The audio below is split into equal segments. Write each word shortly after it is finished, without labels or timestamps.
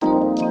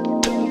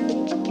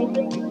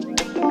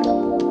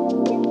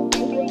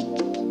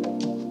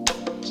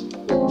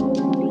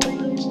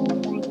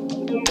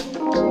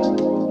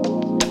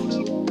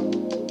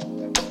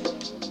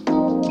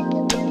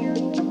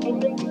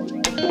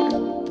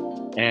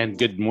And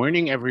good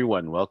morning,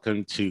 everyone.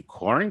 Welcome to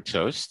Quarant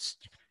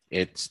Toasts.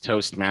 It's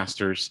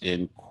Toastmasters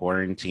in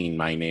Quarantine.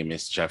 My name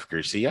is Jeff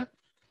Garcia,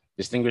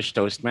 Distinguished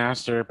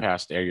Toastmaster,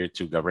 past Area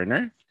 2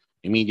 Governor,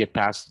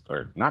 past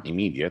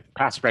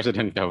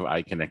President of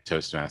iConnect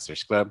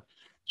Toastmasters Club,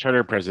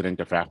 Charter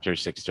President of After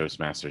 6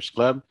 Toastmasters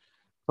Club,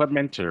 Club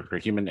Mentor for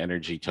Human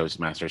Energy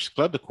Toastmasters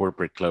Club, the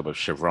corporate club of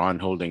Chevron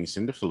Holdings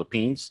in the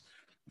Philippines,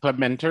 Club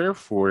Mentor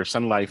for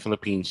Sun Life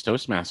Philippines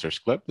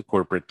Toastmasters Club, the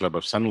corporate club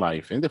of Sun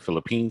Life in the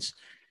Philippines,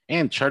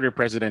 and Charter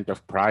President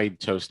of Pride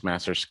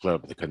Toastmasters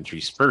Club, the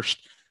country's first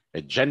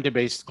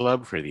agenda-based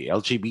club for the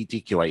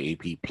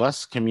LGBTQIAP+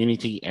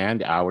 community and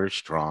our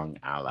strong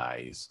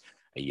allies.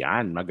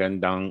 Ayan,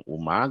 magandang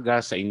umaga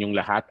sa inyong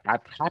lahat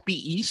at Happy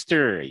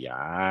Easter!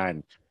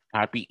 Ayan.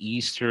 Happy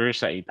Easter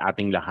sa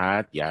ating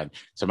lahat. Yan.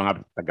 Sa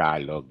mga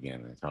Tagalog.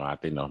 Yan. Sa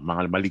atin, no?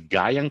 Mga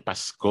maligayang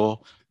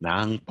Pasko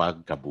ng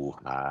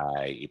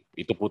pagkabuhay.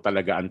 Ito po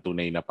talaga ang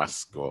tunay na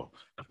Pasko.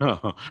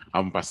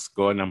 Ang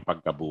Pasko ng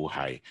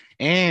pagkabuhay.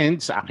 And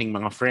sa aking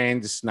mga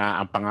friends na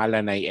ang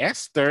pangalan ay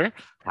Esther,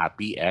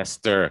 Happy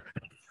Esther.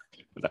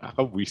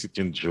 Nakakabwisit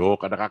yung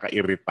joke,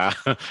 nakakairita.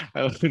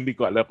 Hindi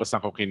ko alam kung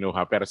saan ko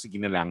kinuha, pero sige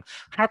na lang.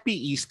 Happy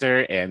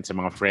Easter, and sa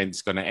mga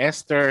friends ko na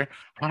Esther,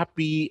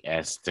 Happy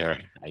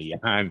Esther.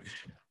 Ayan.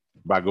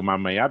 Bago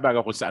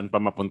kung saan pa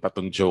mapunta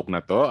tong joke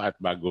na to at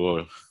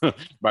bago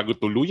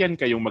tuluyan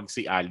kayong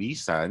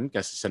magsialisan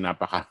kasi sa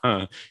napaka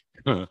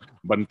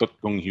bantot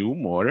kong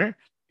humor,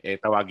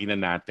 tawagin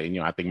na natin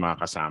yung ating mga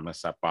kasama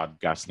sa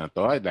podcast na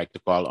to. I'd like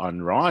to call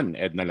on Ron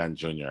Ednalan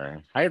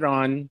Jr. Hi,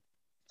 Ron.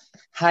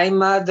 Hi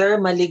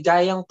Mother,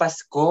 maligayang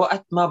Pasko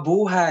at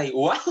mabuhay.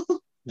 Wow!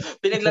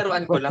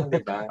 Pinaglaruan ko lang, di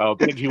ba?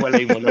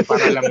 Pinaghiwalay mo lang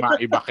para lang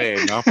maiba ka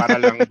no? Para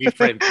lang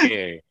different ka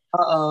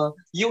Oo.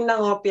 Yung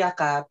nangopya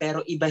ka, pero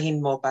ibahin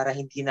mo para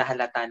hindi na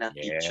halata ng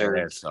picture.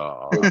 Yes,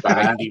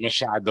 para hindi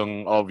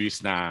masyadong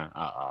obvious na.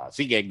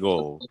 Sige,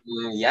 go.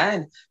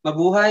 Yan.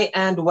 Mabuhay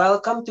and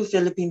welcome to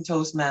Philippine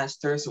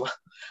Toastmasters.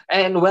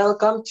 And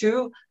welcome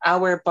to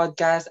our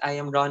podcast. I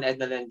am Ron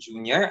Ednalan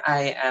Jr.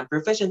 I am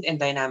proficient in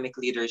dynamic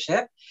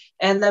leadership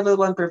and level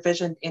 1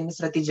 proficient in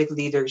strategic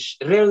leadership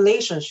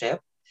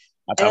relationship.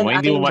 At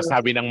hindi mo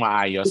masabi ng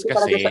maayos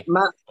kasi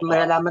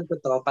malalaman ko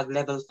to pag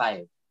level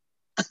 5.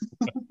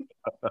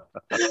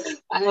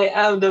 I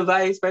am the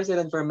Vice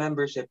President for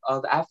Membership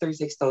of After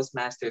 6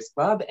 Toastmasters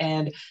Club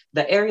and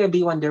the Area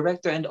B1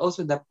 Director and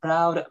also the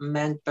proud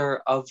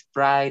mentor of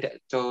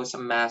Pride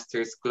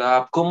Toastmasters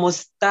Club.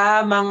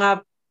 Kumusta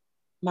mga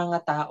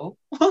tao?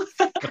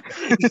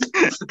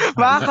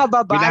 Mga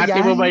kababayan.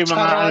 Binati mo ba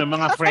yung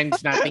mga friends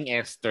nating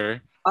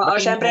Esther? Oo,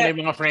 syempre.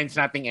 Yung mga friends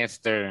nating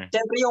Esther.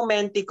 Syempre yung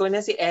mentee ko na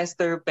si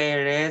Esther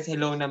Perez.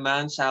 Hello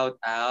naman, shout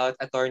out.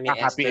 Attorney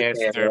Happy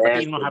Esther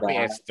Perez. Batiin mo diba? Happy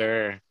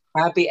Esther.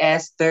 Happy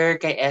Esther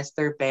kay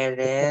Esther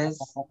Perez.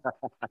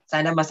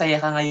 Sana masaya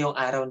ka ngayong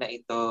araw na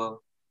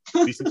ito.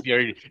 This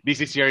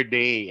is your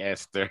day,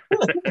 Esther.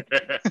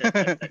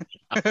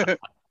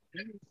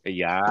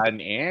 Ayan.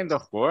 And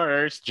of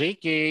course,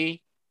 JK.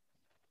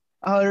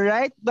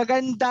 Alright,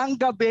 magandang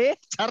gabi.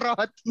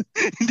 Charot.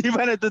 Hindi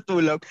ba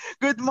natutulog?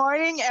 Good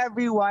morning,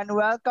 everyone.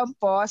 Welcome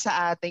po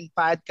sa ating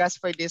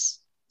podcast for this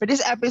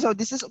episode.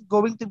 This is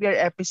going to be our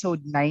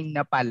episode 9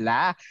 na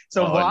pala.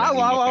 So,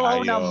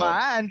 wow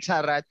naman.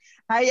 Charot.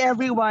 Hi,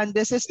 everyone.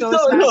 This is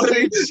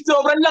Toastmasters.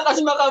 Sobrang lakas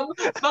maka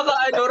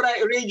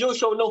radio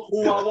show ng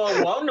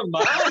wow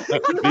naman.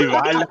 Di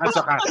ba?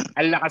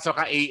 Ang lakas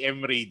ka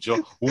AM radio.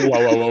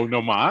 Wow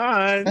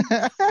naman.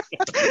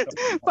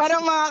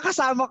 Parang mga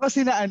kasama ko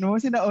sina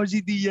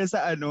OG Diaz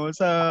sa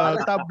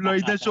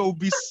tabloid na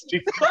showbiz.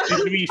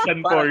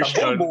 Chismisan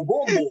portion.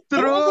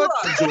 Truth.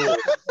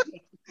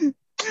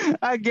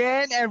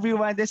 Again,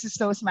 everyone, this is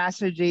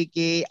Toastmaster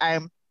JK.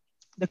 I'm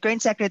the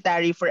current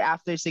secretary for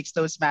After 6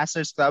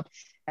 Toastmasters Club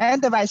and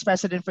the vice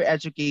president for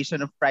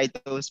education of Pride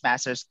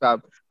Toastmasters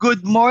Club.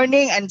 Good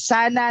morning and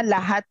sana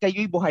lahat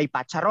kayo'y buhay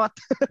pa. Charot!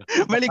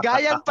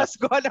 Maligayang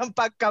Pasko ng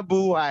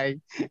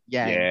pagkabuhay.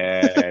 Yan.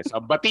 Yes.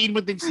 Batiin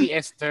mo din si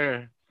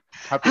Esther.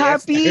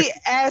 Happy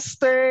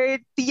Esther,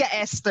 Tia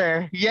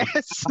Esther.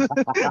 Yes.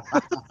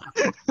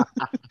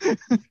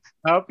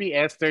 Happy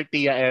Esther,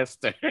 Tia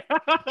Esther.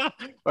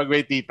 Pag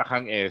may tita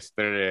kang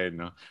Esther,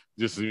 no?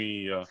 Diyos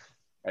mio.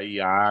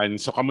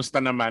 Ayan. So, kamusta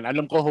naman?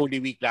 Alam ko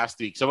Holy Week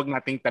last week. So, wag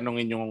nating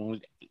tanungin yung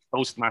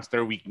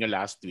Toastmaster Week nyo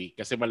last week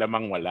kasi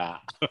malamang wala.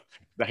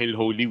 Dahil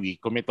Holy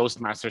Week, kung may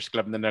Toastmasters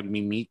Club na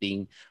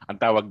nagmi-meeting, ang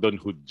tawag doon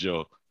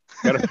Hudyo.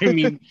 Pero I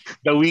mean,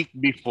 the week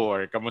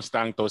before,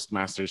 kamusta ang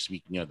Toastmasters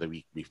Week nyo the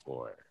week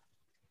before?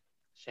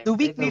 The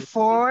week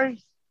before?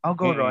 I'll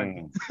go,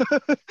 Ron.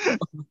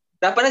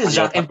 Dapat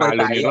nag-junk and for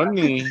tayo.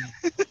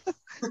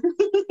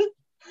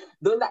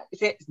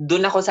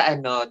 Doon ako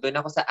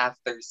sa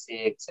After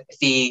 6.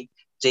 Si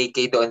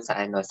JK doon sa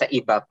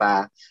iba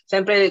pa.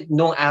 Siyempre,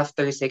 nung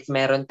After 6,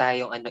 meron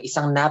tayong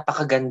isang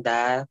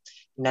napakaganda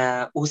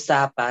na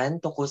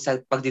usapan tungkol sa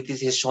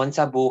pagdedesisyon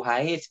sa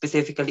buhay,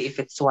 specifically if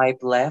it's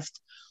swipe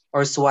left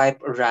or swipe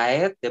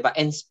right, 'di ba?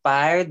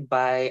 Inspired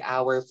by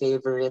our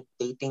favorite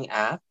dating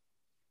app.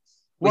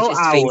 which Wow,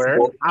 is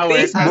Facebook. our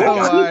Facebook?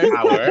 talaga.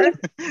 Our.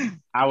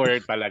 Our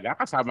talaga.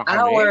 Kasama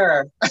kami.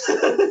 Our.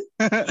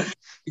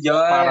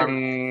 Parang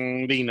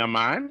Yun. di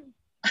naman.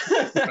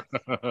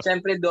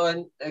 Siyempre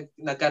doon,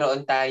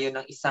 nagkaroon tayo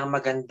ng isang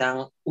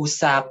magandang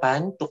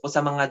usapan tungkol sa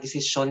mga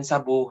desisyon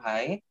sa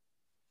buhay.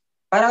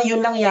 Parang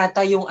yun lang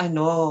yata yung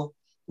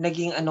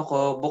naging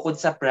ko, bukod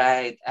sa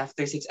Pride,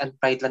 after 6 and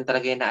Pride lang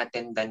talaga yung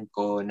na-attendan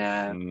ko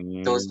na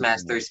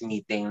Toastmasters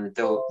meeting.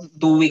 2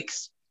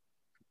 weeks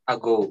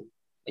ago.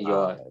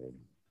 Ayun.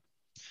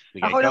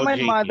 Sige, Ako ikaw,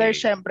 naman, JK. mother,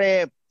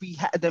 syempre, we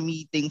had a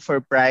meeting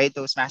for Pride,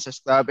 Toastmasters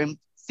Club. And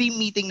theme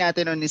meeting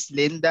natin on is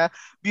Linda.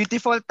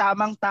 Beautiful,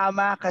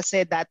 tamang-tama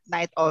kasi that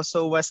night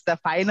also was the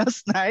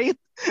finals night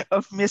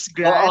of Miss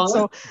Grand. Oo.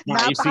 So,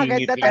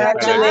 Maisingit napakaganda lang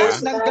talaga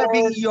talaga. ng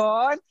gabing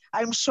yon.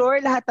 I'm sure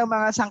lahat ng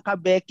mga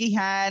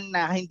sangkabekihan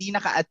na hindi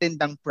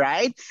naka-attend ng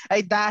Pride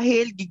ay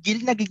dahil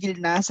gigil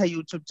na sa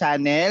YouTube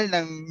channel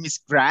ng Miss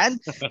Grand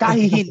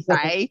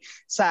kahihintay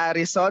sa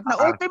result na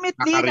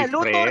ultimately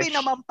naluto Naka-refresh. rin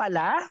naman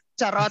pala.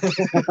 Charot.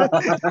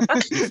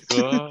 Diyos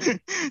ko.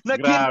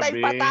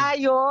 Naghintay pa Grabe.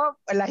 tayo.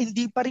 Wala,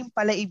 hindi pa rin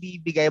pala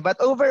ibibigay. But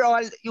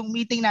overall, yung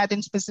meeting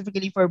natin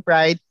specifically for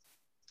Pride,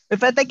 I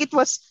felt like it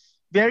was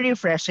very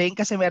refreshing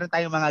kasi meron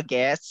tayong mga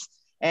guests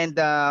and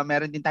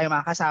meron din tayong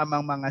mga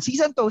kasamang mga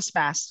seasoned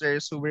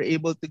Toastmasters who were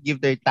able to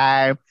give their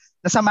time.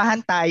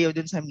 Nasamahan tayo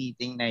dun sa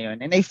meeting na yun.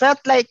 And I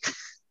felt like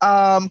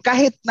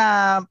kahit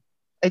na,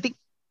 I think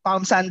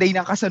Palm Sunday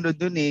na kasunod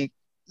dun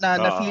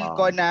na-feel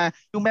ko na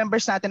yung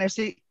members natin are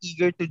still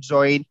eager to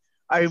join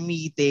our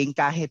meeting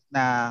kahit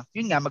na,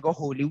 yun nga,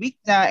 mag-Holy Week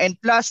na. And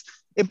plus,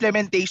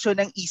 implementation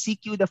ng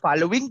ECQ the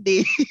following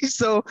day.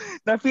 So,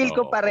 na-feel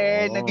ko pa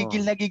rin,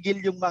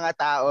 nagigil yung mga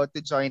tao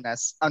to join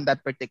us on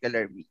that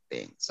particular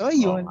meeting. So,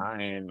 yun.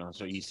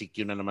 So,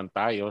 ECQ na naman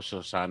tayo.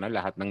 So, sana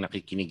lahat ng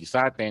nakikinig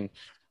sa atin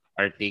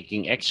are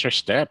taking extra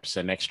steps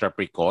and extra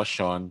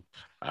precaution.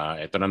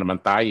 Ito na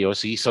naman tayo,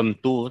 Season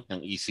 2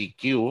 ng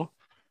ECQ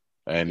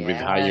and with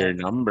higher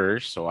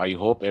numbers. So, I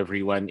hope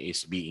everyone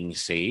is being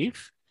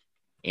safe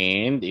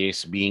and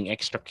is being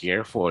extra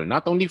careful.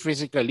 Not only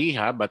physically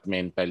but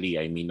mentally.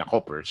 I mean,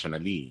 ako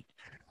personally,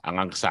 ang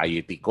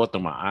anxiety ko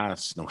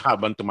tumaas. Nung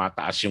habang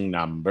tumataas yung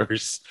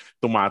numbers,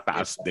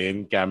 tumataas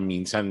din. Kaya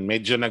minsan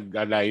medyo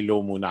nag-alaylo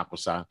muna ako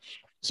sa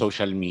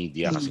social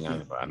media kasi nga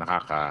diba,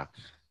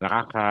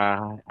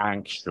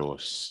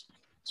 nakaka-anxious.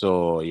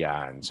 So,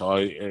 yan.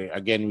 So,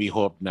 again, we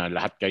hope na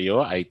lahat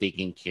kayo ay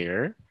taking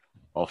care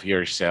of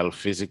yourself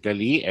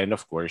physically and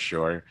of course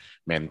your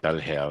mental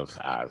health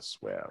as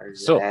well.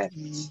 So,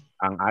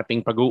 ang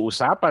ating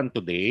pag-uusapan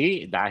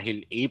today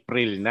dahil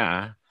April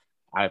na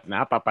at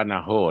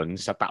napapanahon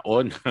sa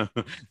taon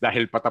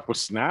dahil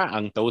patapos na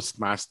ang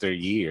Toastmaster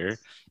year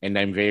and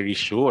I'm very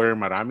sure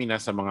marami na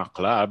sa mga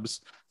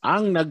clubs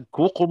ang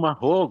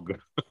nagkukumahog.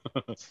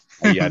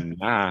 Ayan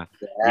na.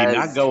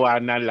 Ginagawa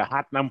na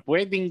lahat ng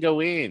pwedeng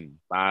gawin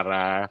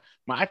para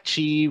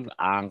ma-achieve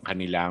ang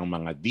kanilang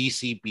mga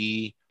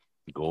DCP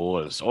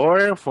goals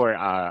or for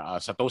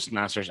sa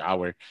Toastmasters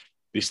our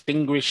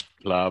Distinguished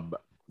Club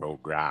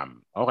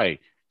program.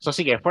 Okay. So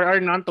sige, for our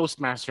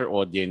non-Toastmaster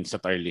audience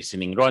that are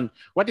listening, Ron,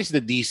 what is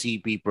the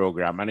DCP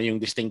program? Ano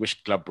yung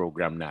Distinguished Club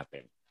program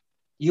natin?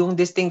 Yung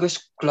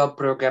Distinguished Club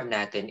program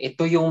natin,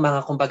 ito yung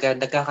mga kumbaga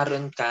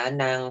nagkakaroon ka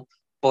ng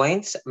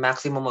points,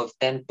 maximum of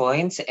 10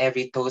 points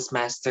every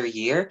Toastmaster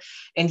year.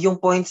 And yung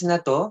points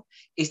na to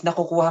is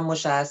nakukuha mo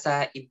siya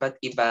sa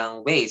iba't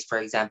ibang ways. For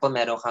example,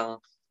 meron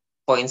kang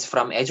points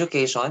from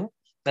education,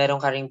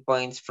 meron ka ring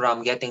points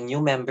from getting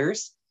new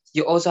members,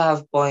 you also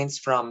have points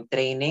from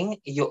training,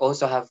 you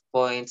also have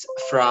points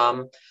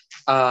from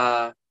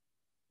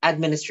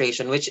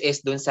administration, which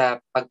is dun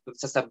sa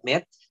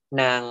pag-submit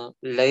ng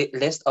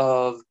list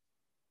of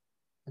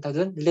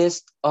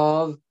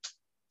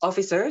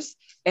officers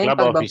and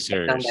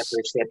pagbabayad ng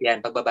membership.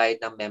 Yan,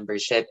 pagbabayad ng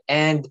membership.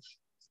 And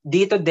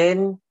dito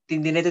din,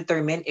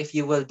 dine-determine if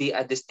you will be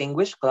a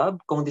distinguished club.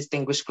 Kung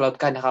distinguished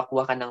club ka,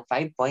 nakakuha ka ng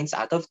 5 points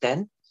out of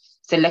 10.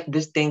 Select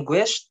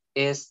distinguished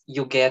is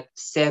you get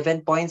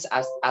 7 points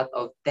as out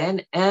of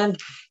 10. And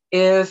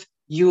if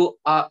you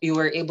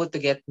were able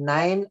to get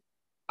 9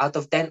 out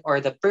of 10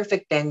 or the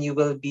perfect 10, you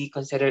will be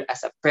considered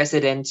as a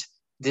president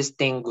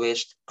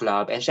distinguished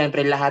club. And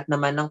syempre, lahat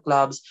naman ng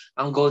clubs,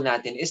 ang goal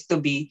natin is to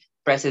be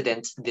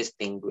president's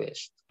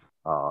distinguished.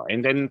 And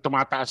then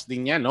tumataas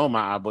din yan, no?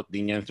 Maabot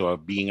din yan to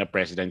being a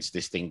President's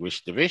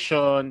Distinguished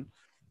Division,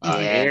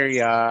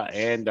 area,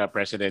 and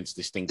President's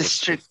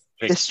Distinguished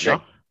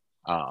District.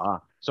 No?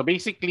 So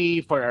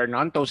basically, for our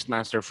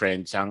non-Toastmaster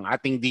friends, ang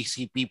ating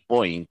DCP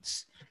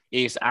points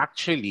is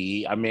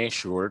actually a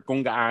measure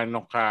kung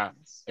gaano ka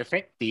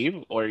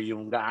effective or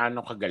yung gaano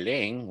ka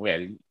galing.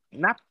 Well,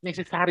 not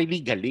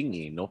necessarily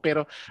galing no?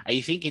 Pero I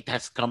think it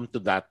has come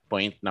to that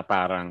point na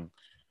parang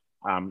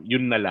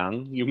yun na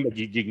lang yung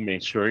nagiging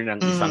measure ng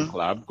isang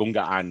club kung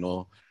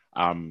gaano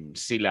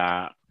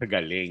sila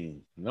kagaling,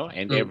 no?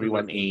 And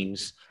everyone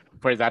aims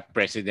for that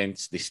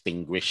president's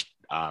distinguished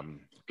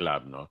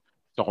club, no?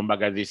 So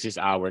kumbaga, this is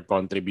our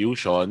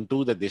contribution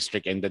to the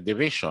district and the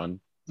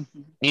division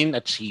in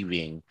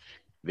achieving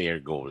their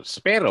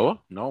goals.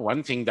 Pero, no,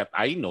 one thing that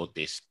I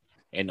noticed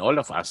and all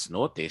of us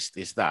noticed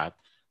is that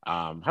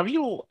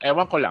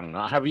ewan ko lang,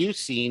 no, have you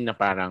seen na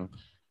parang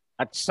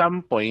at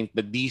some point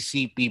the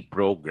DCP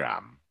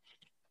program,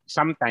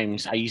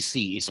 sometimes I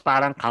see is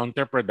parang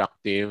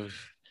counterproductive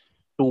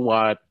to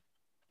what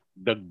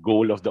the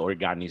goal of the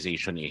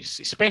organization is.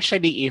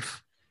 Especially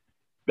if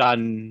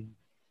done,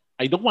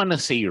 I don't want to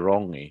say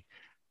wrong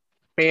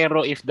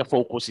pero if the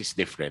focus is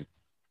different.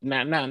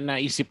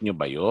 Naisip nyo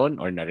ba yon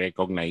or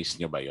na-recognize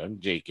nyo ba yon,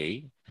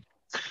 JK?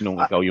 Nung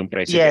ikaw yung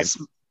president? Yes.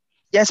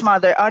 Yes,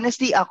 Mother.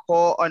 Honestly,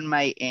 ako on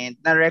my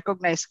end,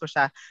 na-recognize ko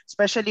siya,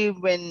 especially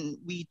when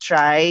we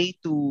try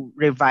to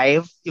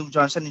revive yung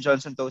Johnson &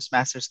 Johnson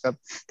Toastmasters Club.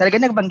 Talaga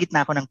nagbanggit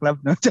na ako ng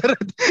club, no?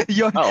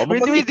 Yun.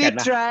 When we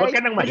did try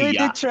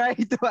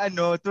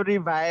to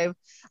revive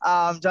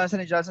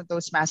Johnson & Johnson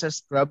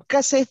Toastmasters Club,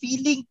 kasi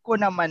feeling ko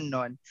naman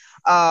nun,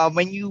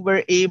 when you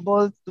were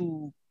able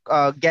to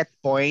get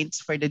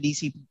points for the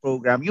DCP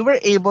program, you were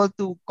able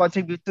to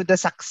contribute to the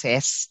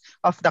success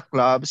of the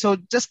club. So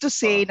just to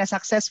say na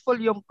successful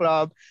yung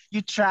club,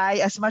 you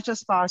try as much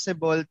as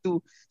possible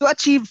to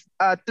achieve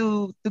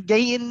to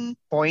gain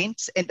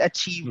points and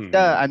achieve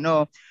the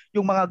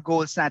yung mga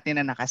goals natin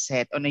na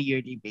nakaset on a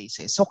yearly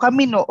basis. So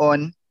kami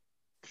noon,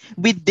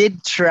 we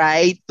did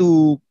try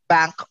to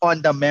bank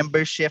on the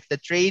membership,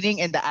 the training,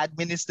 and the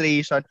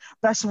administration,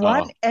 plus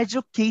one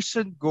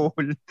education goal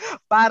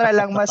para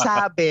lang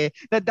masabi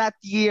that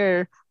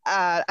year,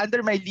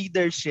 under my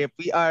leadership,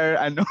 we are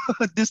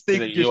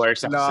distinguished. You are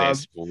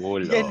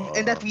successful.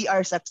 And that we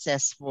are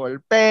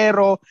successful.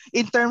 Pero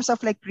in terms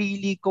of like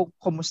really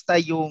kumusta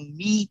yung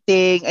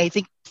meeting, I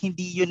think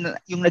hindi yun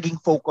yung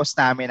naging focus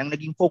namin. Ang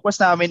naging focus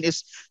namin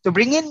is to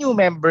bring in new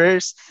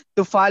members,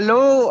 to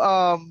follow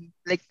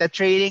like the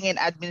training and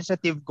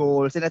administrative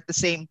goals, and at the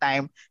same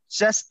time,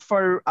 just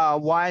for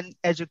one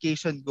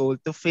education goal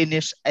to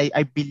finish,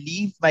 I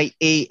believe my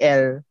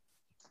ALB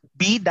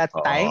that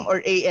time or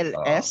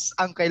ALS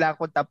ang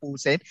kailangan kong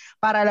tapusin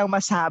para lang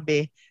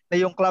masabi na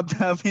yung club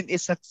namin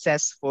is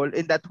successful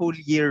in that whole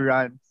year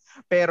run.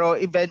 Pero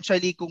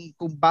eventually, kung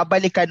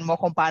babalikan mo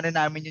kung paano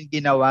namin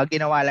yung ginawa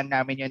lang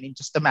namin yun in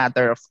just a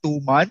matter of 2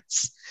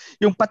 months.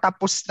 Yung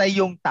patapos na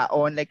yung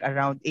taon, like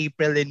around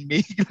April and May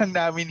lang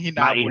namin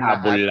hinabol.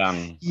 Maihabol lang.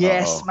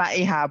 Yes,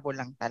 maihabol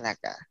lang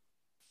talaga.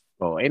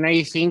 And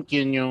I think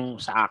yun yung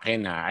sa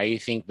akin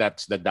I think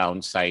that's the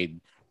downside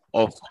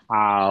of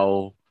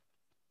how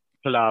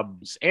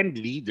clubs and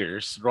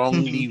leaders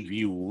wrongly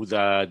view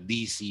the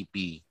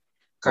DCP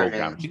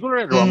program.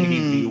 Siguro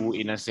wrongly view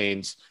in a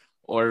sense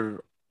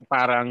or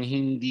parang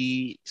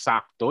hindi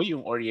sakto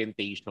yung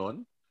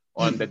orientation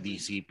on the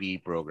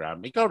DCP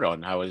program. Ikaw, Ron,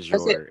 how was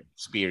your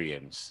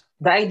experience?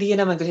 The idea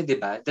naman kasi, di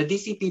ba, the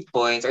DCP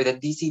points or the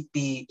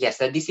DCP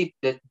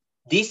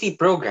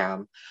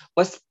program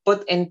was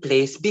put in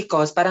place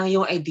because parang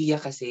yung idea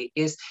kasi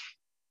is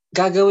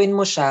gagawin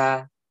mo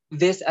siya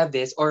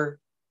vis-a-vis or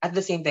at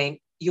the same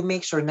time, you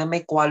make sure na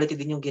may quality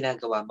din yung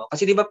ginagawa mo.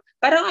 Kasi di ba,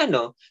 parang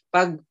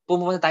pag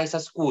pumunta tayo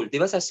sa school, di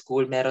ba sa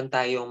school, meron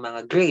tayong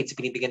mga grades,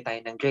 binibigyan tayo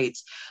ng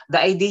grades.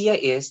 The idea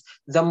is,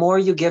 the more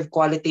you give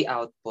quality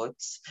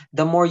outputs,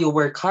 the more you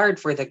work hard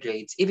for the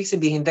grades. Ibig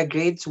sabihin, the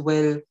grades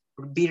will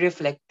be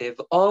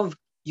reflective of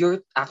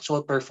your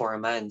actual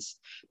performance.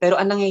 Pero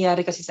ang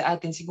nangyayari kasi sa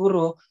atin,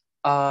 siguro,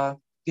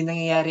 yung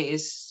nangyayari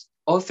is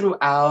all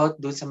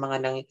throughout, doon sa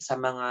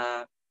mga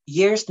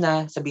years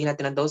na sabihin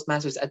natin ng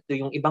Toastmasters at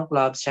yung ibang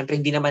clubs, syempre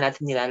hindi naman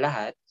natin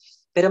nilalahat,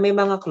 pero may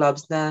mga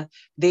clubs na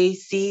they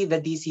see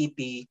the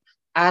DCP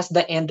as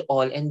the end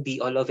all and be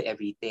all of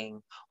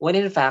everything. When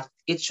in fact,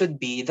 it should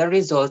be the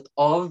result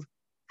of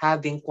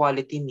having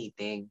quality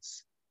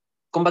meetings.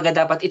 Kumbaga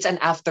dapat, it's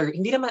an after,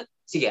 hindi naman,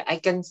 sige, I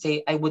can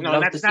say, I would love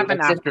to say. No, that's not an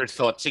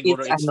afterthought.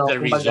 Siguro it's the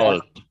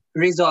result.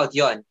 Result,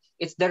 yon.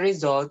 It's the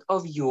result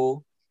of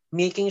you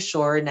making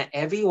sure na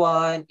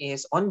everyone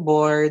is on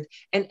board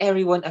and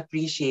everyone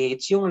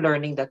appreciates yung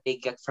learning that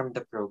they get from the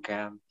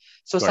program.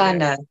 So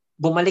sana,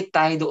 bumalik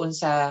tayo doon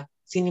sa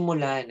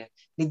sinimulan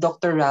ni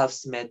Dr. Ralph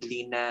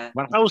Smedley na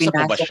nakausap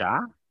mo ba siya?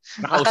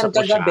 Nakausap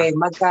mo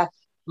siya?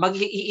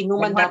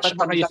 Mag-iinuman dapat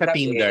kami sa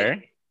Tinder?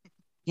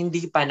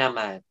 Hindi pa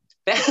naman.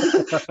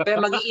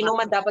 Pero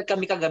mag-iinuman dapat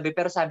kami kagabi.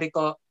 Pero sabi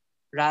ko,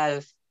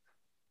 Ralph,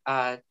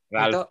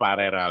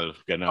 Ralph,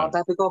 gano'n.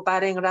 Sabi ko,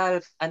 pareng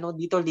Ralph,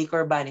 dito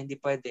liquor ban, hindi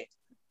pwede.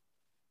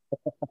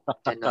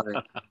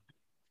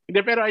 Hindi,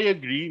 pero I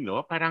agree,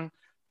 no? Parang,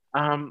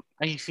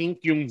 I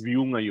think yung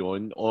view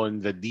ngayon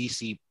on the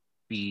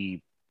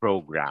DCP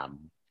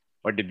program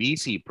or the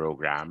DC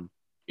program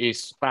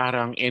is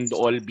parang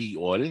end-all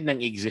be-all ng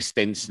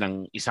existence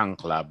ng isang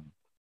club.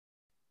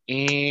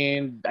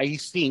 And I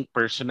think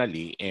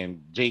personally,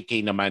 and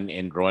JK naman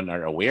and Ron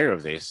are aware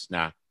of this,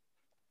 na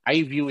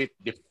I view it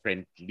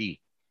differently.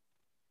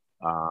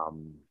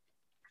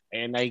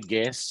 And I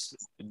guess,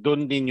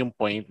 doon din yung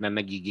point na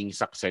nagiging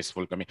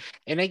successful kami.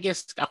 And I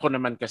guess ako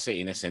naman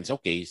kasi in a sense,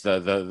 okay,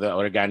 the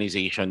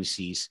organization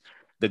sees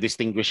the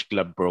Distinguished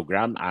Club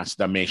Program as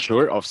the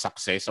measure of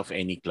success of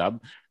any club.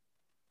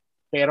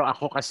 Pero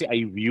ako kasi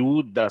I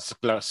view the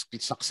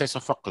success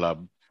of a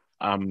club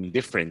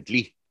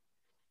differently.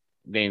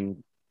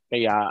 Then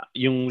kaya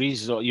yung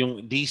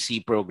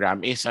DC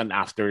program is a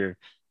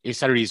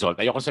result.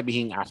 Ayoko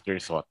sabihin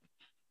afterthought.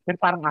 Pero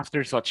parang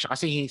afterthought siya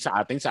kasi sa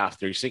atin sa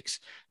After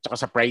Six tsaka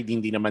sa Pride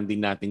hindi naman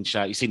din natin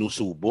siya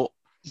isinusubo or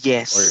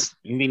Yes.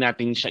 hindi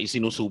natin siya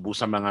isinusubo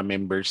sa mga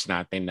members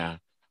natin na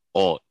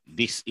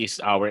this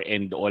is our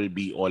end all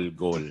be all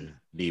goal,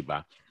 di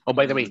ba? Oh,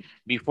 by the way,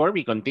 before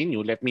we continue,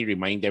 let me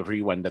remind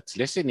everyone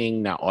that's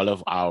listening na all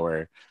of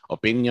our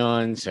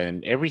opinions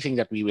and everything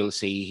that we will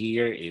say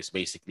here is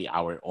basically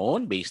our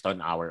own, based on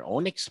our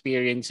own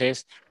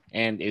experiences,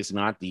 and is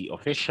not the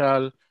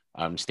official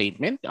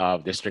statement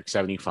of District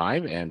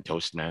 75 and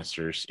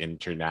Toastmasters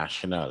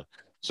International.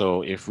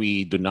 So if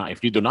you do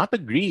not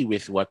agree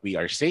with what we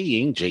are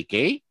saying,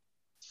 JK,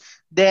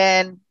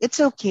 Then it's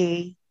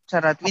okay.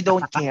 Charot, we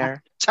don't care.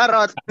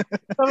 Charot.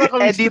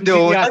 Eddie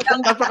don't.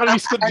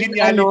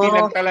 Napaka-miscongeniality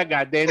lang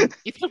talaga. Then,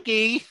 it's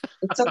okay.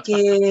 It's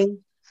okay.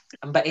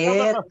 Ang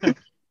bait.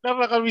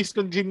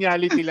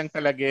 Napaka-miscongeniality lang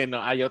talaga.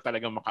 No? Ayaw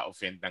talaga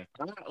maka-offend ng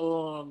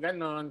tao.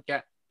 Ganon.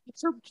 Kaya,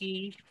 it's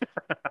okay.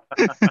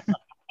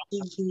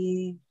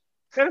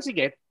 Pero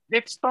sige,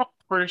 let's talk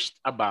first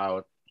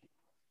about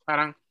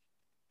parang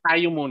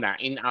tayo muna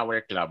in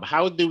our club.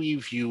 How do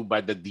we view ba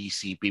the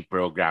DCP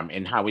program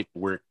and how it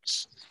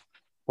works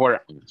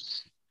for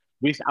us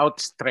without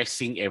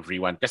stressing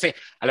everyone? Kasi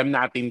alam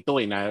natin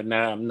to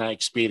na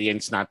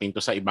experience natin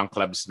to sa ibang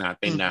clubs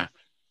natin na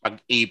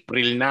pag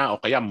April na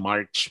o kaya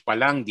March pa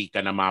lang di ka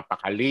na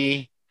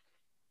mapakali.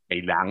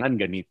 Kailangan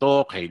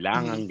ganito,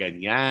 kailangan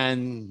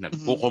ganyan,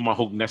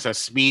 nagkukumahog na sa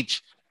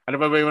speech. Ano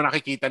ba yung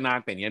nakikita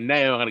natin? Yan na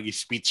yung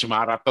nag-speech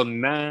marathon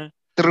na.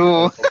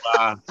 True.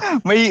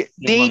 May yung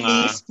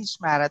daily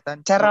speech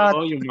marathon.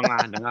 Charot. Yung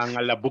mga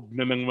nangangalabog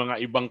na ng mga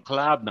ibang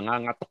club,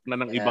 nangangatok na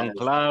ng ibang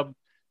club,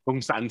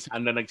 kung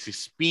saan-saan na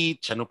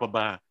nagsispeech, ano pa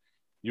ba?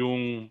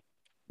 Yung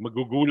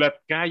magugulat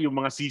ka, yung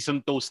mga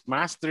seasoned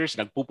Toastmasters,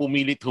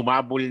 nagpupumilit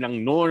humabol ng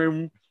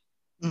norm,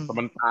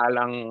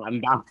 samantalang ang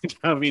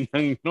dami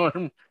ng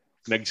norm,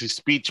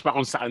 nagsispeech pa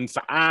kung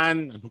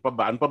saan-saan, ano pa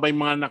ba? Ano pa ba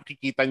yung mga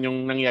nakikita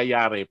nyong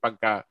nangyayari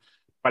pagka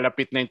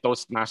palapit na yung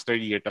Toastmaster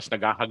year, tapos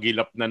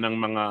naghahagilap na ng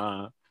mga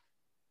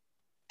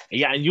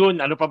yun,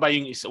 ano pa ba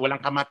yung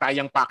walang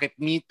kamatayang pocket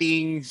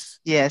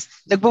meetings? Yes.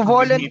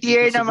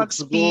 Nagvo-volunteer na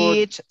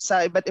mag-speech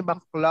sa iba't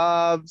ibang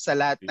club, sa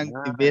lahat ng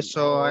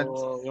divisions.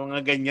 Yung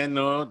mga ganyan,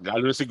 no?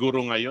 Lalo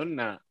siguro ngayon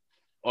na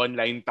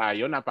online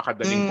tayo,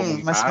 napakadaling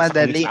pumunta. Mas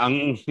madali.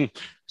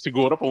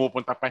 Siguro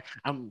pumupunta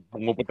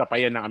pa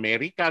yan ng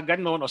Amerika,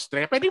 ganon,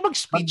 Australia. Pwede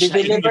mag-speech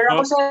na deliver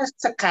ako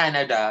sa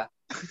Canada.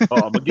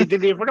 Oo,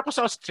 mag-deliver ako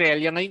sa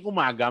Australia ngayong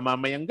umaga,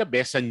 mamayang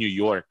gabi sa New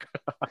York.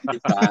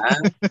 Diba?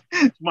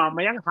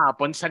 Mamayang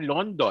hapon sa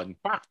London.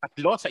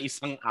 Tatlo sa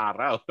isang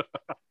araw.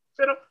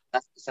 Pero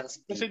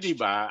kasi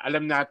diba,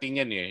 alam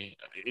natin yan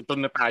dito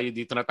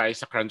na tayo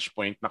sa crunch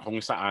point na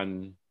kung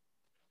saan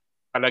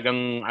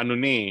talagang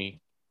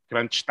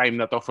crunch time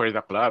na to for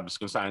the clubs,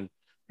 kung saan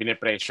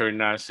pine-pressure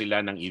na sila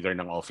ng either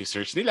ng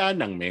officers nila,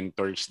 ng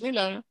mentors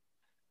nila,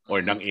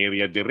 or ng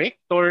area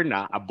director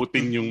na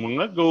abutin yung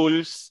mga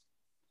goals.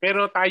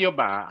 Pero tayo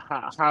ba,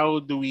 how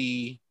do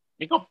we,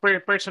 ikaw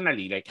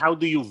personally, like how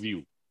do you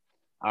view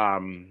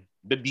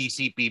the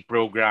DCP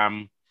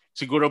program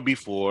siguro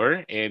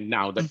before and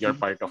now that you're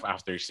part of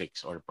After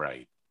Six or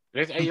Pride?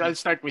 I'll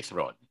start with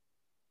Rod.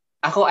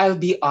 Ako, I'll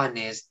be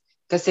honest.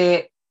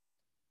 Kasi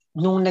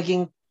nung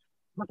naging...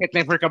 Bakit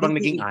never ka bang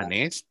naging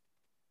honest?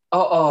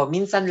 Oo,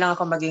 minsan lang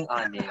ako maging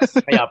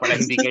honest. Kaya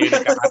pala hindi kayo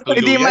nagkakatuluyan.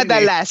 Hindi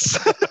madalas.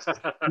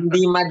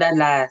 Hindi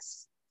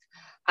madalas.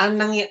 Ang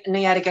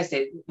nangyari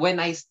kasi, when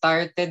I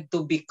started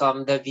to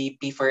become the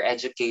VP for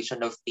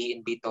Education of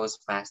PNB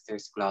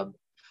Toastmasters Club,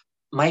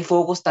 my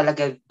focus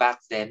talaga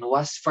back then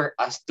was for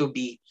us to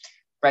be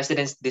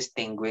President's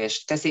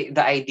Distinguished. Kasi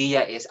the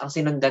idea is, ang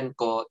sinundan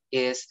ko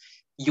is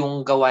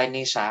yung gawa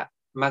ni siya,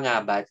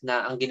 Mangabat,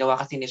 na ang ginawa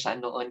kasi ni siya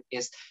noon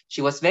is, she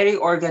was very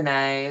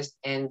organized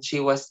and she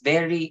was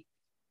very,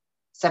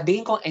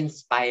 sabihin kong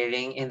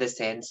inspiring in the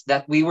sense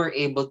that we were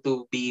able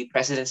to be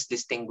President's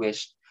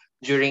Distinguished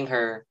during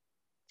her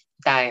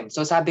time.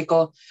 So sabi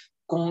ko,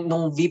 kung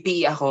nung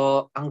VP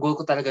ako, ang goal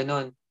ko talaga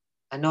noon,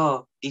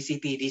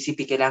 DCP,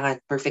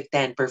 kailangan perfect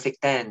 10.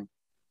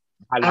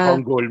 Hala ko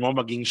ang goal mo,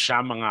 maging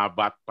siya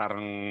Mangabat,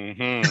 parang,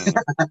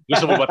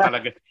 gusto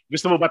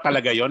mo ba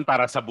talaga yon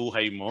para sa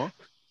buhay mo?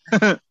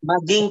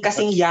 Maging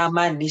kasing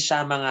yaman ni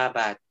siya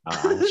Mangabat.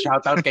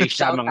 Shout out kay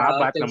siya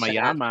Mangabat na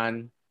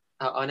mayaman.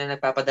 Oo, na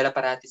nagpapadala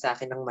parati sa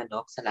akin ng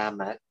manok.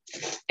 Salamat.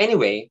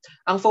 Anyway,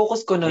 ang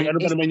focus ko nun ano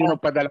ba naman yung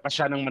nagpadala pa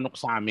siya ng manok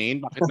sa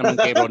amin? Bakit naman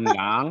kay Ron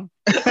lang?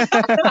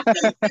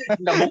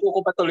 Nabuko ko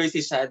patuloy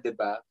si siya, di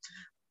ba?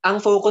 Ang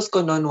focus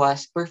ko nun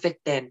was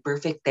perfect 10.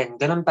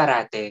 Ganun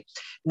parate.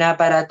 Na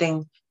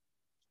parating,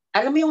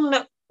 alam mo yung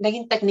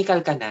naging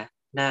technical ka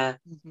na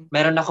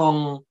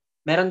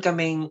meron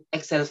kaming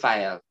Excel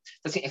file.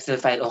 Tapos yung Excel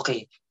file,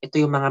 okay, ito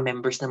yung mga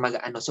members na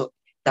mag-ano. So,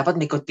 dapat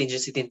may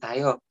contingency din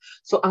tayo.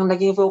 So, ang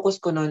naging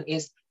focus ko nun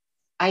is,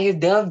 I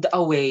delved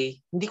away.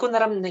 Hindi ko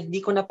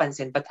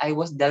napansin, but I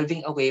was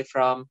delving away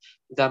from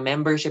the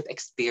membership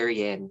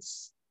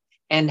experience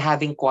and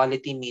having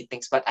quality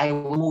meetings, but I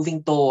was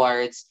moving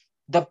towards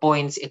the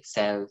points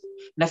itself.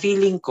 Na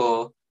feeling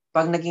ko,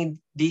 pag naging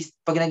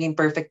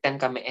perfect 10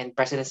 kami and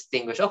President's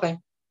Distinguished, okay,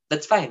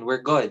 that's fine,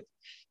 we're good.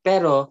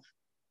 Pero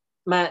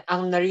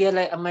ang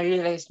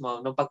ma-realize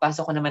mo nung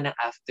pagpasok ko naman ng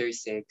after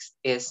 6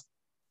 is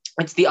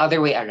it's the other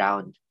way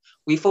around.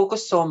 We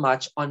focus so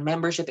much on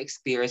membership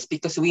experience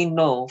because we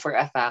know for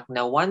a fact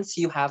na once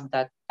you have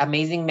that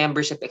amazing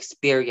membership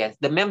experience,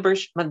 the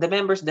members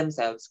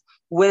themselves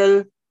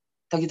will,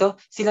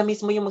 sila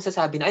mismo yung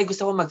magsasabi na, ay,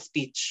 gusto ko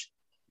mag-speech.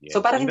 Yes.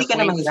 So parang And hindi ka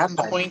na mahirapan.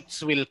 The points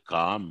will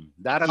come.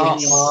 Darating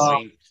yung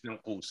points ng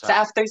kusa.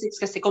 Sa after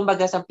 6 kasi,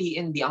 kumbaga sa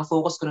PNB, ang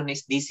focus ko nun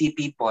is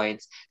DCP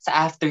points. Sa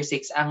after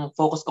 6, ang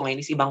focus ko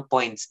ngayon is ibang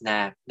points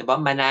na. Diba?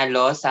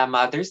 Manalo sa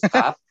Mother's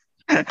Cup.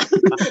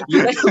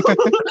 Yun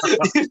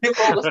yung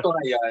focus ko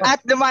ngayon.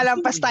 At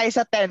lumalampas tayo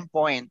sa 10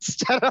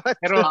 points. Charot.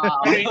 Pero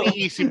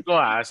iniisip ko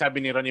sabi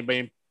ni Ron, iba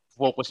yung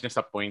focus niya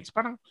sa points.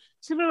 Parang,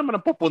 sino naman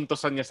ang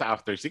pupuntosan niya sa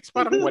after 6?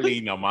 Parang wali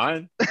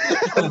naman.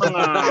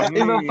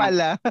 Iba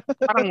pala.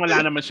 Parang wala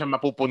naman siya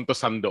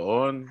mapupuntosan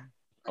doon.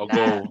 O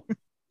go.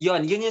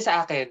 Yun yung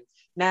sa akin.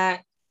 Na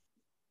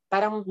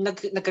parang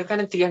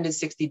nagkakaroon ng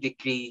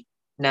 360-degree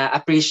na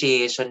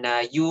appreciation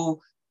na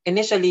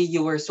initially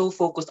you were so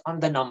focused on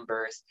the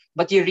numbers,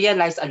 but you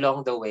realized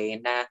along the way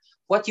na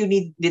what you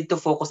needed to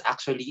focus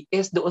actually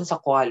is doon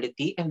sa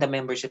quality and the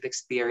membership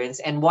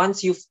experience. And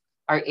once you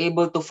are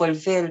able to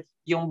fulfill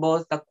yung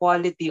both the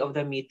quality of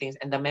the meetings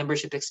and the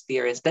membership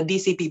experience, the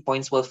DCP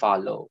points will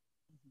follow.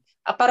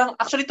 Parang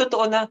actually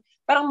totoo na,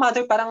 parang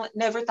Mother, parang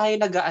never tayo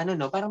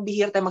parang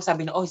bihira tayo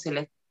magsabi na,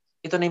 select,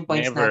 ito na yung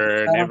points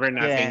natin. Never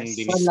natin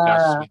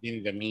diniscuss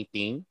within the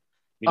meeting.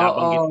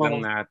 Binabanggit lang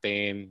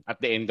natin at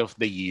the end of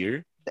the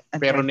year.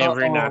 Pero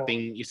never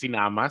nating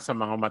isinama sa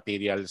mga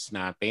materials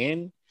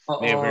natin.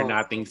 Never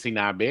nating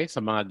sinabi sa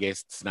mga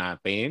guests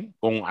natin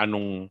kung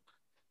anong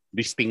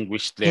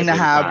distinguished level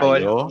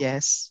tayo.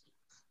 Yes.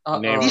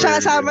 Never. Hindi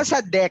siya kasama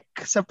sa deck,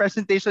 sa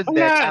presentation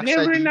deck.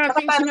 Never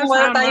nating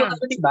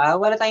sinasama.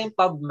 Wala tayong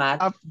PubMat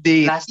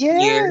update last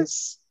year.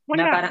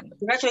 Wala. Na parang,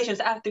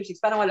 congratulations sa after 6.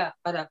 Parang wala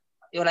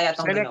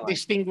yatang select ginawa.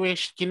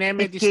 Distinguished.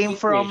 It came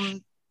from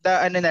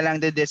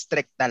the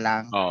district na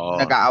lang.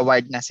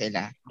 Nag-award na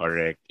sila.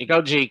 Correct.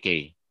 Ikaw,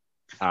 JK.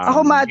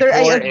 Ako, Mother,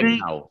 I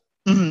agree.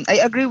 I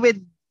agree with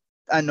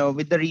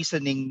the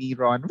reasoning ni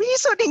Ron.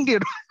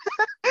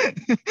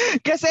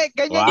 Kasi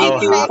ganyan wow,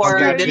 din yung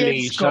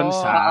congratulations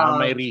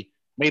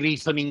may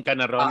reasoning ka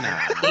na, Ron.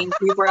 Thank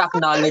you for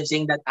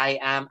acknowledging that I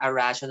am a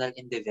rational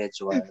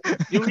individual.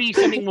 Yung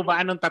reasoning mo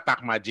ba, anong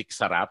tatak magic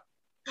sarap?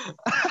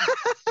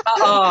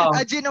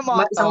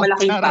 Ajinomoto. Isang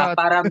malaking pa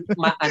para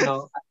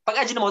pag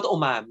Ajinomoto,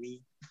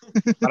 umami.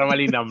 Para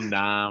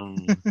malinamnam.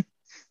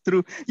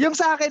 True. Yung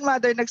sa akin,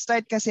 Mother,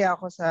 nag-start kasi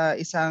ako sa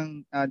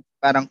isang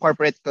parang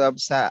corporate club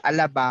sa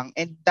Alabang,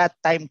 and that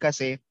time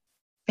kasi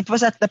it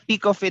was at the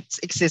peak of its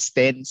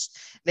existence.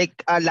 Like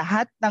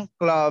lahat ng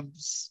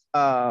clubs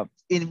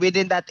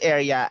within that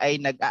area ay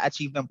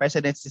nag-a-achieve ng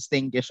President's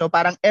Distinguished. So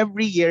parang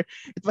every year,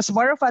 it was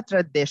more of a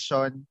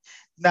tradition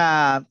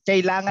na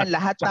kailangan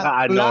lahat ng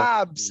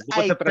clubs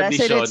ay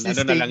President's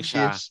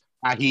Distinguished.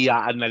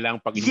 Kahiyaan na lang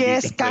pag hindi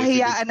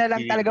kahiyaan na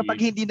lang talaga pag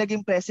hindi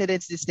naging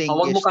President's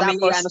Distinguished. Huwag mo kami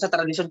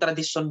sa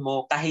tradisyon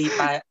mo,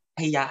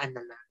 kahiyaan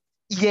na lang.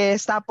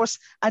 Yes, tapos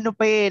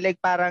like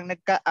parang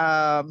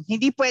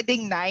hindi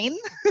pwedeng 9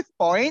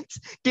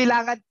 points,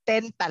 kailangan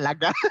 10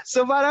 talaga.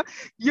 So parang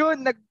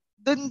yun,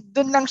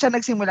 dun lang siya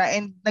nagsimula,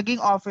 and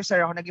naging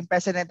officer ako, naging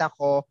president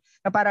ako,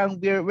 na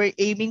parang we're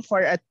aiming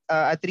for a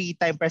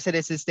 3-time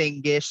President's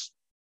Distinguished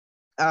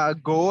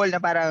goal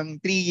na parang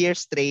 3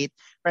 years straight,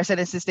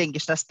 President's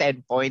Distinguished, tas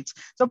 10 points.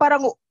 So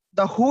parang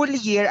the whole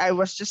year, I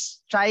was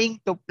just trying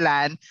to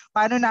plan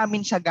paano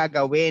namin siya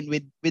gagawin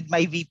with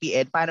my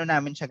VPN, paano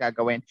namin siya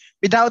gagawin,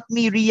 without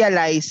me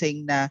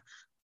realizing na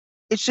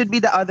it should be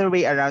the other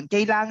way around.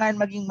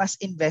 Kailangan maging mas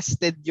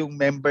invested yung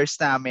members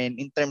namin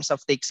in terms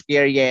of the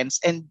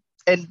experience, and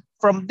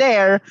from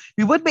there,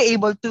 we would be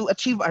able to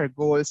achieve our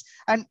goals.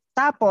 And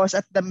tapos,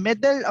 at the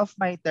middle of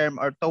my term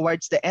or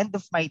towards the end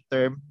of my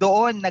term,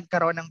 doon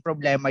nagkaroon ng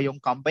problema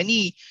yung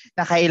company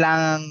na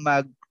kailangang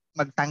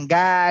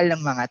magtanggal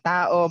ng mga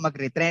tao,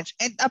 mag-retrench.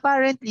 And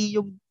apparently,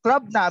 yung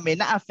club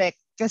namin na-affect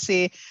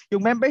kasi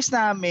yung members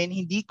namin,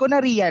 hindi ko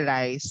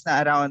na-realize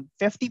na around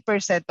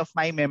 50% of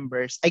my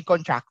members ay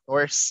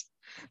contractors.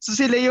 So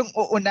sila yung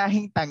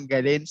uunahing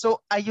tanggalin.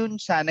 So ayun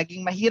siya,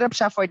 naging mahirap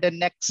siya for the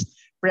next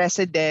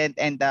president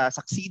and the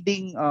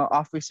succeeding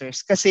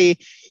officers kasi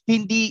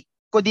hindi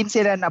ko din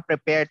sila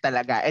na-prepare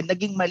talaga, and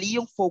naging mali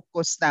yung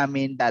focus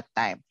namin that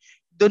time.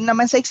 Doon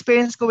naman sa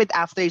experience ko with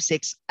After 6,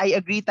 I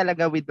agree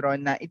talaga with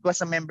Ron na it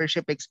was a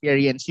membership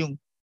experience, yung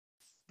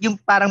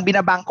parang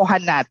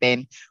binabangkohan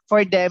natin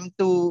for them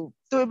to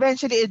to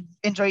eventually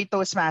enjoy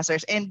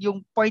Toastmasters and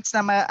yung points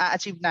na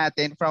ma-achieve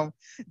natin from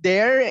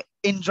their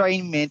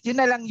enjoyment,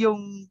 yun na lang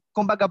yung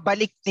kumbaga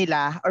balik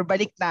nila or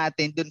balik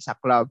natin dun sa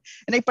club.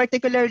 And I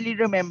particularly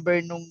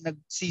remember nung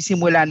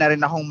nagsisimula na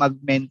rin akong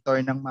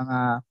mag-mentor ng mga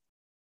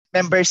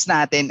members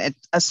natin at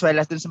as well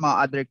as dun sa mga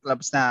other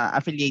clubs na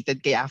affiliated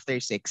kay After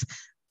Six.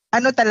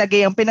 Ano talaga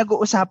yung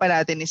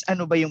pinag-uusapan natin is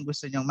ano ba yung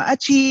gusto niyang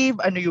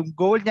ma-achieve, ano yung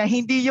goal niya,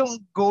 hindi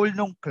yung goal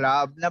ng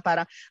club na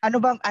parang ano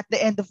bang at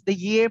the end of the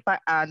year,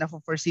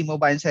 na-foresee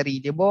mo ba yung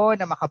sarili mo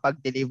na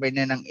makapag-deliver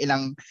na ng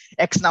ilang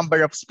X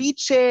number of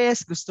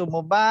speeches, gusto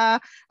mo ba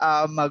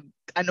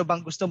ano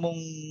bang gusto mong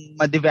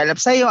ma-develop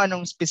sa'yo,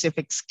 anong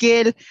specific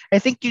skill. I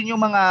think yun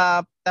yung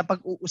mga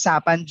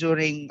napag-uusapan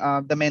during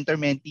the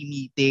mentor-mentee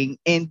meeting,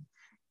 and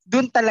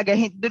doon talaga,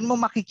 doon mo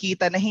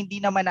makikita na hindi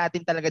naman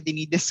natin talaga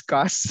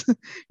dinidiscuss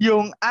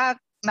yung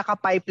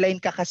naka-pipeline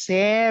ka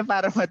kasi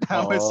para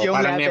matapos yung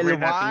level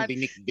 1.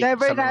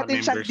 Never natin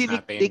siyang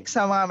dinikdik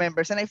sa mga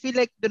members. And I feel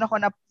like doon ako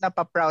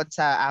napaproud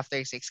sa After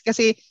Six.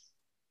 Kasi,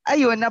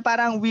 ayun, na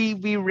parang we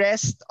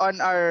rest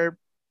on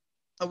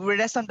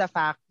the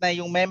fact na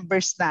yung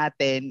members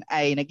natin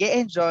ay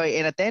nag-e-enjoy,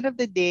 and at the end of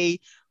the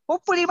day,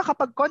 hopefully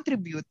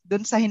makapag-contribute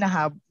doon sa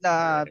hinahab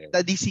na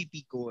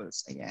DCP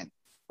goals. Ayan.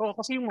 Oo,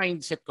 kasi yung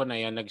mindset ko na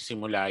yan,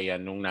 nagsimula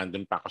yan nung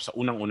nandun pa ako sa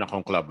unang-una kong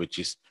club, which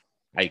is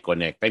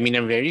iConnect. I mean,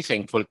 I'm very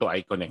thankful to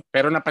iConnect.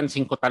 Pero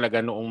napansin ko talaga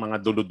noong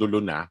mga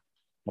dulo-dulo na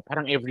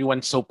parang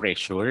everyone's so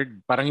pressured.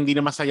 Parang hindi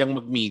na masayang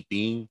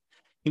mag-meeting,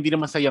 hindi na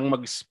masayang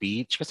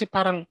mag-speech. Kasi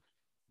parang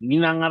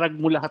ninangarag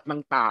mo lahat ng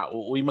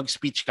tao, uy,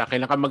 mag-speech ka,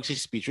 kailan ka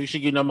mag-speech, uy,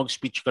 sige na,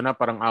 mag-speech ka na,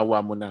 parang awa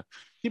mo na.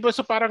 Diba?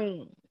 So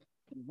parang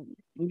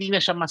hindi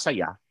na siya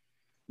masaya.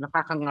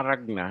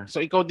 Nakakangarag na.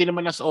 So ikaw din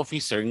naman as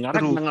officer,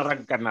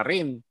 ngarag ka na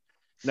rin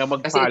na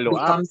mag-follow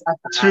up.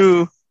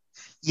 True.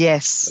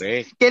 Yes.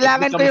 Correct.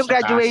 Kailangan ko yung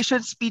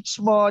graduation speech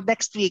mo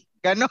next week.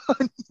 Ganon.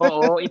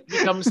 Oo, it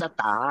becomes a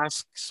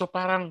task. So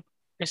parang,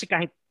 kasi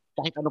kahit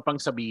ano pang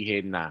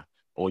sabihin na,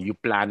 you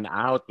plan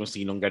out kung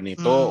sinong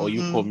ganito, o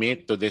you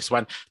commit to this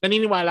one.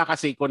 Naniniwala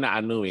kasi ko na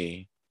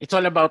it's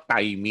all about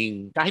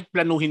timing. Kahit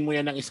planuhin mo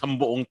yan ng isang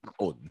buong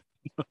taon.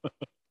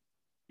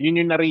 Yun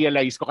yung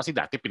na-realize ko kasi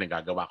dati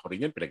pinagagawa ko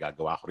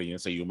rin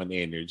yun sa Human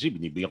Energy.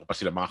 Binibigyan ko pa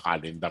sila mga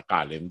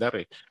calendar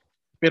eh.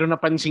 Pero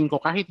napansin ko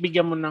kahit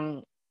bigyan mo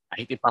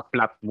kahit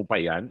ipa-plot mo pa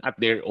yan at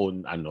their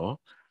own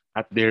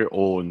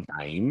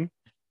time,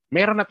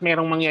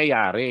 merong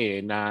mangyayari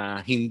na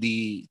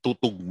hindi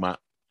tutugma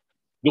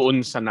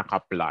doon sa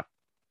naka-plot.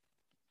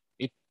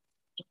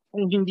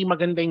 Kung hindi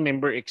maganda yung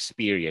member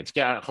experience,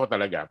 kaya ako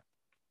talaga,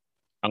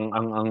 ang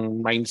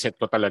mindset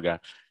ko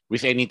talaga,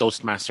 with any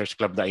Toastmasters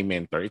club that I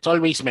mentor, it's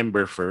always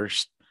member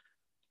first.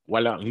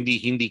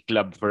 Hindi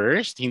club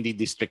first, hindi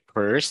district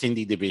first,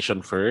 hindi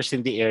division first,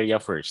 hindi area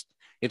first.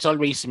 It's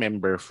always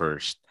member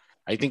first.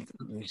 I think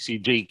si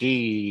JK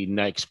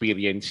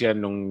na-experience yan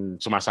nung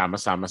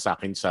sumasama-sama sa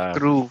akin sa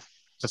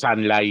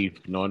Sun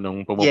Life, no?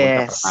 Nung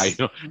pumupunta pa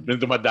tayo,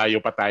 nung dumadayo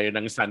pa tayo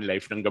ng Sun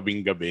Life ng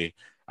gabing-gabi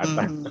at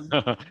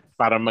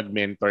para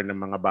mag-mentor ng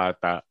mga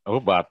bata.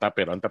 Bata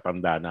pero ang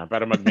tatanda na.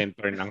 Para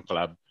mag-mentor ng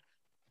club.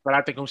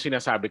 Parati kong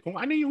sinasabi kung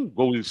ano yung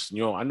goals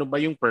nyo, ano ba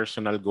yung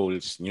personal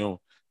goals nyo.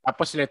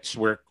 Tapos let's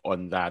work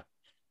on that.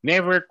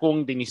 Never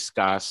kong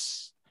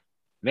diniscuss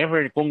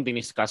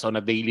on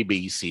a daily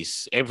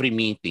basis, every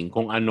meeting,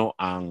 kung ano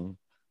ang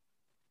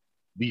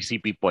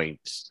DCP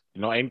points.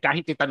 And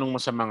kahit itanong mo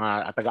sa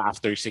mga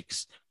taga-After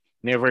Six,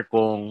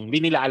 hindi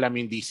nila alam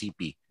yung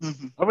DCP.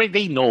 Or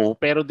they know,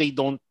 pero they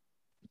don't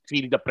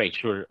feel the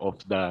pressure of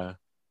the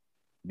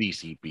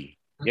DCP.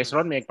 Yes,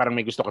 Ron, parang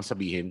may gusto kang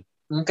sabihin.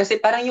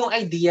 Kasi parang yung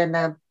idea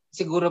na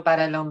siguro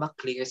para lang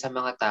ma-clear sa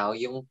mga tao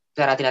yung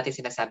parati natin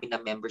sinasabi na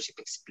membership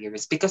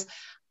experience. Because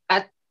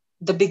at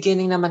the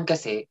beginning naman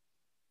kasi,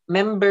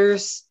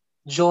 members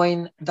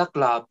join the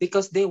club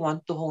because they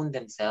want to hone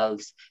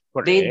themselves.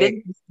 Correct. They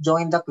didn't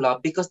join the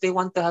club because they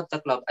want to help the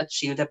club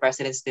achieve the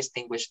president's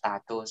distinguished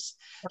status.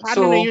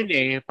 Ano na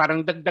yun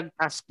parang dagdag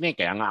task na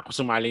kaya nga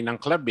ako sumali ng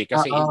club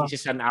kasi this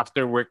is an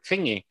after work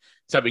thing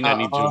Sabi nga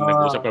ni June,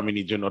 nag-usap kami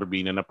ni June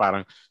Orbina na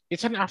parang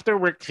it's an after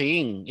work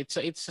thing. It's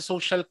a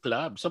social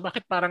club. So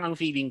bakit parang ang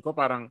feeling ko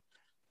parang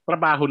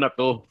trabaho na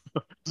to?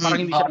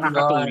 Parang hindi siya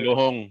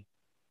nakakatulong.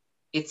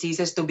 It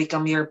ceases to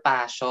become your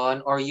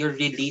passion or your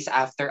release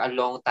after a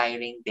long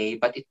tiring day,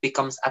 but it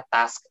becomes a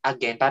task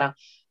again. Parang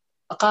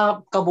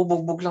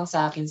kabubugbog lang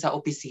sa akin sa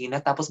opisina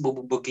tapos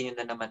bubugbogin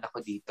nyo na naman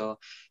ako dito.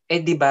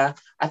 Di ba?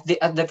 At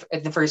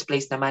the first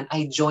place naman,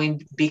 I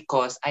joined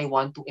because I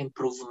want to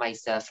improve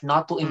myself,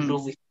 not to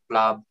improve the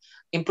club.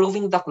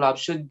 Improving the club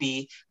should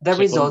be the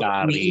result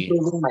of me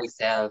improving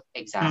myself.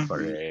 Exactly.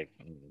 Correct.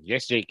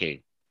 Yes,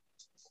 JK.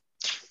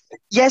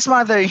 Yes,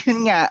 Mother.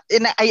 Yun nga.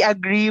 And I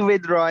agree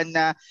with Ron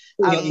na...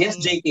 yes,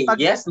 JK.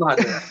 Yes,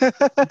 Mother.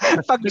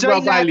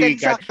 Pag-join natin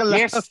sa club.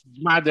 Yes,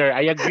 Mother.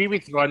 I agree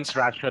with Ron's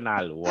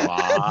rationale.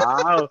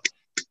 Wow!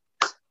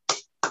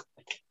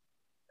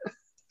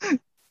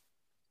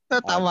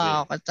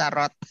 Tatawa ako,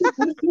 charot.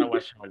 Tawa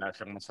siya, wala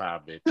siyang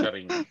masabi.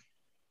 Charing.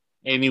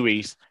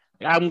 Anyways,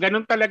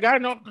 Ganun talaga,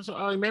 no? So,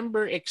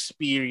 member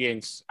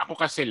experience. Ako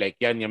kasi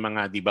like yan, yung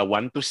mga, di ba,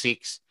 1 to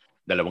 6,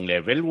 dalawang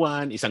level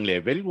 1, isang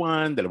level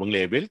 1, dalawang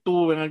level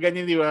 2, mga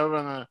ganyan, di ba?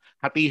 Mga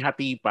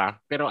hati-hati pa.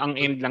 Pero ang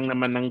end lang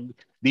naman ng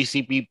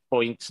DCP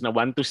points na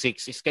 1 to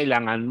 6 is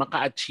kailangan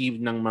maka-achieve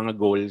ng mga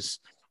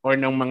goals or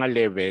ng mga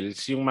levels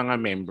yung mga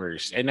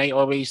members. And I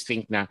always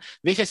think na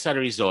this is a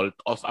result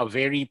of a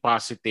very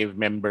positive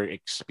member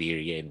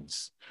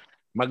experience.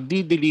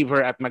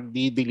 Magdi-deliver at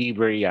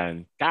magdi-deliver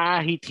yan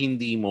kahit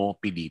hindi mo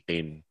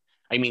pilitin.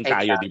 I mean,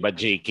 tayo, di ba,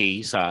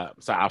 JK, sa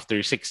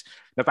After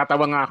 6,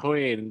 natatawa nga ako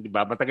di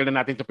ba? Matagal na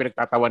natin ito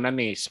pinagtatawanan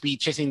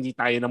Speeches, hindi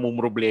tayo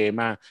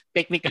namumroblema.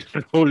 Technical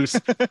roles,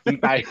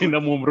 hindi tayo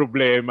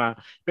namumroblema.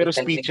 Pero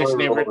speeches,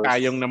 never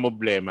tayong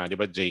namumroblema, di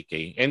ba,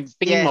 JK? And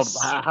tingin mo,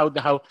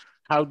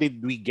 how did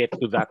we get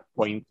to that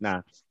point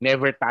na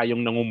never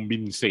tayong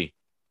nangumbinsi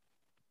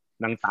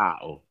ng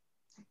tao?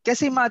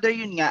 Kasi mother,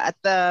 yun nga, at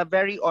the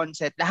very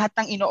onset, lahat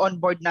ng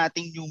ino-onboard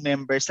nating new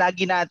members,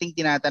 lagi nating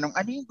tinatanong,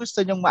 ano yung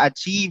gusto nyong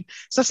ma-achieve?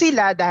 So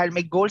sila, dahil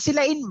may goal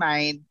sila in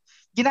mind,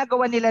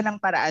 ginagawa nila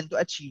ng paraan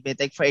to achieve it.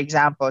 Like for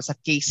example, sa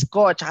case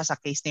ko, tsaka sa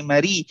case ni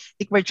Marie,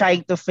 like we're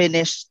trying to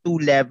finish 2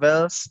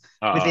 levels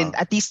within,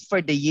 at least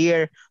for the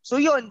year.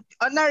 So yun,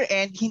 on our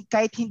end,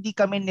 kahit hindi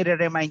kami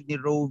nire-remind ni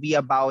Rovi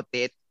about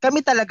it, kami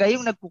talaga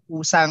yung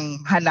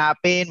nagkukusang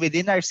hanapin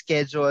within our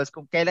schedules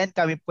kung kailan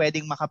kami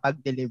pwedeng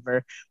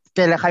makapag-deliver,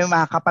 kailan kami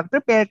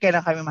makakapag-prepare,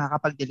 kailan kami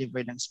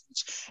makakapag-deliver ng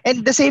speech.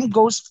 And the same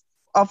goes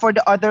for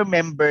the other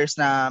members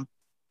na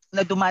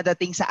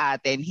dumadating sa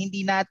atin.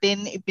 Hindi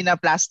natin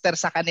ipinaplaster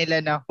sa kanila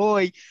na,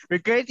 hoy,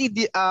 we're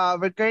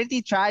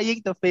currently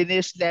trying to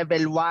finish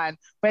level 1.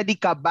 Pwede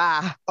ka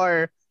ba?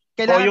 Or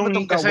kailangan mo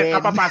itong gawin? Kasi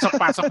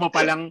kapapasok-pasok mo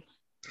pa lang,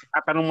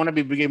 tatanong mo na,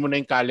 bibigay mo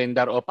na yung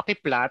calendar, o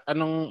pakiplat,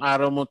 anong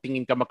araw mo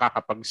tingin ka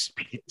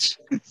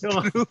makakapag-speech?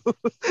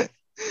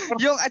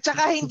 At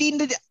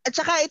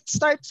saka it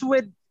starts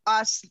with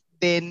us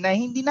din na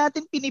hindi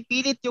natin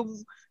pinipilit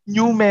yung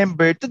new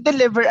member to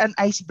deliver an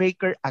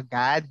icebreaker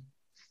agad.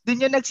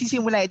 Doon yung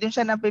nagsisimula, doon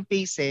siya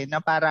napipace na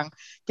parang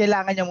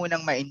kailangan niya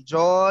munang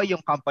ma-enjoy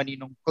yung company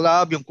ng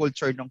club, yung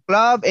culture ng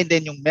club, and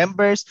then yung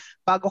members,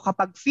 bago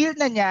kapag feel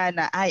na niya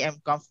na, I'm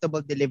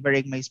comfortable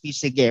delivering my speech,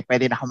 sige,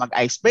 pwede na ako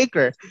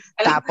mag-icebreaker.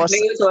 Tapos,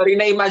 sorry,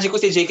 na-imagine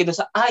ko si JK doon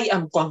sa, I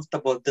am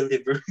comfortable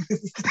delivering.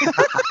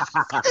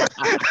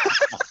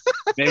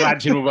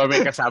 Na-imagine mo ba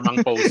may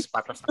kasamang post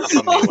patas na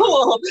kapamay?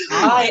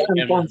 I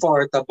am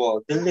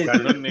comfortable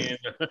delivering.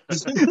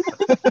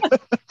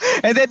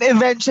 And then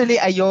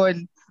eventually,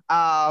 ayun,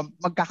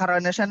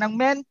 magkakaroon na siya ng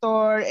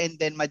mentor, and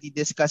then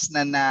madidiscuss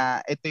na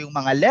ito yung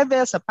mga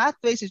levels sa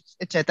pathways,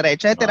 etc.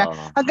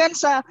 Hanggang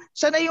sa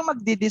siya na yung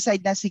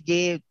magde-decide na,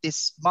 sige,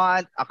 this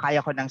month,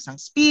 kaya ko ng isang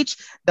speech,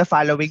 the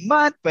following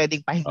month,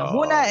 pwedeng pahinga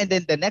muna, and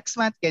then the next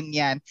month,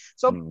 ganyan.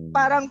 So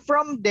parang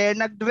from there,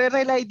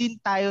 nagre-rely din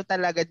tayo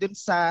talaga dun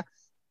sa,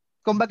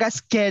 kumbaga,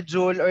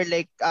 schedule or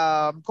like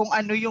kung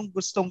ano yung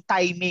gustong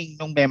timing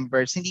ng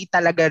members. Hindi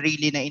talaga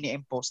really na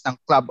ini-impose ng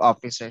club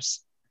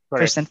officers.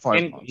 Correct. First and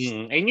foremost.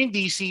 And yung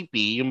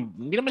DCP,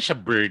 hindi naman siya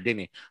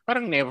burden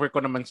Parang never ko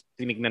naman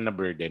tinignan na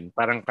burden.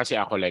 Parang kasi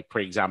ako, like,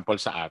 for example,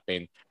 sa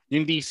atin,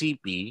 yung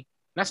DCP,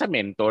 nasa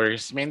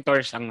mentors.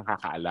 Mentors ang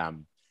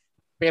nakakaalam.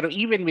 Pero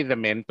even with the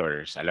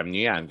mentors, alam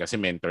niyo yan, kasi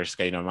mentors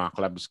kayo ng mga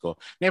clubs ko,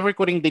 never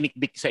ko ring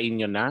dinikdik sa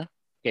inyo na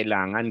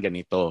kailangan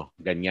ganito,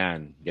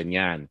 ganyan.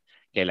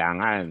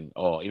 Kailangan,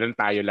 ilan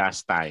tayo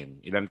last time?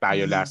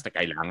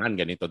 Kailangan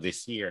ganito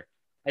this year.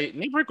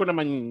 Hindi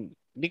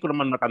ko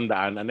naman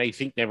matandaan, and I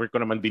think never ko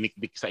naman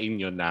dinikdik sa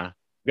inyo na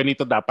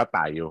ganito dapat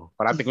tayo.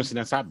 Parati kong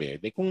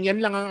sinasabi, kung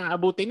yan lang ang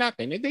aabutin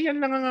natin, yan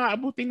lang ang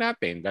aabutin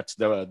natin. That's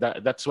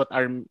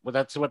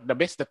what the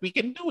best that we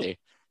can do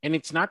And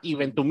it's not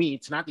even, to me,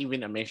 it's not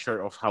even a measure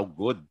of how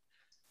good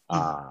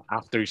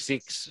After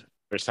 6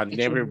 person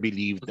never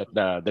believed that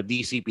the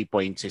DCP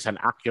points is an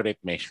accurate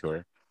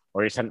measure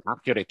or is an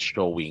accurate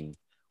showing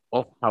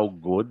of how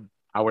good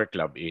our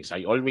club is.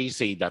 I always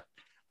say that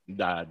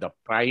the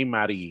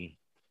primary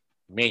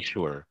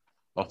measure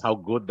of how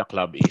good the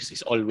club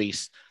is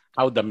always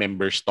how the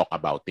members talk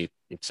about it.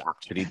 It's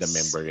actually the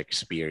member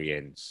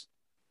experience.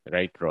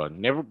 Right, Ron?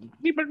 Never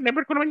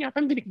ko naman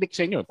yata dinikdik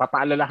sa inyo.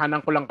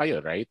 Papaalalahanan ko lang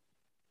kayo, right?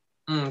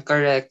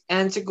 Correct.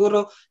 And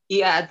siguro,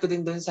 i-add ko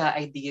din dun sa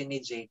idea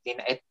ni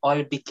JK na it all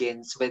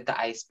begins with the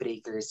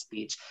icebreaker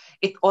speech.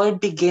 It all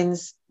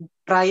begins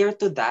prior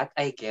to that,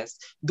 I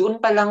guess. Doon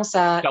pa lang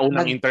sa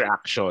unang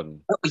interaction.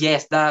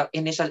 Yes, the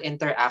initial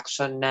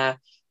interaction na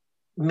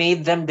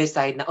made them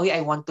decide na,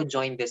 I want to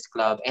join this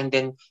club. And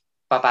then,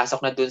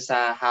 papasok na dun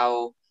sa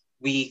how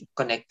we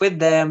connect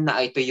with them,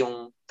 na ito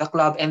yung the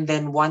club. And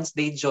then, once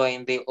they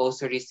join, they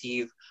also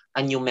receive a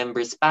new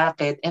members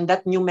packet. And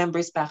that new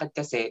members packet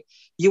kasi,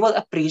 you will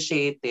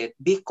appreciate it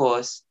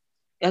because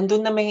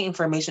andun na may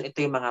information,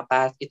 ito yung mga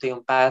ito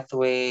yung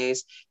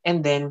pathways.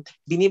 And then,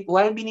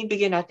 while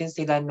binibigyan natin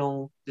sila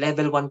nung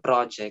level 1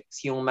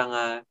 projects, yung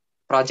mga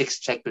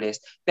projects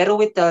checklist, pero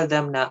we tell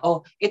them na,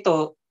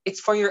 ito, it's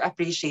for your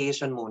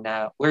appreciation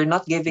muna. We're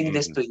not giving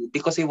this to you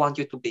because we want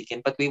you to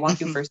begin, but we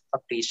want you first to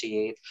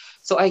appreciate.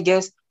 So I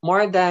guess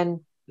more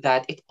than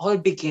that, it all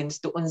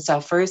begins doon sa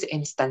first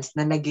instance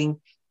na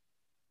naging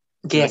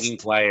guest.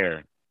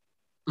 Nag-inquire.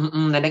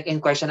 Na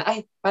nag-inquire siya na,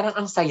 ay, parang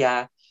ang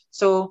saya.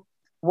 So,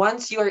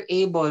 once you're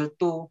able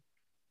to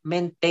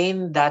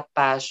maintain that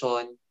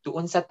passion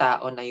doon sa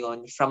tao na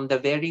yon from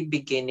the very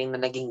beginning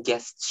na naging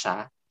guest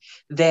siya,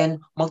 then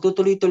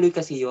magtutuloy-tuloy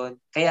kasi yon.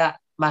 Kaya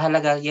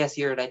mahalaga, yes,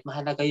 you're right,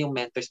 mahalaga yung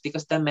mentors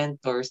because the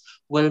mentors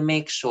will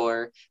make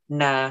sure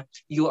na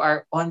you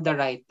are on the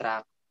right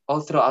track all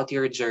throughout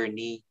your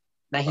journey.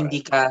 Na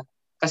hindi ka,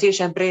 kasi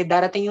syempre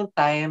darating yung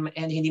time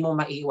and hindi mo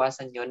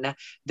maiiwasan yon na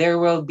there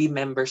will be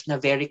members na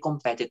very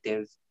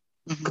competitive.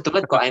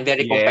 Katulad ko, I'm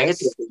very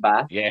competitive,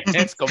 diba? Yes,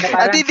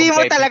 At hindi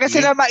mo talaga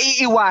sila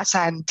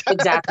maiiwasan.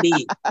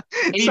 Exactly.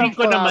 Feeling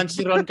ko naman si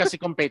Ron kasi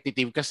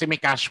competitive kasi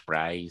may cash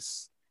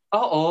prize.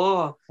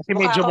 Oo. Kasi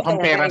medyo mukhang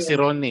pera si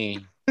Ron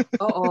eh.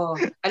 Oo.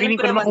 Feeling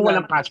ko naman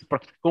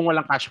kung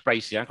walang cash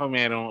prize yan, kung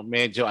merong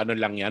medyo ano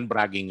lang yan,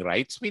 bragging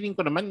rights, feeling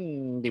ko naman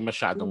hindi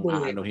masyadong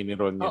aanuhin ni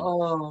Ron yan.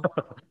 Oo.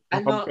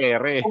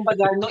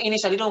 Kumbaga, nung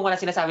initially, nung wala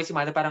sinasabi si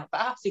Mother, parang,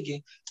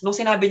 sige. Nung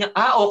sinabi niya,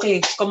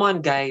 okay, come on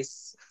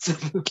guys.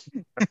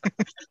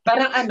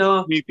 Parang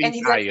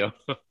meeting tayo.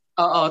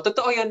 Oo,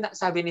 totoo yun,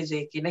 sabi ni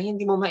JK, na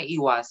hindi mo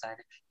maiiwasan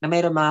na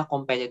mayroong mga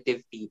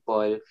competitive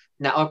people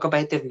or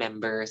competitive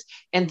members.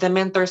 And the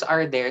mentors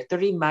are there to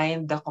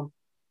remind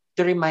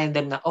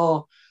them na,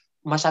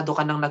 masyado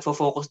ka nang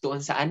nagfo-focus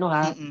doon sa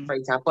For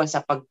example,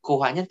 sa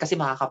pagkuha niyan kasi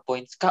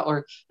makaka-points ka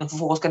or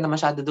nagfo-focus ka na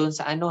masyado doon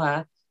sa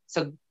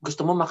So,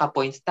 gusto mo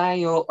maka-points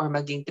tayo or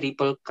maging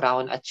triple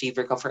crown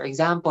achiever ka, for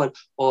example.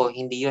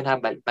 Hindi yun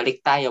balik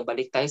tayo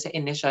sa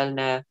initial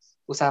na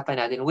usapan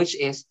natin, which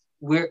is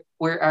we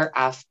are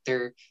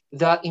after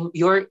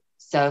your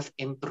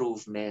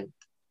self-improvement.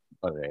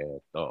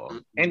 Correct.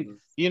 And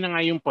yun na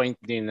nga yung point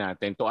din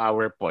natin, to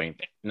our point,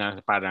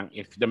 na parang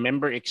if the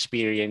member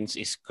experience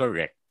is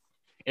correct,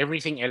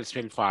 everything else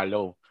will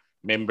follow.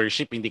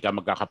 Membership, hindi ka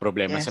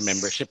magkakaproblema sa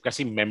membership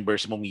kasi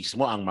members mo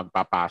mismo ang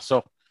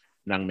magpapasok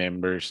ng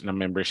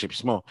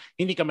memberships mo.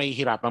 Hindi ka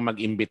mahihirapang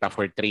mag-imbita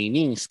for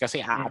trainings kasi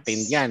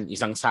a-attend yan.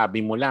 Isang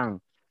sabi mo lang,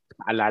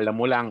 alala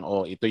mo lang,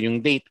 ito yung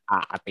date,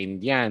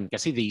 a-attend yan.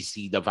 Kasi they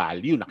see the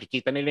value.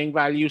 Nakikita nila yung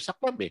value sa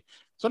club eh.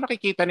 So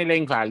nakikita nila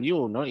yung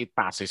value, no? It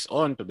passes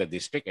on to the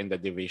district and the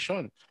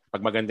division.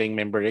 Pag maganda yung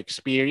member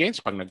experience,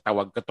 pag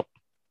nagtawag ka to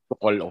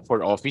call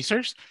for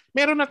officers,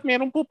 meron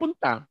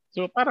pupunta.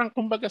 So parang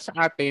kumbaga sa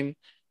atin,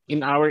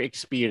 in our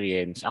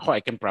experience,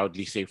 I can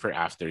proudly say for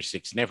After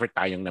 6, never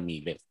tayong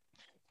namilit.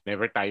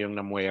 Never tayong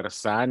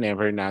namuwersa,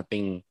 never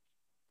nating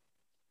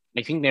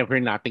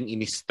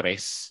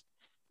ini-stress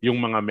yung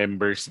mga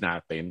members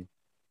natin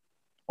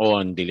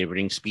on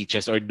delivering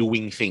speeches or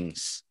doing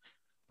things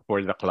for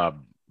the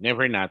club.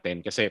 Never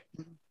natin kasi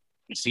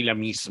sila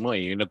mismo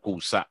yung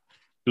nagkusa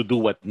to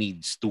do what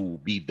needs to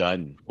be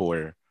done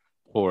for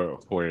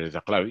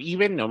the club.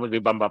 Even,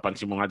 di ba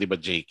mapapansin mo nga, di ba,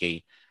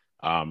 JK,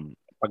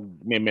 pag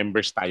may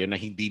members tayo na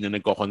hindi na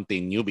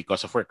nagko-continue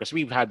because of work. Because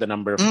we've had a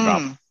number of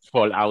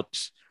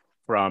fallouts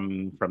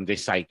from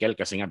this cycle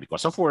kasi nga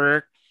because of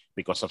work,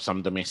 because of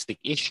some domestic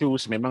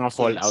issues, may mga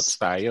fallouts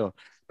tayo.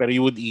 Pero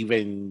you would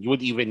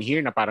even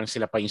hear na parang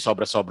sila pa yung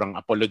sobrang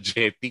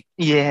apologetic.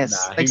 Yes.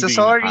 Like, so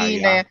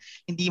sorry na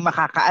hindi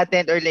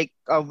makaka-attend or like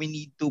we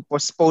need to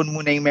postpone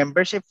muna yung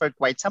membership for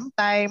quite some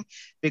time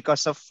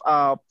because of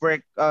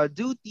work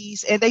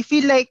duties. And I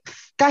feel like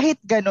kahit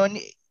ganon,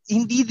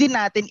 hindi din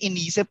natin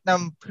inisip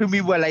na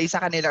humiwalay sa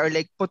kanila or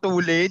like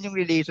putulin yung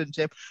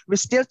relationship. We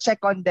still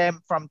check on them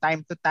from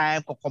time to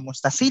time kung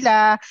kumusta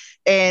sila,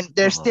 and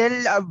they're still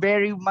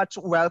very much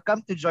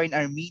welcome to join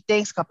our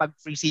meetings kapag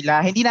free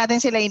sila. Hindi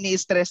natin sila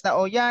ini-stress na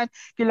yan,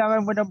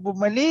 kailangan mo nang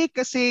bumalik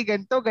kasi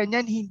ganito,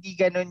 ganyan. Hindi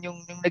ganon yung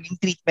naging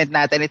treatment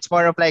natin. It's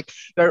more of like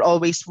you're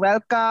always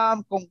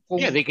welcome.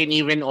 Yeah, they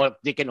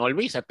can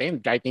always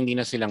attend kahit hindi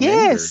na silang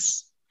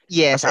members.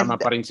 Yes. Kasama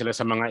pa rin sila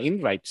sa mga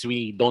invites.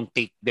 We don't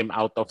take them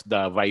out of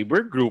the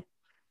Viber group.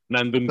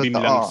 Nandun din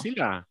lang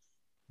sila.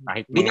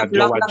 Kahit mga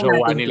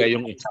jowa-jowa nila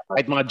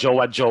kahit mga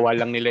jowa-jowa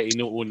lang nila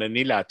inuuna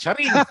nila.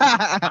 Charing!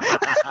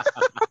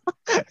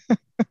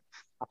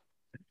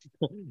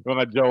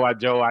 Mga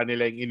jowa-jowa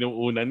nila yung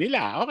inuuna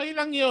nila. Okay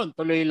lang yun.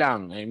 Tuloy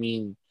lang. I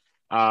mean,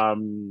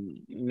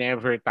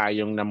 never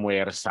tayong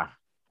namuwersa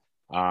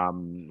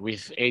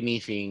with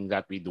anything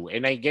that we do.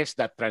 And I guess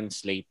that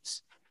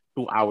translates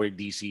to our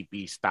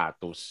DCP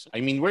status. I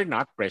mean, we're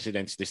not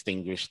President's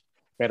Distinguished,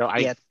 pero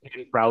I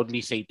can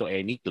proudly say to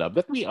any club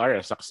that we are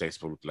a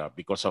successful club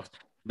because of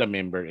the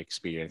member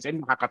experience. And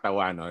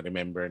makakatawa, no?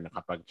 Remember na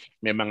kapag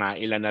may mga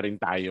ilan na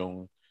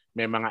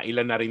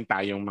rin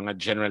tayong mga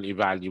general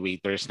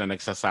evaluators na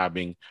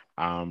nagsasabing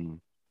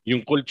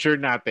yung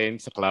culture natin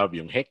sa club,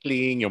 yung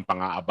heckling, yung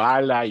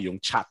pang-aabala, yung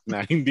chat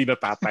na hindi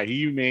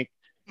natatahimik,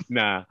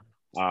 na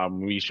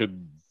we should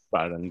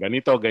parang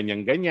ganito,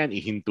 ganyan-ganyan,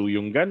 ihinto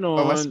yung ganon.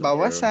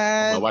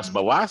 Bawas-bawasan.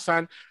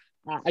 Bawas-bawasan.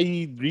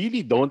 I really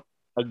don't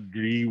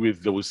agree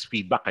with those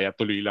feedback. Kaya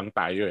tuloy lang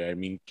tayo. I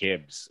mean,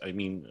 Kebs.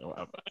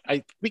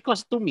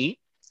 Because to me,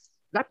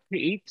 that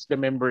creates the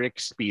member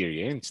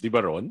experience. Di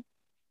ba, Ron?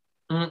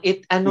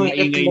 It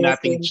Maingay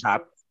nating lessens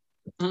chat.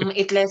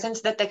 it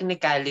lessens the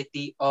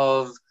technicality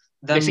of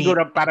the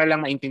Siguro meet. para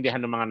lang maintindihan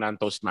ng mga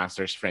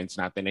non-Toastmasters friends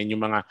natin and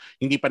yung mga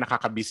hindi pa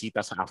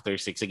nakakabisita sa After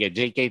 6. Sige,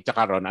 JK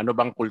tsaka Ron, ano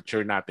bang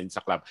culture natin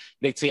sa club?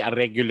 Let's say a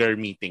regular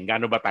meeting.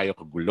 Gaano ba tayo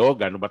kagulo?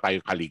 Gaano ba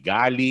tayo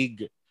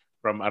kaligalig?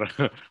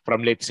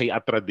 From let's say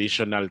a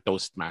traditional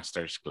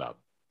Toastmasters club.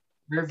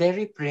 We're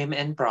very prim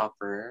and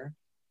proper.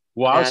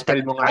 Wow,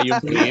 spell mo nga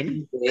yung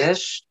prim.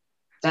 English.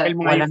 Spell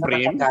mo nga Wala yung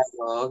prim. na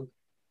Tagalog.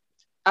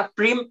 A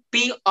prim,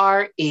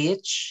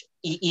 P-R-H-E-E-M.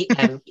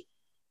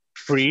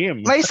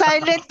 Prim. May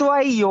silent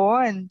Y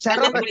yun.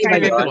 Charot.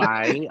 Silent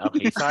Y?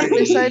 Okay, sorry.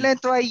 May silent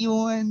Y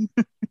yun.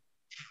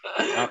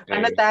 Okay.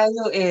 Ano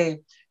tayo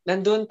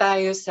nandun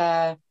tayo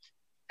sa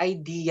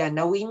idea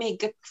na we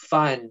make it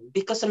fun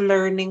because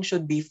learning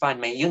should be fun.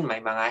 May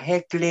mga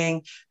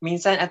heckling.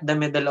 Minsan at the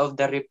middle of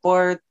the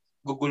report,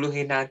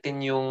 guguluhin natin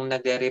yung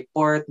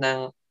nagre-report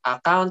ng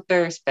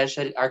counter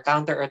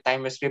or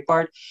timer's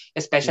report,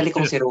 especially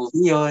kung si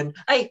Rovi yun.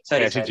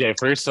 Sorry. Si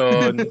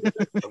Jefferson,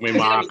 may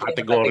mga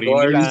category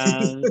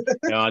nilang,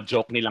 may mga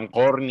joke nilang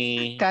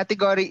corny.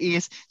 Category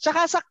is,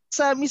 tsaka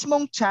sa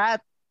mismong chat,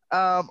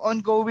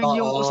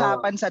 ongoing yung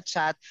usapan sa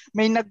chat,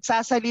 may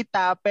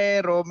nagsasalita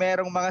pero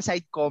merong mga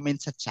side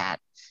comments sa chat.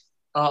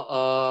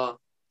 Oo.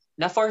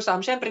 Na for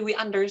some, syempre we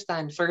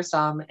understand for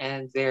some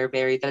and they're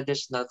very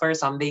traditional. For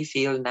some, they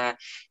feel na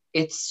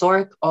it's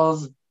sort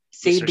of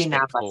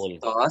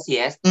binabastos.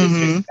 Yes,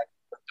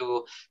 disrespectful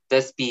to the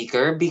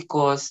speaker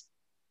because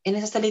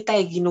nasasalita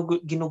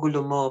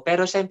ginugulo mo.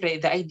 Pero syempre,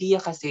 the idea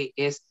kasi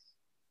is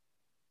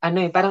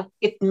parang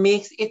it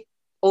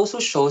also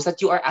shows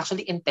that you are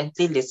actually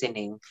intently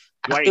listening.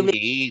 You are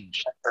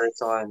engaged. That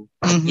person.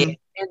 Mm-hmm. Yeah.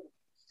 And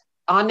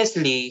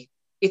honestly,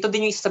 ito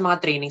din yung isa sa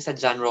mga training sa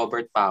John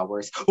Robert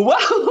Powers.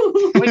 Wow!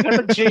 Wait,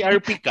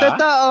 nag-JRP ka?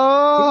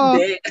 Totoo!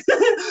 Hindi.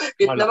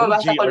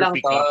 Nababasa ko lang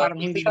to. Parang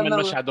hindi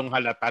naman masyadong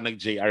halata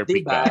nag-JRP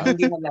diba? ka.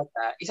 Hindi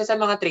halata. Isa sa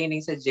mga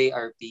training sa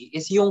JRP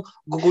is yung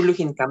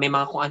guguluhin ka, may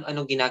mga kung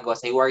ano-anong ginagawa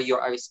sa'yo while you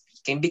are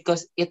speaking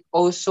because it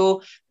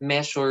also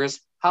measures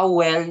how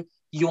well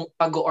yung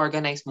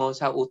pag-organize mo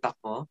sa utak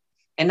mo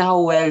and how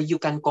well you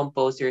can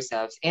compose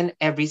yourselves in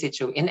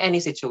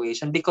any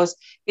situation because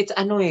it's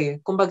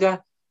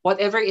kumbaga,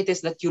 whatever it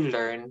is that you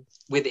learn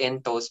within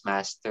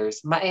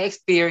Toastmasters,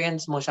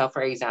 ma-experience mo siya.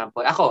 For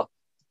example, ako,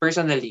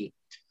 personally,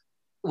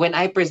 when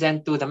I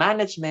present to the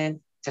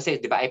management, kasi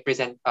di ba I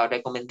present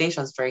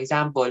recommendations, for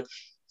example,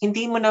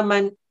 hindi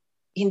naman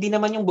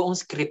yung buong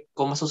script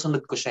ko,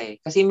 masusunod ko siya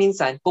Kasi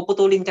minsan,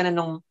 puputulin ka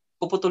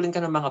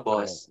ng mga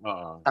boss.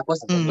 Tapos,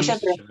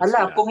 syempre,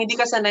 kung hindi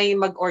ka sanay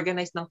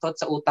mag-organize ng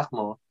thoughts sa utak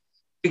mo,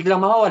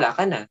 biglang mawawala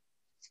ka na.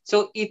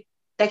 So, it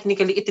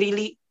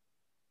really,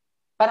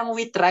 parang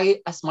we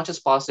try as much as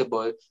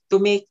possible to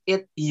make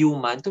it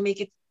human, to make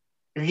it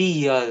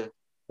real.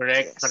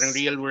 Correct. Yes. Parang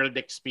real world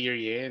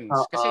experience.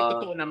 Kasi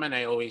totoo naman,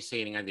 I always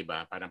say nga, di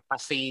ba? Parang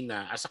pasay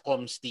na as a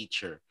comms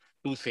teacher.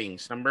 Two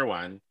things. Number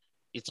one,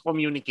 it's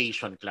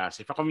communication class.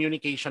 If a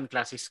communication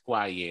class is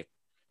quiet,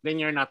 then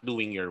you're not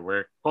doing your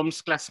work. Comms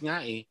class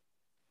nga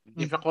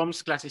If a comms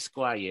class is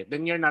quiet,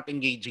 then you're not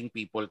engaging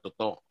people to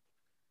talk.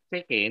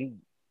 Second,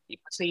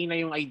 ipasay na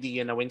yung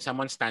idea na when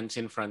someone stands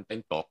in front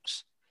and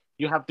talks,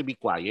 you have to be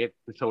quiet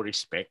to show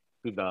respect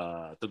to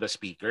the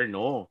speaker.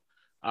 No.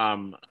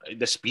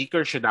 The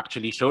speaker should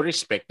actually show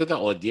respect to the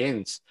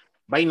audience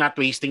by not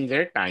wasting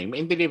their time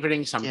and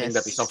delivering something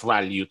that is of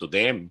value to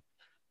them.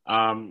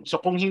 So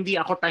kung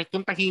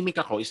kung tahimik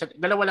ako,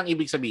 dalawa lang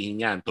ibig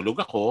sabihin yan. Tulog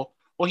ako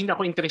o hindi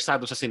ako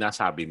interesado sa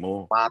sinasabi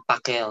mo.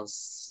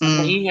 Papakels.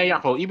 Maingay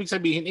ako, ibig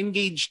sabihin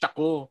engaged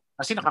ako.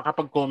 Kasi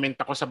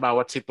nakakapag-comment ako sa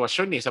bawat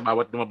sitwasyon sa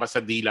bawat lumabas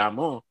sa dila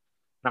mo.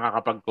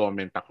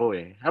 Nakakapag-comment ako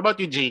How about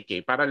you,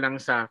 JK? Para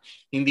lang sa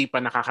hindi pa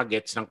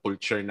nakakagets ng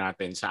culture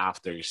natin sa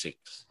After 6.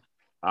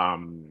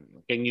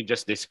 Can you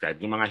just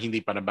describe yung mga hindi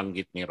pa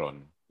nabanggit ni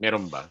Ron?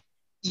 Meron ba?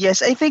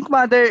 Yes, I think,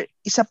 Mother,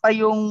 isa pa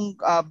yung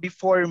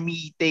before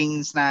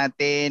meetings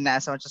natin,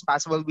 as much as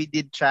possible, we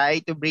did try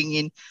to bring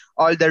in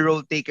all the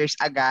role takers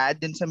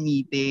agad dun sa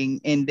meeting.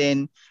 And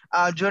then,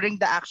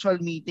 during the actual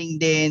meeting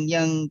din,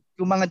 yung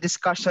mga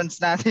discussions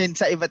natin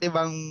sa iba't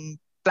ibang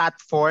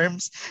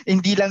platforms,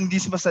 hindi lang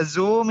mismo sa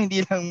Zoom,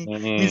 hindi lang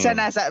minsan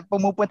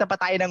pumupunta pa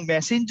tayo ng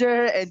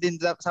Messenger and then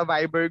sa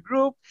Viber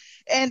group.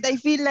 And I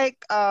feel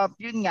like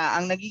yun nga,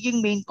 ang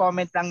nagiging main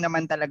comment lang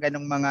naman talaga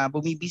ng mga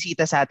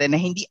bumibisita sa atin na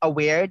hindi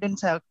aware dun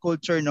sa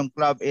culture ng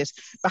club is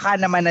baka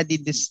naman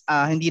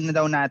hindi na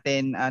daw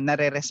natin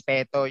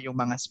nare-respeto yung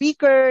mga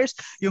speakers,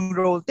 yung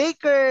role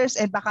takers,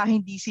 and baka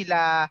hindi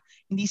sila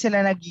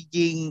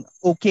nagiging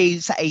okay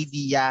sa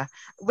idea,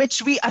 which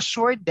we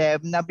assured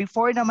them na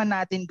before naman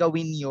natin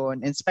gawin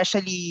yun, and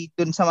especially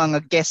dun sa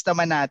mga guest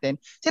naman natin,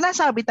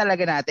 sinasabi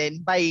talaga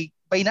natin by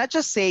not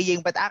just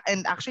saying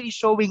and actually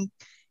showing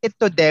it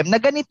to them na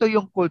ganito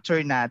yung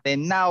culture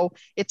natin. Now,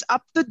 it's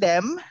up to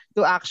them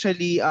to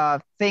actually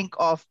think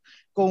of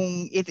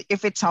kung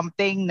if it's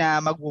something na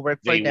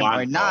mag-work for They them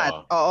or want,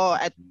 not. Oo,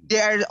 at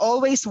they are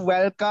always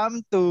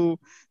welcome to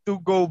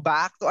go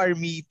back to our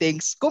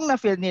meetings kung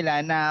na-feel nila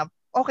na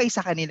okay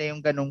sa kanila yung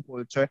ganong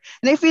culture.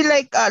 And I feel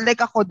like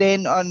ako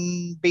din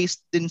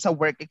based din sa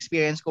work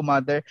experience ko,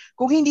 mother,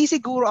 kung hindi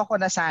siguro ako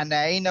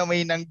nasanay na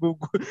may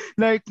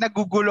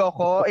nagugulo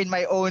ako in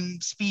my own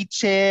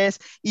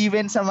speeches,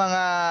 even sa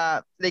mga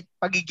like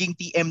pagiging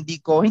TMD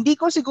ko, hindi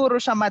ko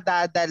siguro siya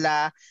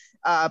madadala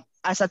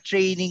as a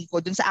training ko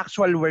dun sa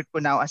actual work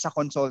ko now as a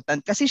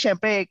consultant. Kasi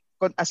syempre,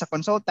 as a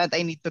consultant,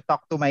 I need to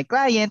talk to my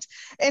clients.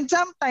 And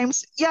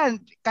sometimes,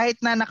 yan, kahit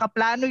na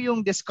nakaplano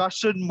yung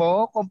discussion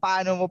mo kung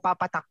paano mo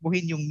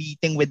papatakbuhin yung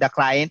meeting with the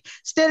client,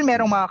 still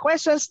merong mga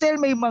questions, still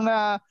may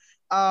mga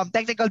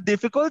technical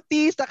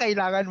difficulties na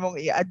kailangan mong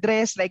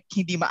i-address, like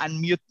hindi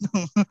ma-unmute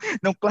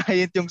ng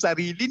client yung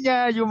sarili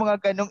niya, yung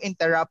mga ganong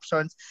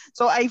interruptions.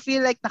 So I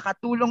feel like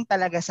nakatulong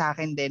talaga sa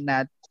akin din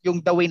na yung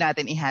the way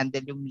natin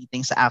i-handle yung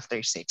meeting sa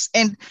after 6.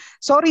 And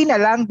sorry na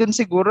lang dun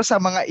siguro sa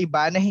mga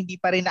iba na hindi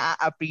pa rin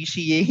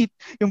na-appreciate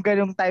yung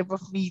ganong type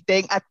of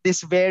meeting at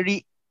this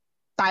very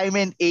time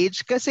and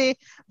age kasi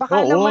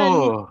baka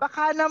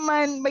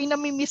naman may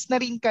nami-miss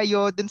na rin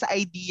kayo dun sa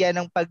idea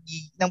ng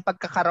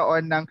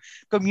pagkakaroon ng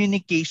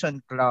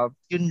communication club.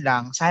 Yun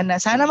lang. Sana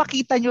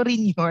makita nyo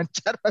rin yun.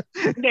 Charot.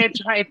 Hindi,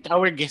 tsaka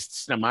our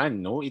guests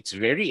naman, no? It's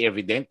very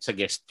evident sa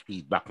guest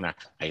feedback na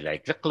I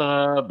like the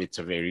club,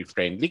 it's a very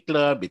friendly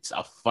club, it's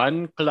a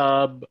fun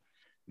club.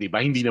 Diba?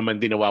 Hindi naman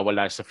din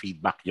nawawala sa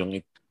feedback yung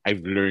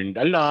I've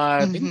learned a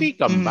lot. And they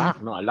come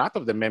back, no? A lot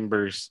of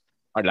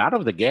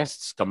the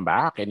guests come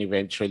back and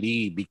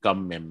eventually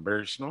become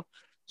members, no?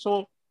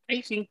 So, I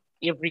think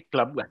every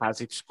club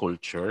has its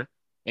culture.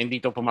 And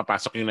dito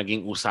pumapasok yung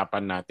naging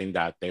usapan natin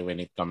dati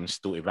when it comes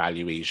to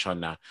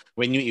evaluation na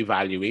when you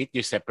evaluate,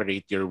 you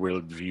separate your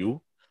worldview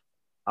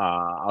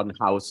on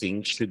how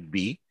things should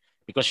be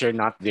because you're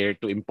not there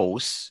to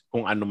impose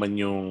kung ano man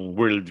yung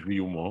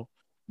worldview mo,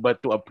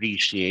 but to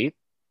appreciate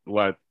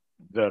what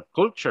the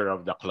culture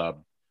of the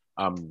club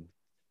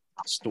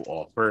has to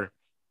offer.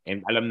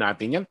 And alam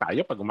natin yan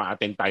tayo, pag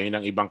uma-attend tayo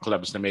ng ibang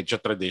clubs na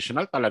medyo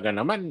traditional, talaga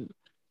naman,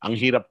 ang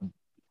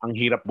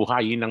hirap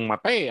buhayin ng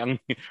mata eh.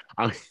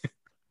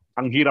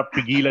 Ang hirap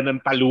pigilan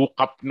ng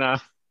talukap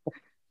na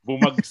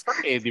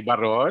bumagsak eh, di ba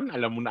Ron?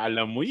 Alam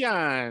mo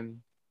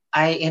yan.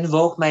 I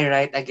invoke my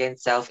right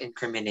against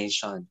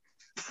self-incrimination.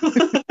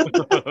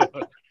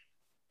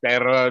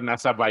 Pero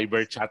nasa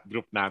Viber chat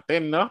group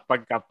natin, no?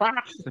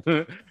 Pagkapak,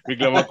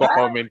 bigla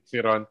magko-comment si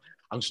Ron,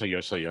 ang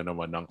saya-saya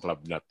naman ng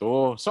club na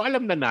to. So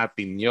alam na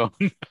natin yon.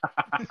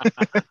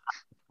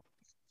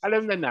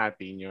 Alam na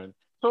natin yon.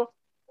 So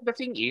the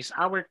thing is,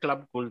 our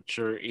club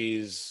culture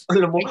is...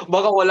 Alam mo,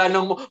 baka wala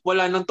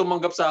nang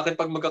tumanggap sa akin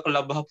pag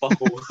magka-club hop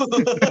ako.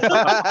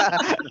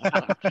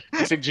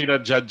 Kasi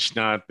gina-judge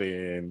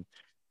natin.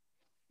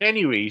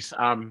 Anyways,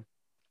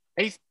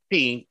 I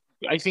think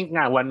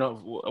nga one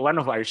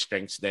of our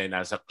strengths then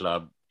as a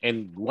club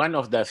and one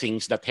of the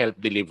things that help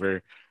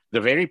deliver the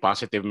very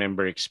positive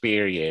member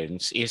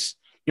experience is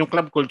yung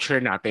club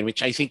culture natin, which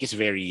I think is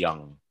very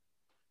young.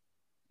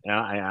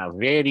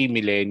 Very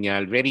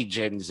millennial, very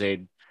Gen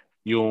Z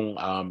yung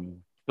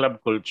club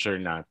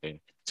culture natin.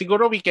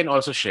 Siguro we can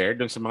also share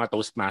dun sa mga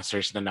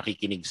Toastmasters na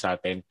nakikinig sa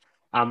atin,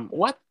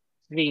 what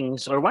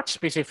things or what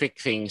specific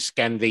things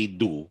can they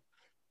do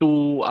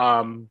to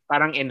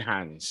parang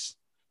enhance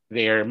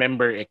their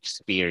member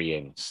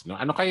experience. No?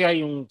 Ano kaya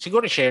yung,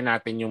 siguro share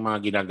natin yung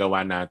mga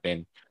ginagawa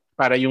natin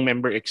para yung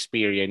member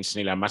experience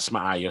nila mas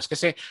maayos.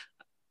 Kasi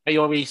I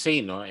always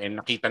say, no, and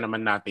nakita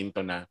naman natin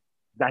to na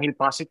dahil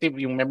positive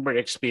yung member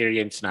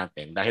experience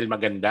natin, dahil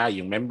maganda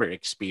yung member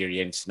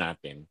experience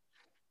natin,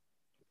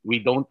 we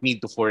don't need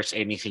to force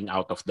anything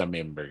out of the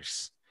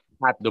members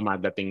at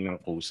dumadating ng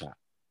kusa.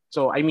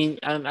 So, I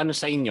mean, ano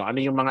sa inyo? Ano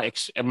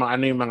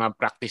yung mga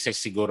practices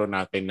siguro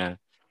natin na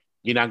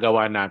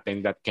ginagawa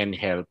natin that can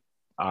help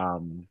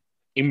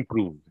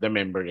improve the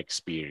member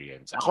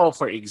experience? Ako,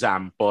 for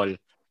example,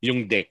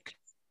 yung deck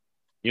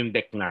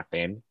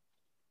natin.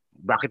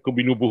 Bakit ko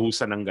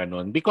binubuhusan ng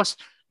ganon? Because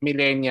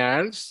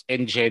millennials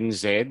and Gen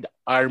Z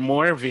are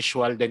more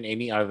visual than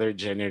any other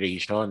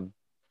generation.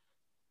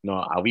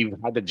 No, we've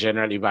had a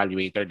general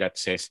evaluator that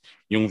says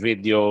yung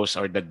videos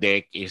or the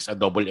deck is a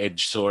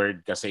double-edged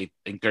sword kasi it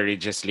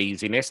encourages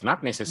laziness.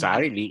 Not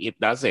necessarily, it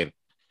doesn't.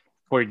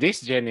 For this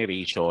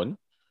generation,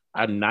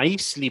 a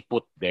nicely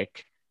put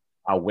deck,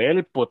 a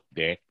well-put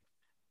deck,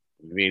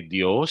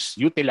 videos,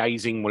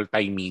 utilizing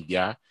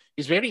multimedia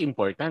is very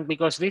important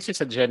because this is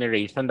a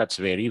generation that's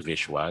very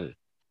visual.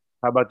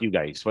 How about you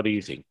guys? What do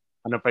you think?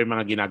 Ano pa yung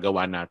mga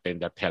ginagawa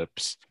natin that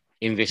helps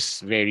in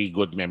this very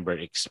good member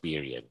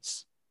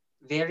experience?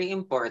 Very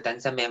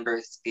important sa member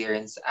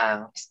experience,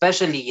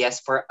 especially,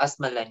 yes, for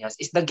us millennials,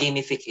 is the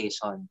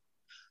gamification.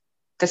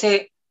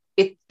 Kasi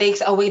it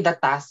takes away the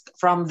task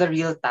from the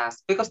real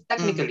task because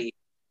technically,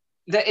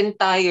 the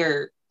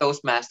entire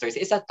Toastmasters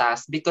is a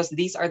task because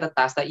these are the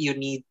tasks that you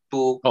need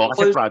to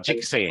kasi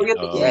projects eh.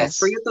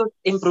 For you to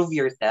improve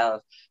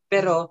yourself.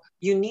 Pero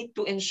you need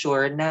to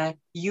ensure na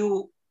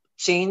you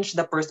change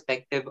the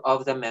perspective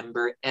of the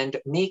member and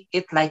make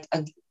it like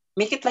a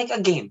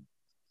game.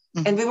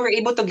 And we were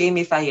able to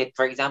gamify it.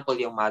 For example,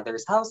 yung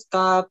Mother's House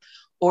Cup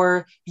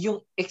or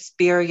yung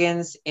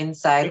experience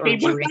inside or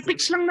Table during...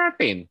 topics lang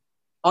natin.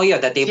 Oh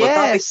yeah, the table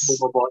topics. Yes.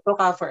 Buboboto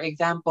ka, for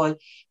example.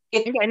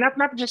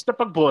 Not just the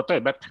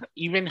pagboto, but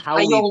even how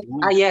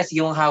yes,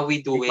 yung how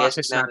we do it.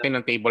 process natin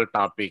ng table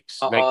topics.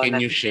 Oo, Like, can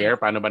you share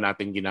paano ba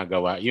natin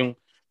ginagawa? Yung,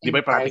 di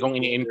ba, parati kong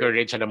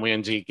ini-encourage, alam mo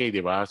yan, JK,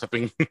 di ba? Sa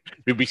tuwing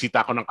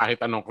bibisita ko ng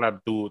kahit anong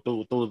club to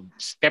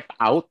step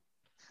out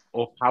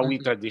of how we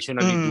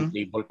traditionally do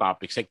table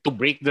topics. Like, to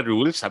break the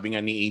rules, sabi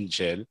nga ni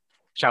Angel,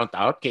 shout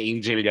out kay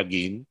Angel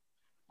Yagin,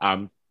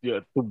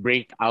 to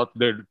break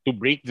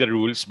the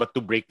rules, but to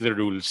break the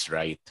rules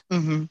right.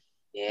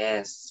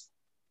 Yes.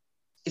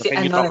 So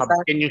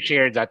can you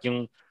share that,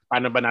 yung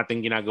paano ba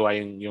natin ginagawa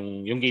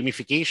yung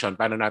gamification,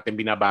 paano natin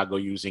binabago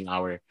using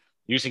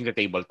the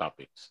table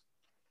topics?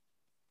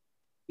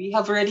 We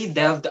have already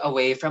delved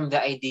away from the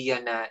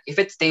idea na if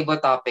it's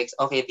table topics,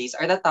 okay, these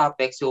are the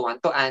topics you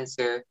want to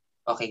answer.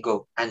 Okay,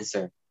 go.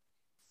 Answer.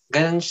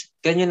 Ganun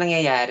yung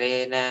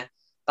nangyayari na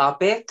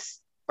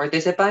topics,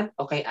 participant,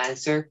 okay,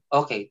 answer.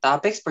 Okay,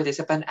 topics,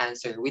 participant,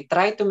 answer. We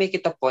try to make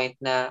it a point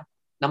na,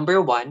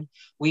 number one,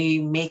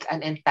 we make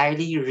an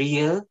entirely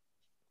real,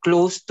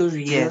 close to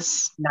real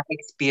na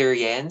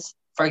experience.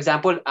 For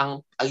example,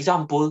 ang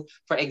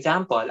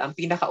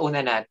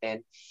pinakauna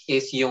natin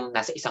is yung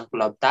nasa isang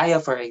club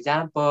tayo, for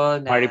example.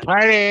 Na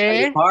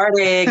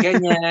party,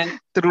 ganyan.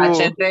 True. At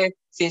syempre,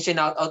 since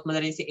shout-out mo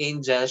na rin si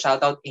Angel,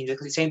 shout-out Angel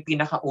kasi siya yung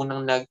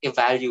pinakaunang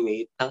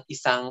nag-evaluate ng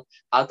isang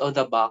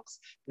out-of-the-box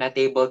na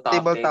table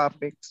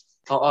topics.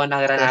 Oo,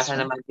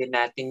 naranasan naman din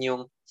natin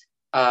yung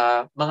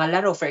mga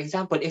laro. For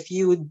example, if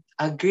you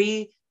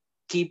agree,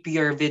 keep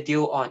your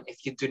video on.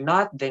 If you do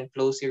not, then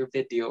close your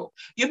video.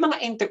 Yung mga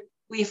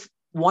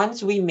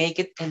once we make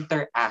it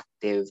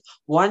interactive,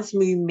 once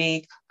we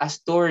make a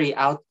story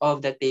out of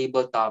the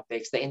table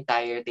topics, the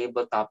entire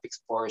table topics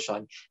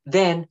portion,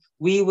 then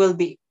we will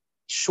be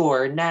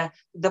sure na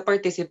the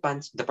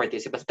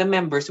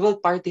members will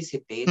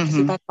participate.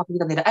 Kasi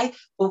pakita nila, ay,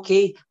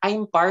 okay,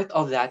 I'm part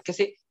of that.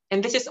 Kasi,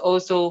 and this is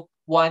also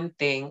one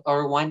thing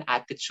or one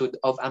attitude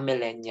of a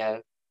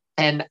millennial.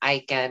 And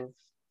I can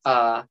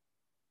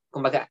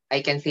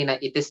say na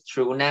it is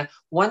true na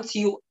once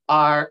you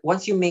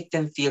make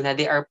them feel na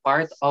they are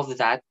part of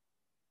that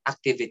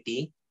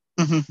activity,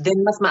 then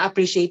mas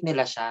ma-appreciate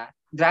nila siya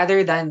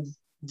rather than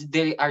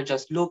they are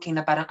just looking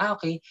na parang,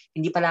 okay,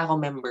 hindi pala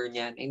ako member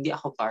niyan, hindi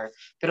ako part.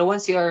 Pero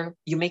once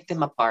you make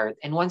them a part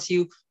and once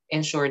you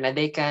ensure na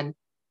they can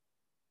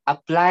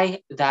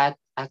apply that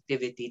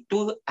activity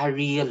to a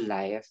real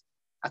life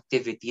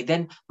activity,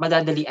 then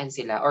madadalian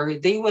sila or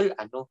they will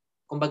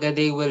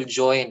they will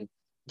join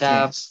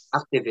the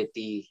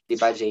activity, di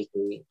ba,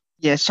 JK?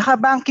 Yes, saka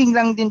banking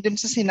lang din dun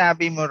sa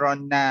sinabi mo,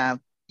 Ron, na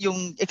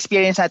yung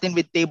experience natin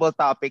with table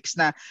topics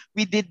na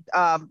we did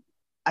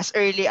as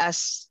early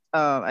as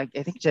I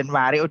think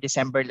January or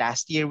December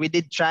last year, we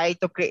did try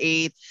to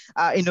create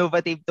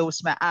innovative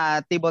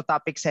table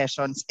topic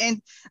sessions.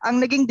 And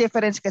ang naging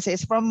difference kasi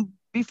is from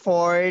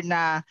before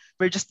na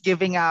we're just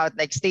giving out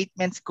like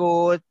statements,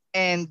 quote,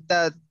 and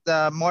the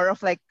more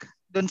of like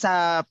dun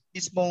sa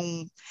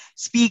mismong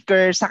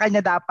speaker, sa kanya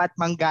dapat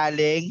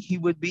manggaling, he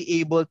would be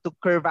able to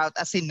curve out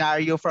a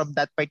scenario from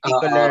that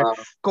particular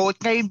quote.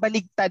 Ngayon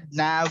baligtad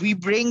na, we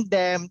bring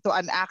them to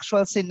an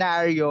actual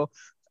scenario.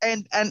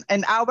 And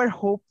our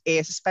hope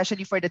is,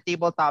 especially for the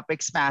table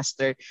topics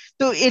master,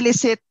 to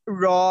elicit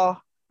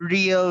raw,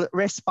 real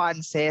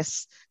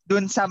responses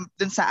dun sa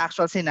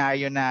actual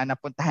scenario na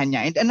napuntahan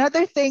niya. And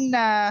another thing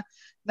na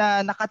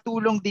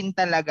nakatulong din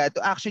talaga to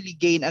actually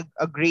gain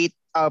a great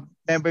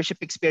membership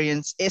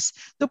experience is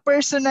to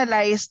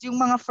personalize yung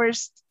mga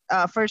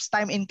first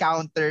time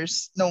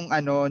encounters nung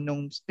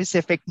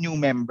specific new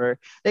member.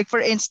 Like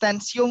for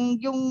instance, yung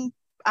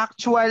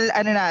actual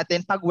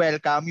natin pag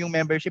welcome, yung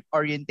membership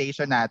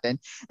orientation natin,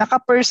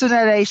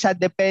 naka-personalize siya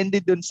depende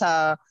dun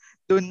sa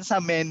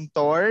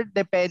mentor,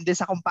 depende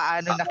sa kung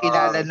paano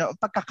nakilala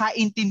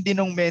pagkakaintindi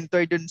ng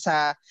mentor dun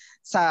sa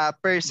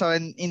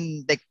person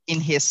in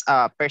his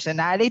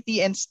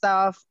personality and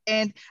stuff.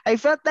 And I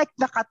felt like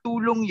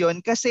nakatulong yon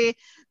kasi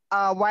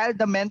while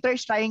the mentor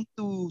is trying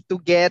to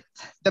get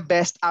the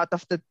best out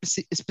of the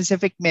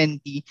specific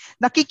mentee,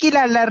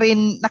 nakikita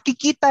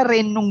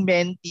rin nung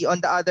mentee on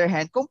the other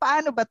hand kung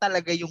paano ba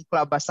talaga yung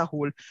club as a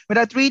whole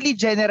without really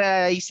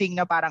generalizing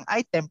na parang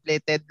ay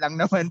templated lang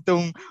naman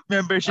tong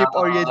membership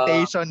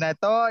orientation na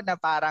to, na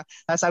parang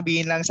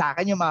sasabihin lang sa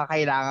akin yung mga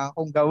kailangan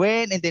kong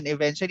gawin and then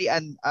eventually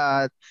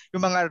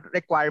yung mga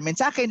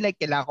requirements sa akin, like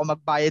kailangan ko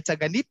magbayad sa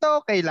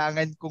ganito,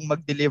 kailangan kong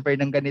mag-deliver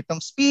ng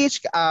ganitong speech,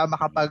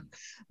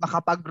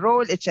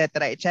 makapag-role,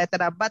 etc.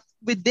 But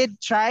we did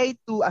try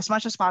to, as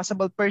much as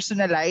possible,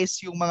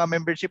 personalize yung mga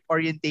membership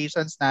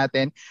orientations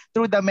natin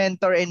through the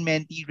mentor and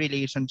mentee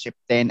relationship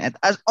din. At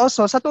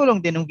also, sa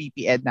tulong din ng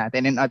VP-Ed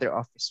natin and other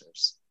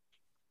officers.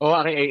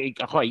 I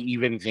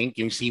even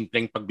think yung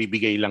simpleng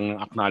pagbibigay lang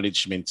ng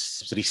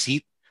acknowledgements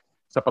receipt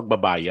sa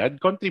pagbabayad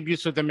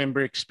contributes to the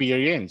member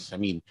experience. I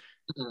mean,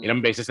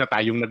 ilang beses na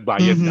tayong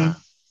nagbayad na.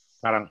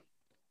 Parang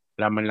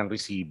wala man lang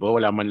resibo,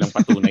 wala man lang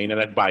patunay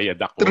na nagbayad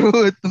ako.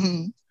 Truth.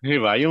 Di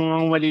ba? Yung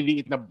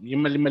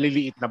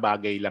maliliit na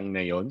bagay lang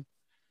na yon.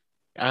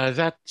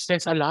 That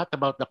says a lot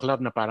about the club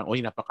na parang,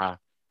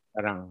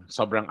 parang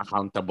sobrang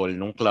accountable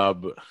nung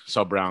club,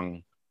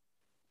 sobrang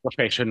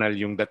professional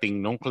yung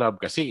dating nung club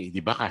kasi,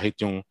 di ba, kahit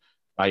yung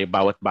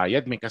bawat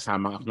bayad may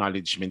kasamang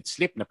acknowledgement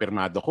slip na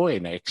pirmado ko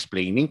na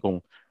explaining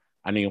kung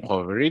ano yung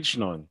coverage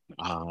nun.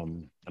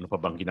 Ano pa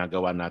bang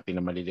ginagawa natin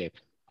na maliliit?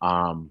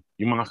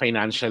 Yung mga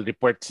financial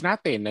reports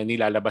natin na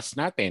nilalabas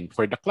natin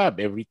for the club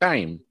every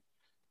time.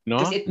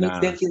 No? Kasi it makes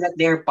them feel that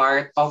they're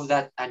part of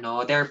that,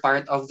 they're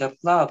part of the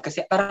club.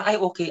 Kasi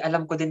parang, okay,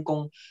 alam ko din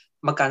kung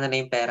magkano na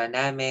yung pera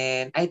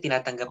namin. Ay,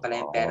 tinatanggap pala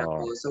yung pera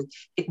ko. So,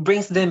 it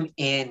brings them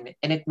in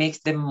and it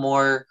makes them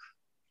more,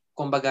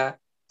 kumbaga,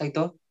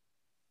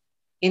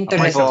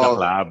 interested sa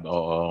club.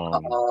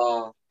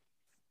 Oo,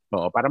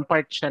 parang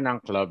part siya ng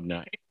club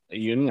na,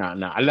 yun nga,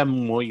 na alam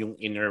mo yung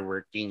inner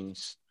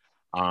workings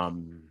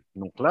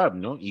ng club,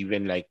 no?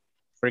 Even like,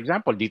 for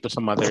example, dito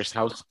sa Mother's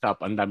House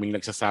Cup, ang daming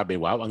nagsasabi,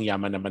 wow, ang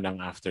yaman naman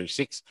ng After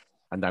 6.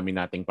 Ang dami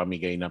nating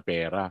pamigay na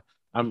pera.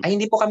 Ay,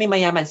 hindi po kami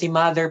mayaman. Si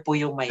Mother po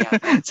yung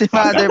mayaman. Si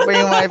Mother po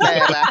yung may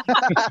pera.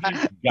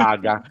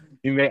 Gaga.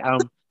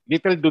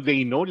 Little do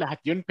they know, lahat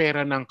yun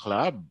pera ng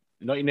club.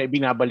 No,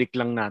 binabalik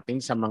lang natin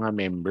sa mga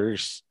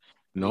members,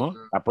 no?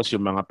 Tapos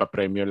yung mga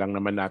papremyo lang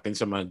naman natin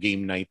sa mga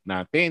game night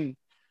natin.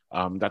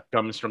 That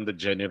comes from the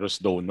generous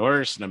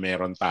donors na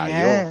meron tayo.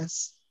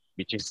 Yes.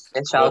 Which is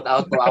and shout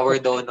out to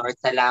our donors.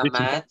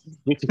 Salamat.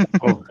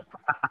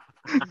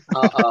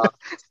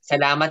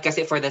 Salamat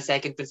kasi for the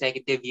second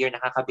consecutive year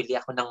nakakabili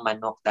ako ng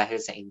manok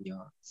dahil sa inyo.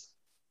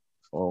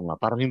 Oo nga,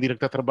 parang hindi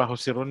nagtatrabaho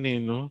si Ron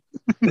no?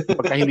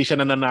 Pagka hindi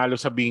siya nananalo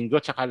sa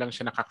bingo, tsaka lang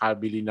siya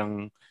nakakabili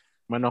ng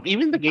manok.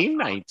 Even the game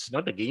nights,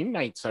 no? The game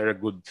nights are a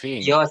good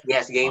thing.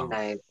 Yes, game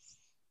nights.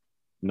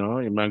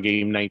 No, yung mga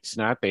game nights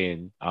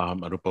natin,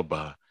 ano pa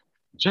ba?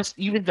 Just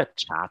even the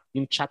chat,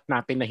 yung chat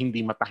natin na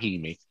hindi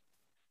matahimik.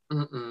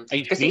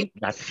 I think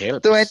that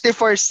helps.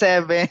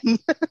 24/7.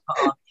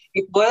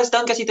 It boils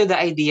down kasi to the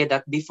idea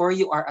that before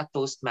you are a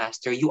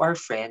Toastmaster, you are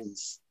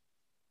friends.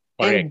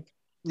 Correct.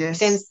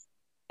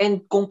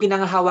 And kung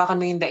pinangahawakan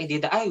mo yung the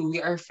idea that,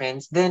 we are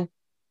friends, then,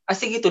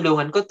 sige,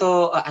 tulungan ko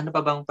to, ano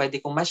pa bang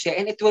pwede kong ma-share?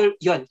 And it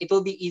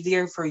will be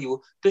easier for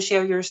you to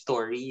share your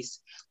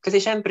stories.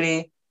 Kasi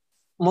syempre,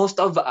 most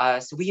of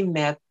us, we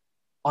met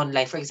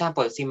online. For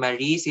example, si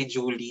Marie, si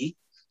Julie,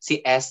 si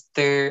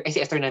Esther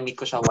na-meet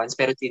ko siya once,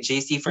 pero si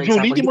JC, for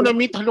example. Julie, di mo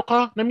na-meet? Halo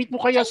ka? Na-meet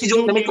mo kaya si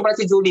Julie? Na-meet ko pa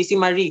si Julie, si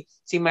Marie,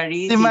 si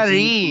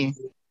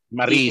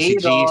si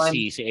JC,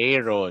 si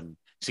Aaron,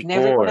 si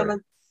Cor,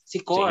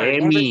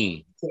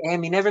 si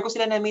Emmy. Never ko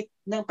sila na-meet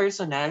ng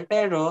personal,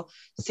 pero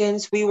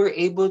since we were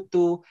able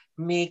to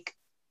make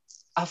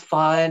a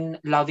fun,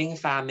 loving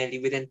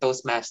family within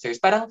Toastmasters,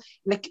 parang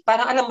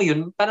alam mo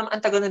yun, parang ang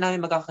tagal na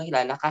namin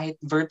magkakakilala, kahit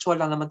virtual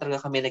lang naman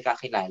talaga kami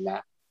nagkakilala.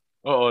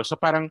 Oo, so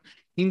parang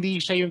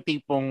hindi siya yung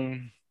tipong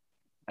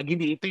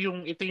ito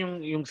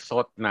yung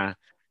thought na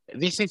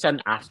this is an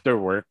after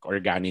work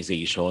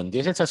organization.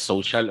 This is a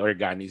social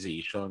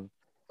organization.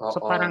 So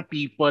parang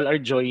people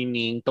are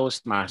joining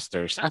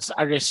Toastmasters as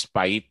a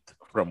respite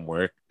from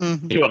work.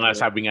 Yung nga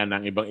sabi nga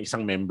ng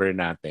isang member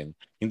natin,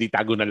 hindi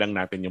tago na lang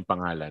natin yung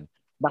pangalan.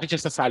 Bakit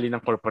siya sasali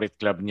ng corporate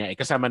club niya?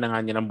 Kasama na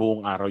nga niya ng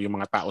buong araw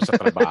yung mga tao sa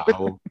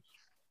trabaho.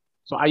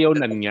 So ayaw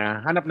na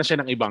niya. Hanap na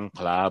siya ng ibang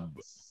club.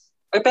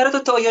 Pero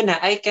totoo yun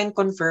I can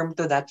confirm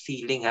to that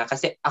feeling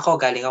kasi ako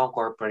galing akong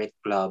corporate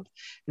club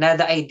na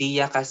the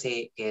idea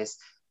kasi is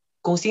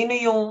kung sino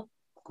yung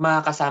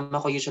mga kasama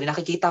ko usually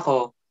nakikita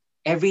ko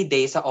every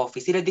day sa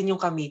office, sila din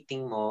yung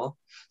ka-meeting mo.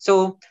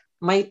 So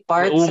may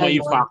part may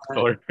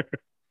factor.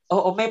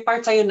 May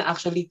part sa'yo na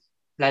actually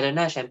lalo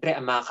na syempre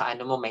ang mga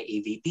kaano mo may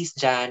AVPs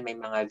dyan, may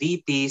mga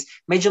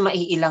VPs, medyo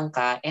maiilang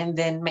ka and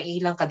then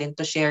maiilang ka din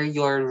to share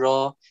your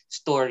raw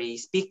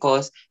stories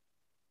because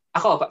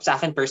ako sa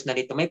akin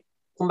personally to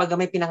kumbaga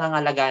may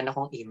pinangangalagaan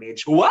akong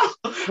image. Wow!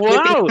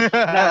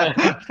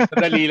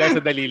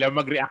 Sadali lang.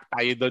 Mag-react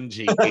tayo doon,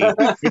 JK.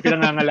 May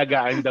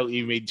pinangangalagaan daw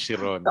image si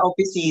Ron. Sa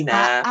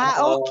opisina.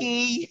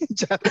 Okay.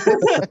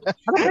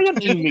 Ano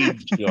kayang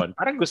image yun?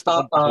 Parang gusto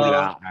kong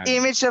pahulaan.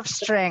 Image of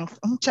strength.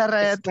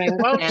 Charet.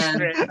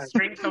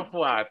 Strength of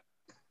what?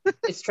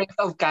 Strength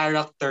of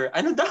character.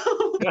 Ano daw?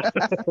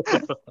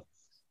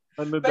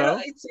 Pero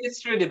it's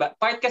true, diba?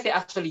 Part kasi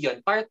actually yun,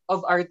 part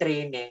of our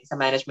training sa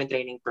management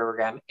training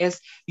program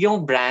is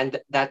yung brand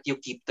that you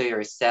keep to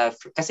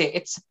yourself. Kasi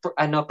it's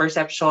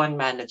perception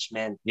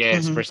management.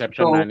 Yes,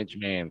 perception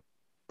management.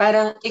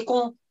 Parang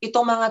kung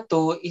itong mga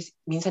to,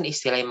 minsan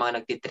sila yung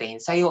mga nagtitrain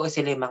sa'yo o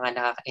sila yung mga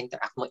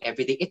nakaka-interact mo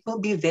everyday, it will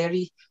be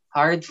very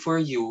hard for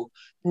you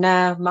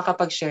na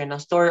makapag-share ng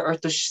story or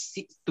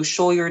to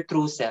show your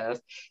true self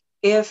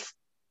if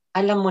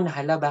alam mo na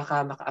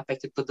baka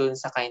maka-affect ito dun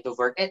sa kind of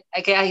work. And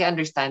kaya I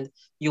understand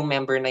yung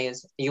member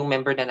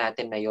na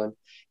natin na yun.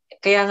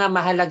 Kaya nga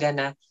mahalaga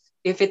na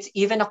if it's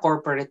even a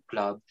corporate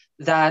club,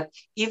 that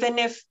even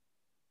if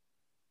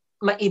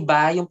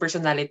maiba yung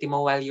personality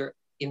mo while you're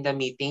in the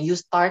meeting, you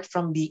start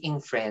from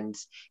being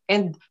friends.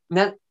 And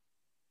na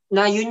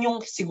yun yung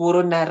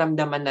siguro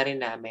naramdaman na rin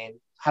namin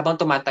habang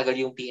tumatagal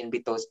yung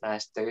PNB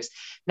Toastmasters.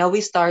 Now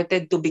we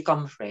started to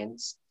become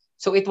friends.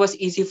 So it was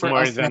easy for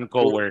More us than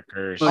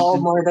co-workers.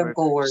 more than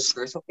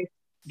co-workers. So it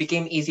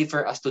became easy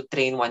for us to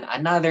train one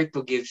another,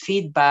 to give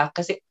feedback.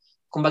 Kasi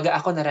kumbaga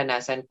ako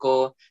naranasan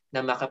ko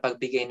na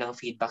makapagbigay ng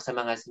feedback sa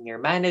mga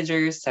senior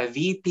managers, sa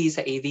VP,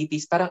 sa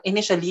AVPs. Parang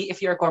initially,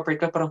 if you're a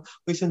corporate ka, parang,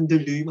 uy,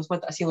 sandali, mas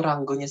mataas yung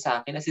rango niya sa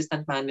akin.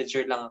 Assistant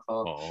manager lang ako.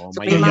 Oo,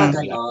 So, may may mga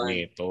flat ganon.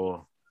 nito.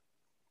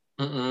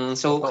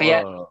 So,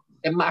 kaya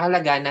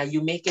mahalaga na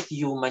you make it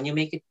human, you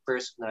make it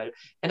personal,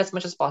 and as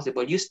much as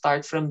possible, you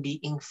start from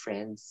being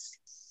friends.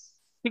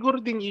 Siguro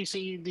din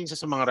din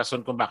sa mga rason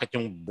kung bakit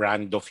yung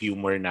brand of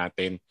humor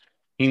natin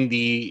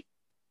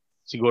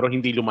siguro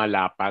hindi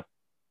lumalapat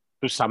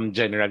to some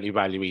general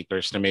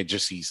evaluators na medyo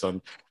seasoned.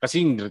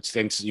 Kasi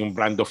since yung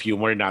brand of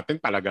humor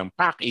natin talagang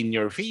pack in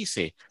your face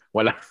eh.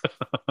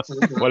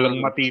 Walang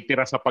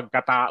matitira sa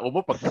pagkatao mo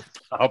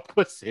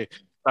pagkatapos eh.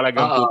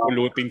 Talagang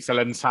pupulutin sa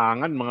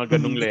lansangan, mga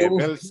ganung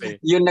levels eh.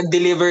 Yung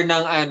nag-deliver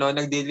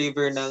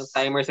ng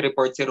timers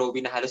report si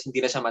Robby na halos hindi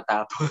na siya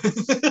matapos.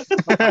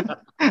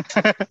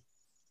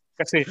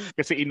 kasi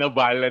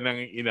inabala.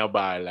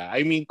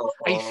 I mean,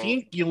 I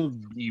think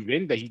yung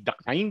given the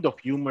kind of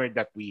humor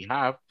that we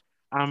have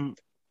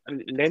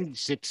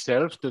lends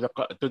itself to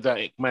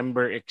the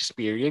member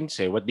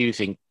experience eh. What do you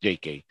think,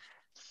 JK?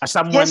 As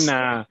someone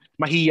na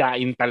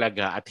mahiyain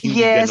talaga at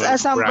hindi ganun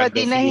as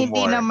somebody na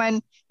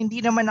humor. hindi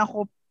naman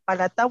ako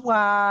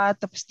palatawa,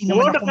 tapos di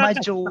naman ako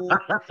ma-joke.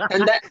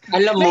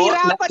 Alam mo,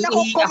 nahirapan ako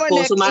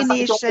kumonect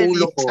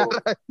initially.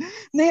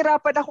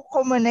 Nahirapan ako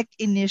kumonect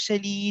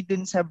initially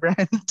dun sa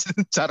brand.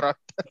 Charot.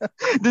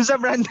 Dun sa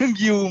brand ng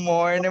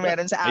humor na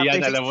meron sa After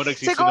Ayan, alam mo,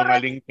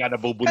 nagsisinungaling ka,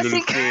 nabubulol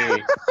ka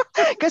eh.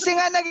 Kasi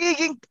nga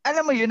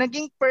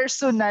naging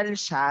personal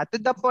siya to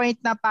the point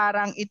na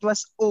parang it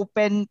was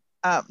open,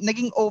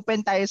 naging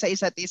open tayo sa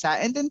isa't isa,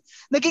 and then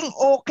naging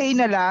okay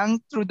na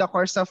lang through the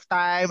course of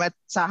time at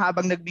sa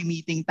habang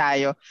nagbi-meeting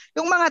tayo.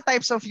 Yung mga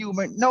types of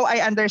humor, no,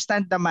 I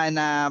understand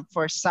naman na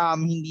for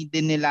some hindi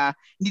din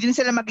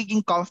sila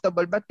magiging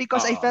comfortable, but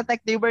because I felt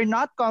like they were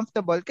not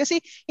comfortable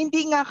kasi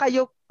hindi nga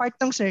kayo part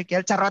ng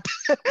circle, charot.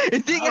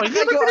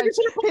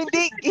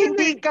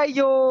 hindi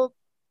kayo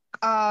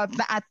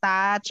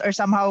na-attach or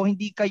somehow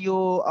hindi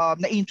kayo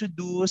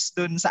na-introduce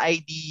dun sa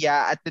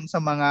idea at dun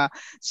sa mga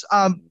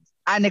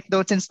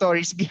anecdotes and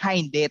stories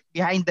behind the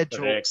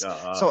jokes.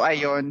 So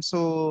ayun.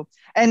 So,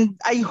 and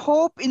I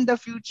hope in the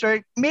future,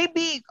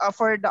 maybe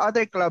for the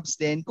other clubs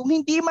din, kung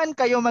hindi man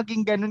kayo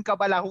maging ganun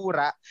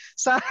kabalahura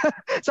sa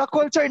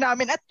culture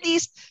namin, at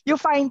least you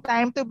find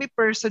time to be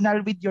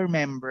personal with your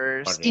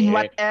members. Correct. In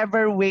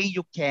whatever way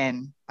you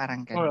can.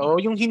 Parang ganun. Oo,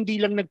 yung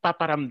hindi lang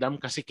nagpaparamdam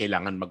kasi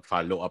kailangan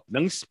mag-follow up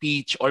ng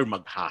speech or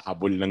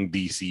maghahabol ng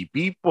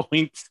DCP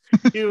points.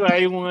 Diba?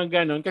 Yung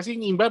mga ganun. Kasi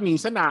yung iba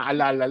minsan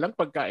naaalala lang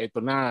pagka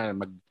ito na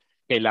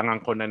kailangan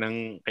ko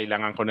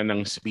na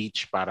ng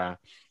speech para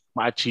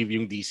ma-achieve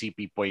yung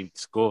DCP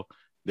points ko.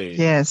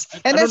 Yes.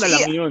 And na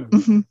lang yun.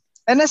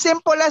 And as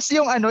simple as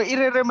yung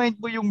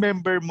i-remind mo yung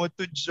member mo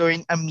to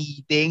join a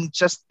meeting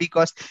just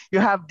because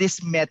you have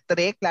this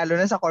metric, lalo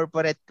na sa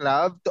corporate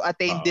club, to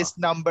attain this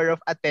number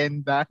of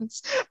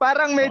attendance.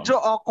 Parang medyo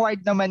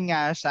awkward naman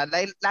nga siya,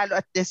 lalo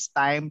at this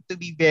time, to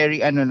be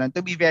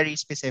very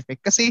specific.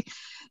 Kasi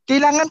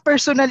kailangan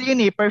personal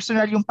yun eh.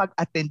 Personal yung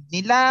pag-attend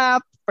nila,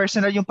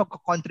 personal yung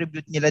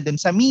pag-contribute nila dun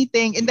sa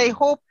meeting. And I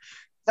hope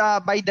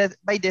by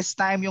this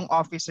time yung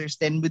officers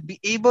then would be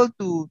able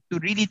to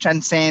really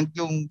transcend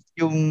yung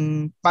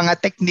mga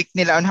technique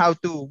nila on how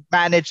to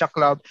manage a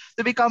club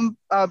to become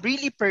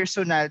really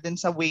personal dun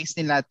sa ways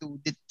nila to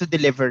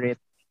deliver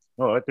it.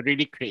 To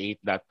really create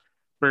that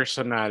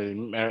personal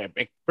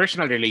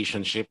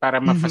relationship para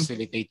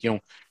ma-facilitate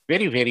yung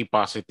very, very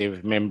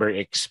positive member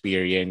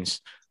experience,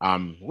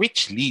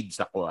 which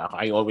leads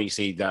I always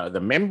say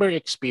the member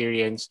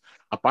experience,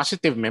 a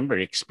positive member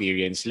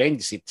experience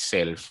lends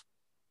itself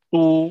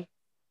to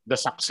the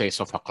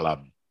success of a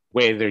club,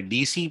 whether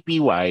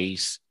DCP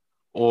wise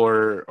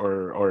or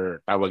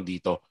tawag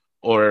dito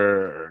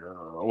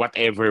or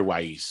whatever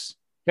wise.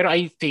 Pero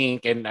I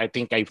think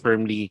I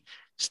firmly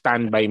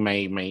stand by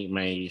my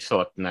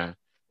thought na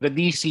the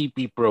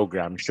DCP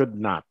program should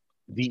not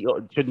be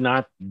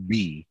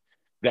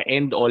the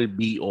end all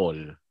be all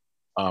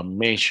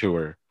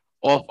measure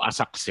of a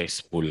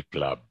successful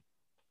club.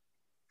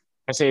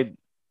 Kasi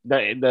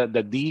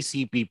the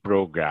DCP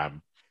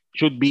program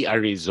should be a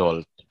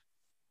result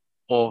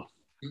of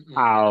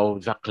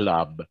how the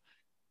club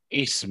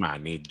is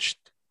managed,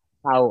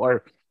 how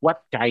or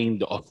what kind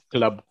of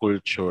club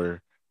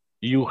culture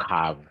you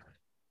have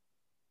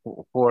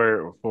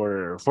for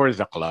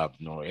the club,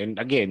 no? And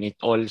again, it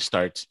all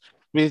starts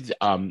with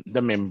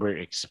the member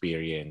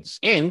experience.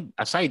 And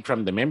aside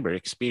from the member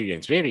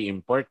experience, very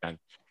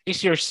important is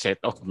your set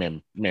of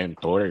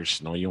mentors,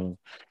 no? Yung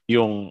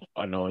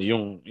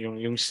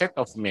set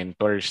of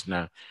mentors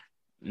na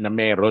na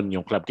meron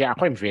yung club. Kaya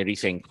ako I'm very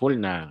thankful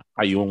na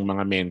kayong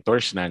mga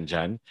mentors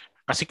nandyan.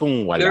 Kasi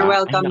kung wala, You're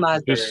welcome,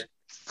 naku, mother.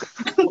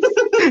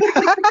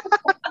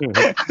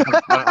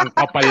 ang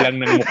kapal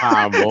lang ng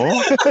mukha mo.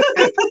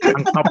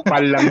 Ang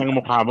kapal lang ng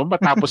mukha mo.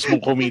 Matapos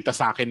mong kumita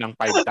sa akin ng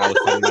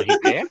 5,000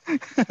 mahigit.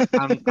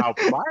 Ang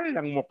kapal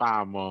ng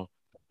mukha mo.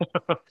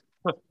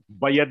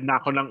 Bayad na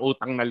ako ng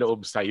utang na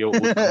loob sa'yo.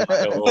 Utang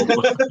na loob.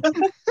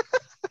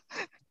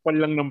 Kapal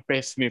lang ng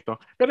pes nito.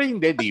 Pero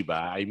hindi, di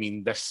ba? I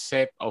mean, the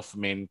set of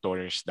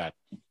mentors that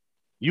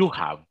you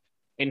have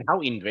and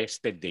how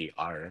invested they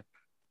are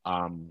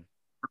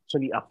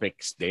actually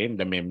affects then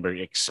the member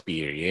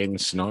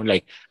experience, no?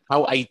 Like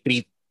how I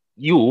treat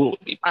you,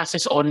 it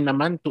passes on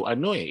naman to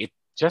it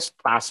just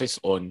passes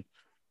on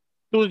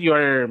to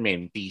your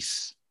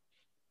mentees.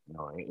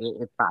 No,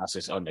 it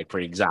passes on. Like for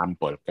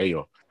example,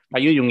 kayo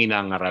yung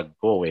inangarag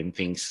ko when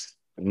things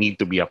need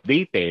to be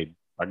updated.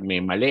 Pag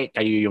may mali,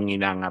 kayo yung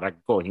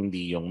inangarag ko,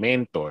 hindi yung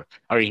mentor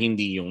or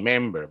hindi yung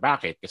member.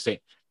 Bakit? Kasi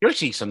you're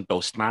seasoned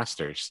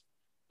Toastmasters.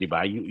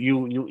 Diba?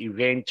 You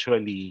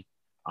eventually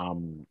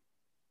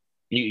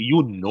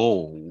you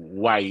know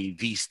why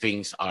these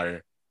things are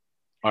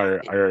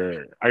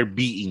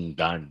being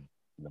done.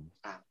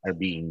 Are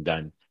being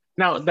done.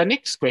 Now, the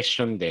next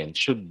question then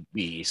should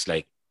be is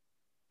like,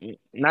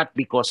 not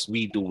because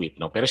we do it,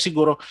 no? Pero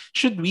siguro,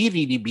 should we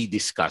really be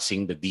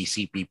discussing the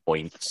DCP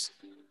points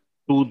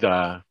to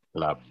the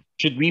club?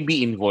 Should we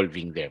be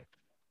involving them?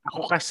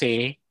 Ako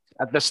kasi,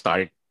 at the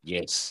start,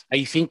 yes,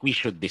 I think we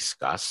should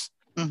discuss,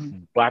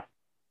 but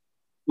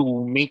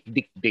to make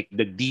dictate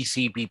the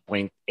DCP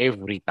point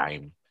every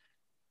time,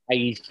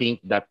 I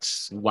think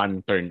that's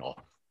one turn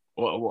off.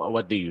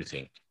 What do you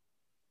think?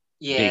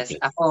 Yes, JK.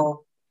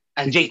 ako.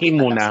 JK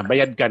muna,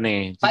 bayad ka na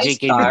eh. Si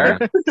JK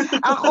Five-star?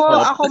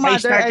 muna. Ako mother,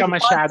 Five-star ka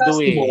masyado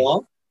Podcast eh.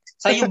 mo?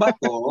 Sa'yo ba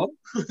to?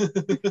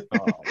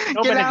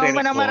 Kailangan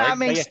mo na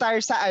maraming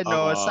star sa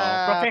sa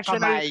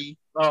professional kamay.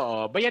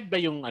 Oo, bayad ba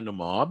yung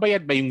mo?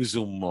 Bayad ba yung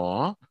Zoom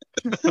mo?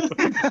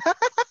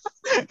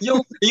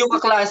 yung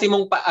kaklase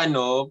mong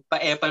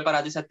pa-epal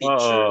para sa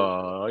teacher.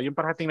 Oo, yung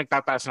parating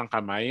nagtataas ng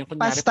kamay. Yung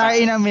kunyari Pa-star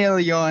in a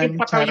million. Yung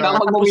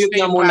patapos Mag-mute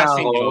na yung muna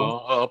klase ako. nyo.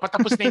 Oo,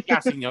 patapos na yung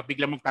klase nyo,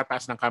 biglang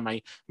magtataas ng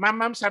kamay.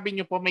 Ma'am, sabi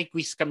nyo po may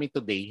quiz kami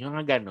today. Yung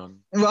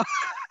ganon.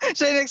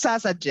 Siya yung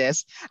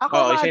nagsasuggest.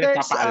 Ako, siya yung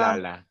mothers,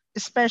 nagpapaalala.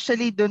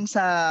 especially dun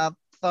sa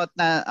thought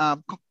na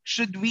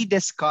should we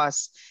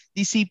discuss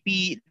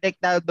DCP, like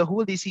the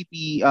whole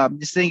DCP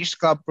Distinguished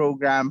Club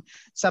program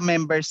sa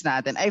members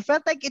natin. I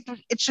felt like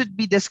it should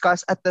be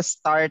discussed at the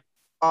start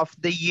of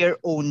the year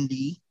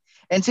only.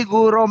 And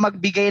siguro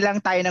magbigay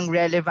lang tayo ng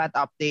relevant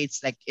updates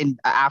like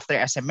after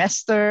a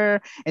semester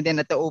and then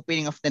at the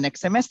opening of the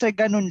next semester,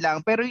 ganun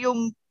lang. Pero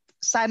yung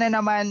sana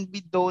naman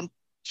we don't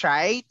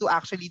try to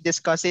actually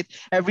discuss it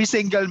every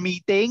single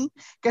meeting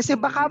kasi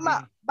baka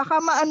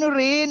maano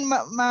rin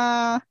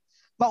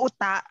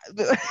mauta,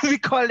 we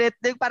call it,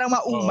 like parang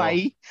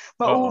maumay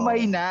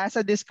na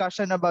sa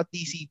discussion about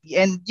TCP.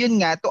 And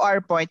yun nga, to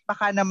our point,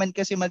 baka naman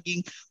kasi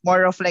maging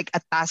more of like a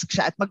task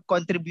siya at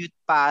mag-contribute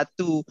pa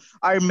to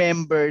our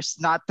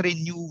members not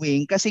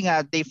renewing kasi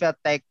nga they felt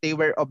like they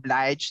were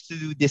obliged to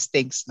do these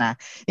things na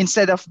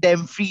instead of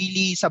them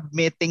freely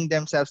submitting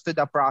themselves to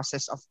the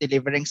process of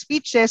delivering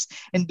speeches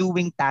and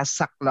doing tasks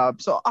sa club.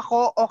 So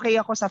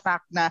okay ako sa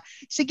fact na,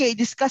 sige,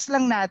 discuss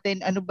lang natin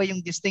ano ba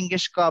yung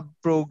Distinguished Club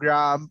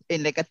program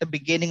in like at the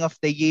beginning of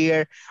the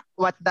year,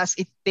 what does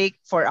it take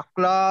for a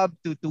club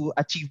to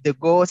achieve the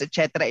goals,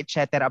 etc.,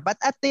 etc.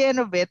 But at the end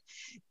of it,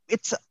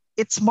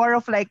 it's more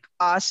of like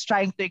us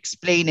trying to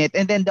explain it,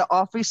 and then the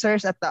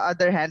officers at the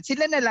other hand,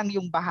 sila na lang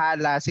yung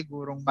bahala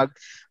sigurong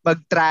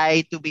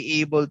mag-try to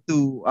be able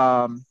to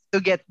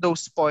get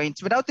those points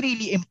without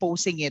really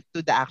imposing it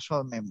to the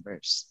actual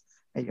members.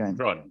 Ayun.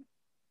 Ron.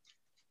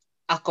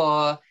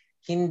 Ako,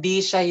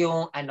 hindi siya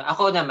yung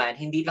ako naman,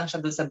 hindi lang siya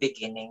doon sa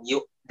beginning.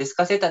 You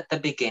discuss it at the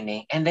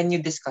beginning and then you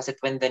discuss it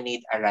when the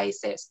need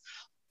arises.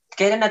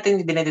 Kailan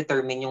natin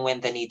bine-determine yung when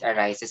the need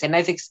arises? And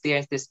I've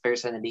experienced this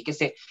personally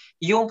kasi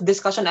yung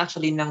discussion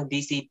actually ng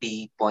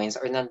DCP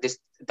points or ng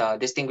the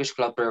Distinguished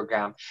Club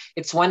Program,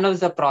 it's one of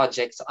the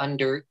projects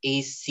under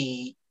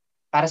AC,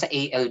 para sa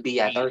ALB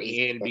yata or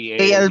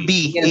ALB.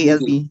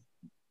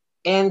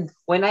 And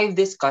when I've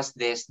discussed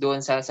this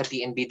doon sa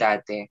PNB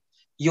dati,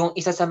 yung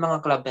isa sa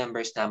mga club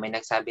members namin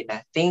nagsabi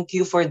na, thank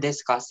you for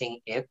discussing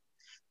it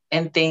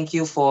and thank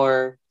you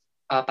for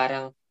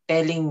parang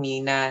telling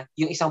me na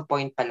yung isang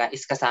point pala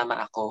is kasama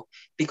ako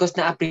because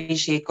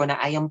na-appreciate ko na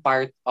I am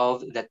part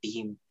of the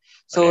team.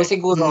 So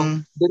siguro,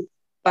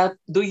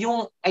 do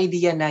yung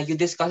idea na you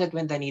discuss it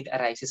when the need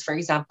arises. For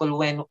example,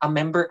 when a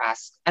member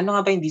asks, ano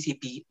nga ba yung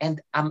DCP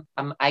and am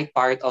I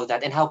part of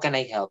that and how can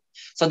I help?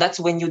 So that's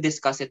when you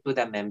discuss it to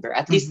the member.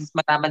 At least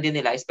matama din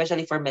nila,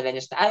 especially for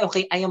millennials na,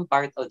 okay, I am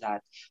part of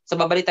that. So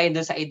babalik tayo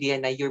dun sa idea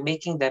na you're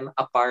making them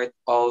a part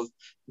of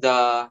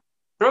the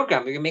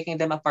program. You're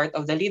making them a part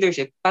of the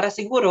leadership para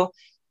siguro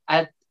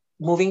at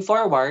moving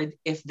forward,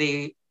 if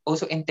they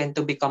also intend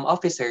to become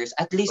officers,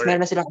 at least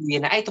meron na silang idea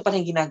na, ito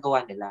pala yung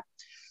ginagawa nila.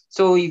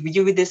 So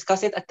you would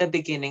discuss it at the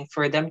beginning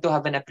for them to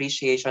have an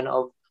appreciation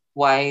of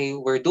why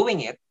we're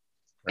doing it.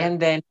 Right. And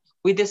then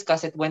we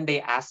discuss it when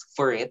they ask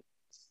for it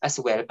as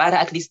well.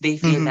 Para at least they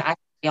feel Mhm. na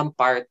I am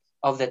part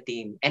of the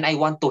team and I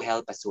want to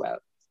help as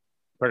well.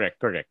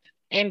 Correct.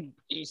 And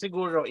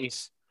siguro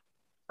is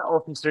sa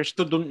officers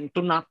to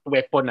not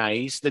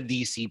weaponize the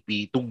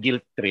DCP to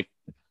guilt trip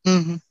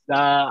Mhm.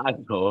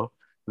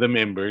 the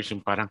members,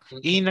 yung parang,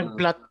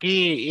 nag-plot ka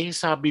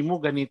sabi mo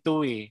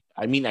ganito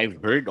I mean,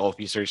 I've heard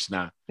officers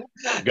na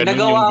ganun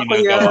yung Nagawa ko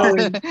ginagawa.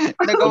 yun. Nagawa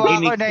ko na Nagawa Kung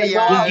yan. ko yan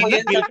sa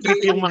gini-guilt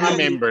trip yung mga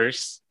PNP. members,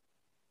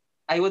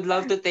 I would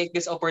love to take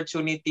this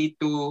opportunity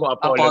to to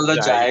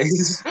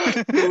apologize.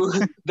 apologize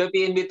to the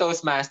PNB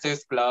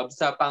Toastmasters Club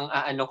sa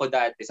pang-aano ko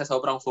dati, sa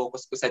sobrang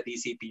focus ko sa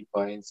DCP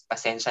points.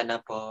 Pasensya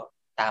na po,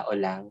 tao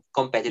lang,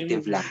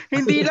 competitive lang.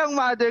 Hindi lang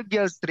mother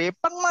guilt trip,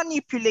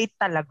 pang-manipulate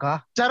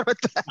talaga. Charot.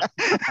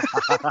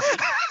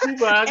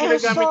 Diba?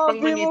 Ginagamit pang sabi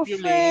mo,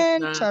 manipulate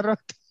friend. na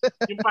Charot.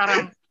 yung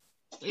parang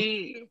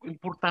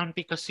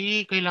importante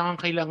kasi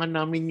kailangan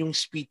namin yung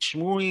speech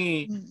mo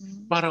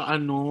Para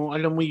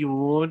alam mo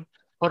yun,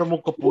 para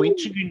magka-point,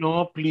 sige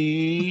na,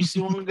 please,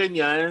 yung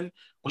ganyan.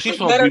 Kasi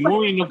sabi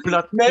mo,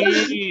 nag-plot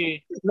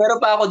Meron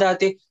pa ako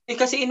dati,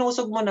 kasi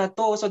inusog mo na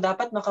to, so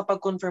dapat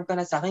makapag-confirm ka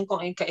na sa akin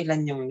kung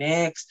kailan yung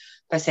next.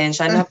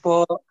 Pasensya na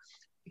po.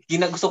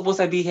 Gusto ko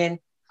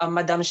sabihin,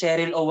 Madam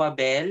Cheryl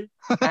Owabel,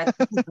 at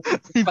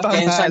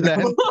pasensya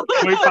na po.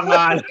 May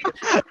pangalan.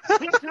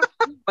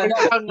 May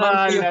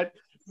pangalan.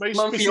 May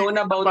Ma'am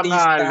Fiona specific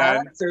Bautista, pangalan.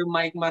 Sir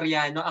Mike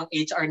Mariano, ang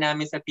HR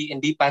namin sa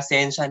PNB,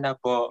 pasensya na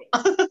po.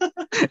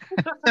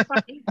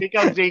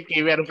 Ikaw, JK,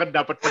 meron kang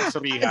dapat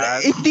pagsurihan.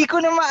 Hindi ko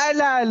na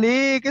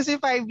maalala kasi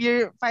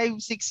 5,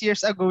 6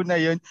 years ago na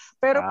yun.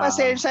 Pero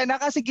pasensya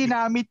na kasi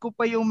ginamit ko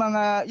pa yung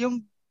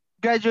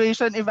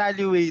graduation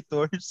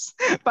evaluators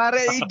para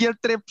i-guilt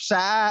trip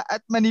siya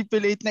at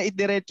manipulate na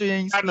idiretso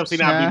niya yung speech Ano,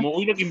 sinabi niya. mo,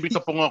 nag-imbita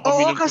po nga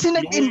kami. Oo, kasi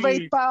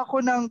nag-invite pa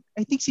ako ng,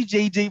 I think si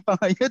JJ pa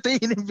ngayon. Ito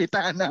yung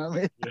inimbitahan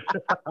namin.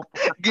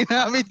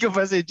 Ginamit ko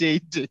pa si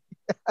JJ.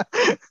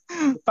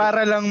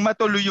 Para lang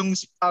matuloy yung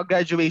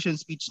graduation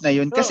speech na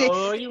yun. Kasi,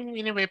 oo, yung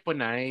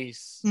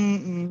ini-weaponize.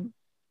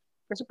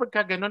 Kasi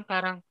pagka ganun,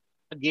 parang,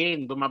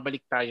 again,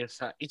 bumabalik tayo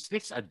sa, is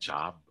this a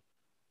job?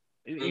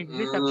 Is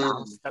this a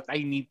task that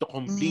I need to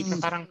complete? Na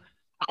parang,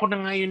 ako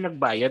na nga yung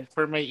nagbayad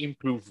for my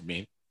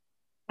improvement.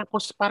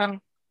 Tapos parang,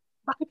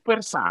 bakit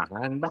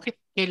pwersahan? Bakit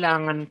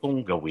kailangan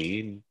kong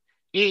gawin?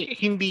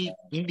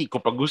 Hindi ko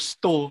pa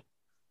gusto.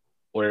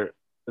 Or,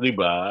 di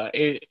ba?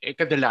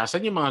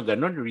 Kadalasan yung mga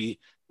ganun,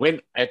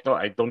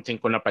 I don't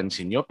think ko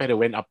napansin nyo,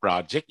 pero when a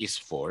project is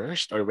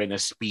forced or when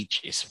a speech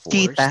is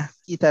forced,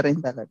 kita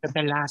rin talaga.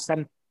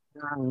 Kadalasan,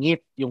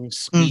 nangit yung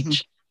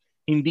speech.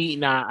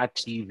 Hindi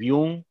na-achieve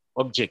yung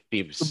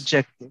objectives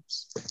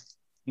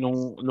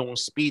nung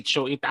speech.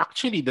 So it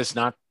actually does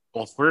not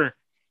offer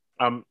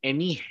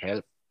any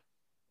help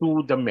to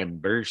the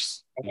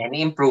members.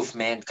 Any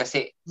improvement.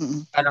 Kasi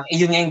parang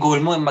yun nga yung goal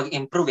mo,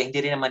 mag-improve.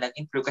 Hindi rin naman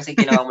nag-improve kasi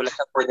ginawa mo lang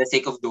for the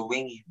sake of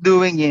doing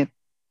it.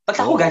 Ba't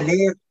ako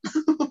galit?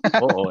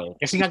 Oo.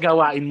 Kasi nga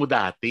gawain mo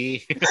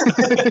dati.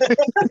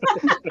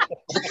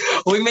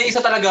 Uy, may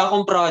isa talaga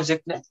akong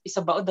project na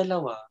isa ba o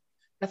dalawa?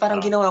 Na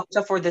parang ginawa ko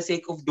siya for the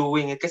sake of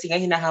doing it kasi nga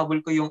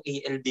hinahabol ko yung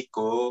ALD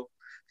ko.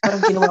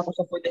 Parang ginawa ko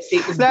siya for the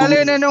sake of doing it. Lalo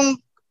na nung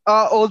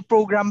old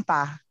program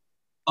pa.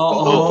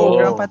 Old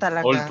program pa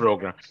talaga. Old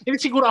program. And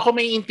siguro ako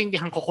may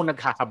intindihan ko kung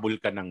naghahabol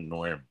ka ng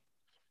norm.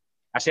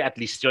 Kasi at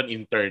least yun,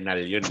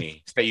 internal yun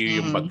Sa'yo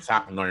yung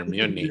bagsak norm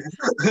yun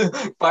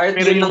Part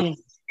pero yun ng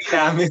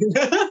namin.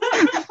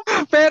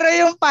 Pero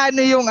yung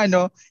paano yung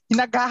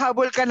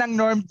naghahabol ka ng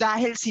norm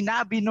dahil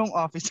sinabi nung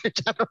officer.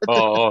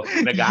 Oo,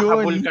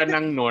 naghahabol ka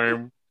ng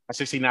norm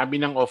kasi sinabi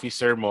ng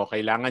officer mo,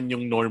 kailangan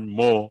yung norm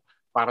mo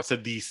para sa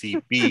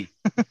DCP.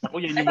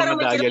 Ako, yan yung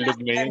mga dialogue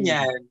ngayon.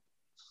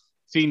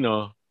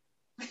 Sino?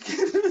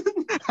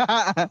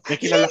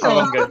 Nakilala ko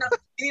lang ganun.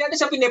 Hindi natin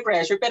siya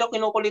pinipressure pero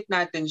kinukulit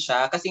natin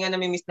siya kasi nga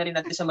namimiss na rin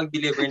natin siya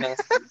mag-deliver ng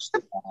speech.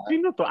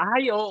 Sino to?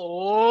 Ay,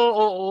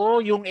 oo.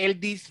 Yung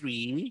LD3.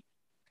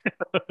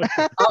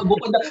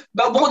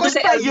 Bukod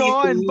sa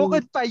LD3.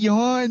 Bukod pa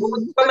yun.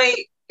 Bukod pa may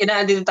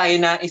inaandin tayo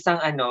na isang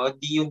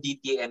yung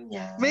DTM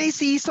niya. May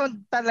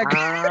season talaga.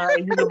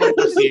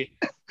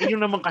 Yun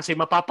naman kasi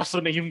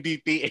mapapaso na yung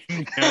DTM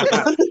niya.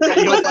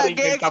 Ayaw pa rin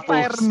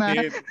nag-expire na.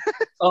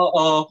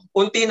 Oo.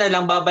 Unti na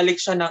lang,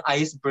 babalik siya ng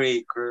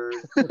icebreaker.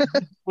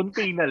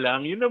 Unti na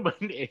lang. Yun naman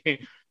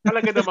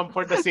Talaga naman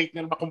for the sake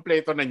na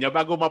makumpleto na niya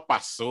bago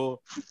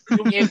mapaso.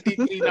 Yung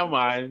LT3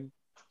 naman,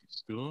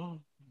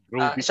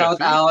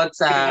 shout out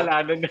sa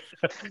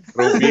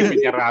Ruby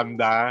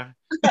Piñaranda,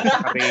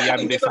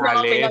 Rayan de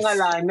Sales.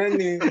 Pinangalanan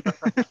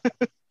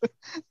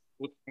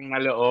Utang na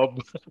loob.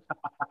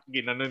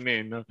 Ginanon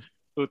no?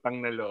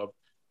 Utang na loob.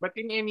 But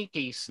in any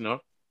case,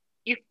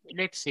 if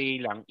let's say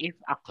if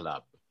a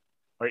club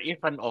or if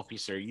an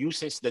officer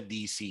uses the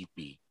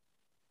DCP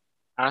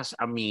as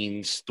a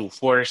means to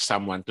force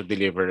someone to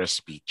deliver a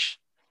speech,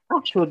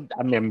 how should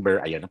a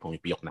member,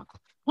 pumipiyok na ako.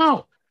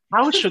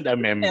 how should a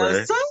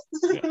member Elsa?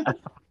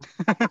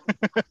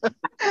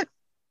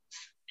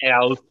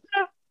 else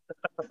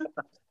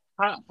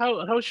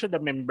how should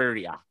a member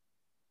react?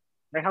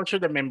 Like, how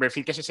should a member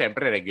feel? Kasi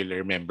siyempre,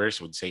 regular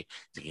members would say,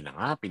 sige na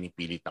nga,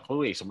 pinipilit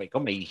ako eh. So, ikaw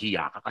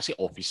mahihiya ka kasi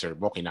officer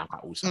mo,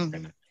 kinakausap ka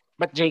na.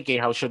 But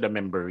JK, how should a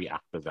member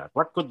react to that?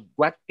 What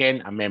can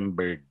a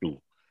member do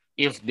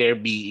if they're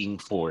being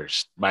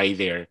forced by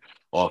their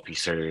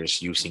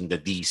officers using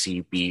the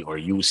DCP or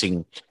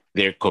using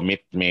their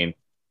commitment,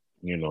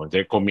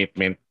 their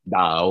commitment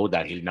daw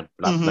dahil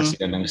nag-plot na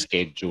sila ng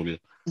schedule.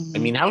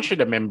 I mean, how should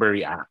a member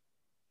react?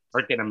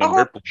 Or can a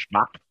member push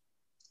back?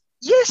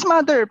 Yes,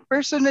 mother.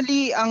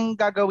 Personally, ang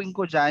gagawin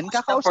ko dyan,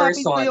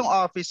 kakausapin ko yung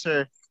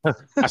officer.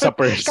 As a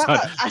person.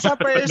 As a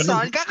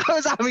person,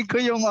 kakausapin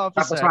ko yung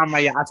officer. Tapos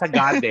mamaya, as a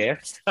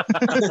goddess.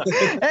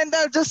 And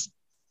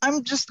I'm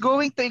just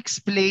going to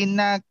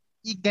explain na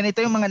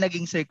ganito yung mga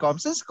naging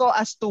circumstances ko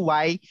as to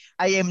why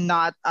I am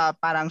not,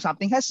 parang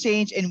something has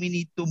changed and we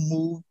need to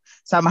move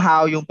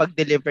somehow yung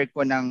pag-deliver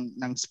ko ng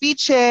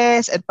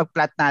speeches and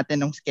pag-plot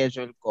natin ng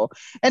schedule ko.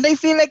 And I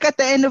feel like at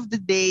the end of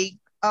the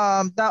day,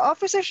 the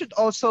officer should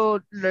also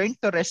learn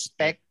to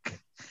respect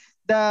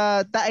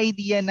the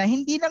idea na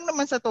hindi lang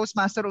naman sa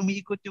Toastmaster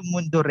umiikot yung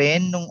mundo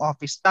rin nung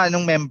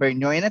nung member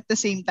nyo. And at the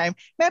same time,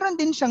 meron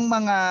din siyang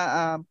mga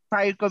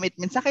prior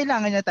commitments na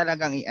kailangan niya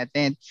talagang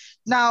i-attend.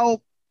 Now,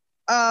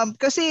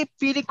 kasi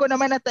feeling ko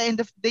naman at the end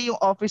of the day,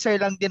 yung officer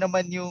lang din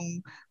naman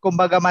yung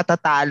kumbaga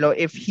matatalo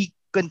if he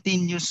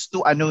continues to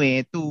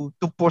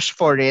push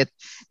for it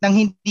nang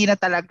hindi na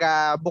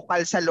talaga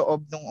bukal sa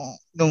loob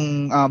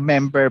nung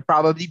member,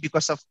 probably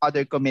because of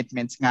other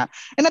commitments nga.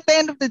 And at the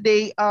end of the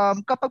day,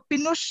 kapag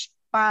pinush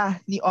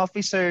pa ni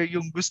officer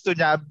yung gusto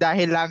niya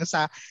dahil lang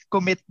sa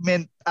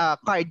commitment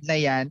card na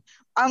yan,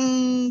 ang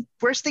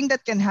worst thing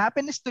that can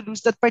happen is to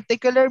lose that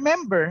particular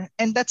member,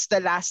 and that's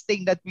the last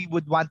thing that we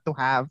would want to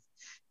have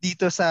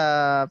dito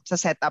sa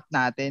setup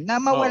natin,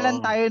 na mawalan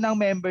tayo ng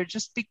member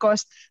just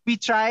because we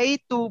try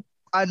to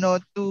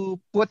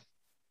put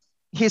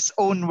his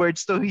own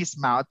words to his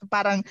mouth.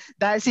 Parang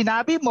dahil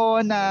sinabi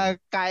mo na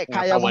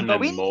kaya mong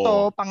gawin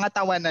to,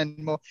 pangatawanan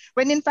mo.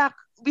 When in fact,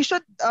 we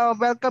should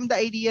welcome the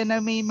idea na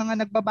may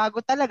mga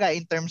nagbabago talaga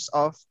in terms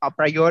of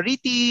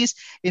priorities,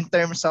 in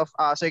terms of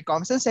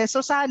circumstances. So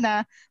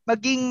sana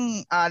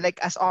maging like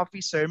as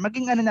officer,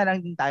 maging na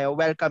lang din tayo,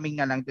 welcoming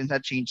na lang din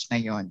sa change na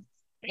yon.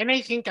 And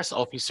I think as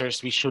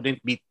officers, we shouldn't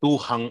be too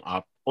hung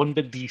up on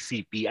the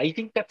DCP. I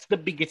think that's the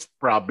biggest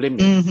problem.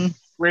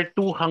 We're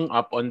too hung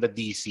up on the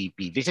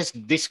DCP.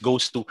 This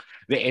goes to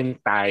the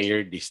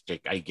entire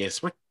district, I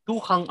guess. We're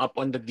too hung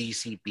up on the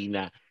DCP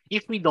na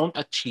if we don't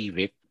achieve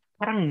it,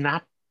 parang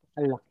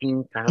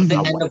napakalaking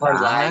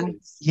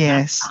kawalan,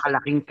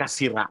 napakalaking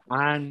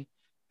kasiraan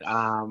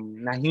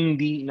na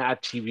hindi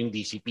na-achieve yung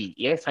DCP.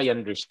 Yes, I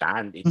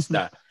understand. It's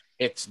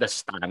the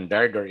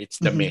standard or it's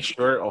the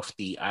measure of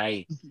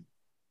TI.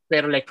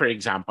 Pero like for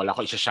example,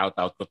 ako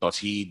isa-shoutout ko to,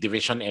 si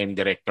Division N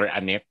Director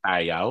Annette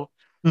Tayaw.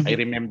 I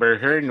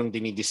remember her nung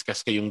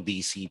dinidiscuss ko yung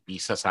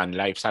DCP sa Sun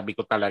Life. Sabi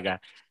ko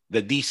talaga,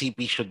 the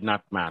DCP should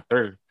not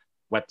matter.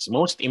 What's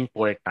most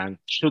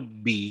important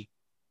should be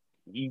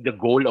the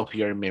goal of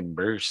your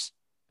members.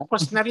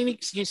 Tapos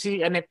narinig si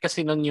Annette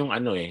kasi nun yung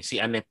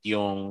si Annette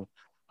yung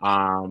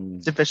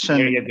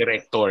area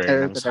director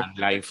ng Sun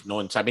Life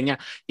noon. Sabi niya,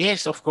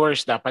 yes, of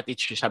course, dapat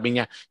sabi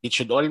niya, it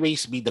should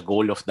always be the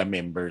goal of the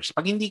members.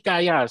 Pag hindi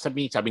kaya,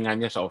 sabi nga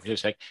niya sa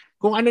officers, like,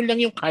 kung ano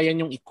lang yung kaya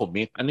nyong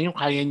i-commit,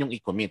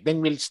 then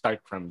we'll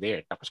start from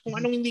there. Tapos kung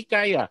anong hindi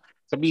kaya,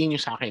 sabihin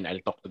niyo sa akin,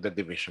 I'll talk to the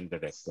division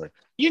director.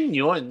 Yun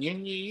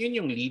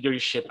yung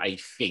leadership, I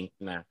think,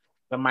 na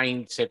the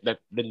mindset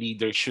that the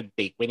leader should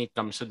take when it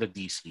comes to the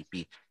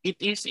DCP. It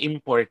is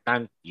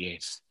important,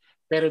 yes,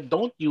 pero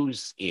don't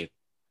use it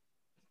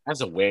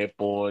as a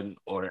weapon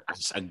or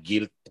as a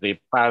guilt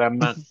trip para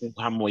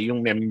makuha mo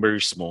yung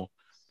members mo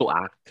to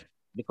act,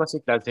 because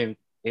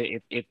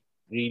it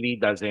really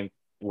doesn't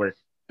work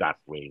that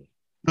way.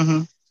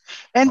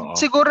 And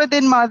siguro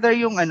din, Mother,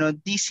 yung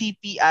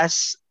DCP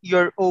as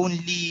your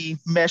only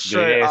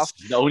measure of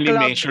the only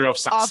measure of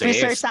success.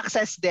 Officer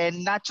success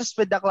din, not just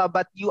with the club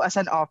but you as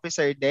an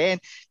officer din.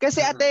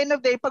 Kasi at the end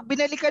of the day, pag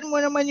binalikan mo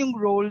naman yung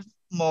role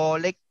mo,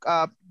 like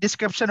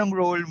description ng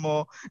role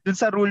mo dun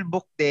sa rule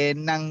book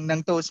din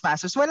ng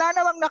Toastmasters, wala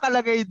namang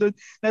nakalagay dun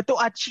na to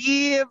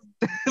achieve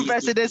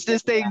President's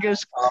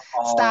Distinguished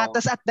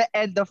status at the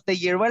end of the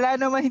year. Wala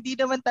naman, hindi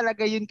naman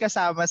talaga yun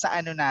kasama sa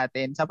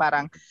natin, sa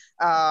parang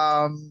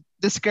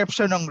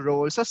description ng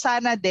role. So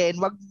sana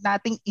din, wag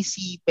nating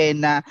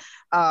isipin na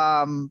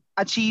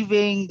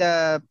achieving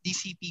the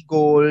DCP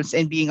goals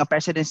and being a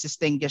President's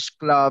Distinguished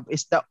Club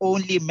is the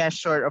only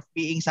measure of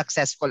being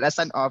successful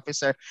as an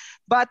officer.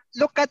 But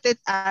look at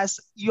it as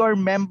your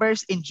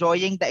members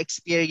enjoying the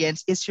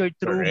experience is your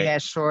true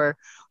measure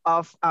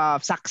of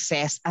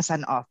success as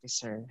an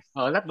officer.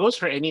 That goes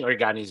for any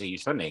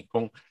organization.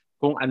 Kung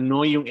kung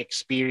ano yung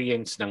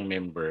experience ng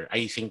member,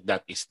 I think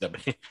that is the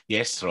best.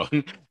 Yes, Ron,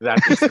 that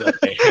is the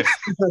best.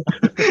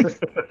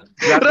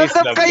 That is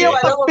Random the kayo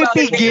best. Alam mo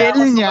bakit bigla pagpipigil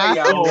ako niya.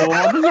 sumayaw? Oo,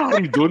 ano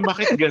nangyari doon?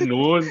 Bakit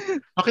ganun?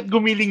 Bakit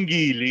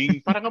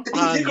gumiling-giling? Parang ang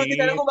Hindi ko din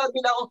alam pangit. kung bakit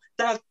bigla ako,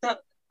 tak.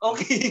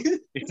 Okay.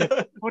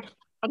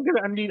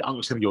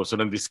 Ang seryoso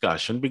ng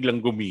discussion, biglang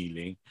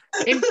gumiling.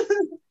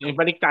 And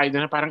balik tayo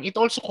na parang it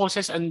also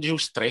causes undue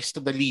stress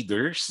to the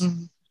leaders.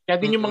 Mhm. Kaya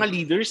din yung mga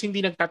leaders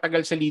hindi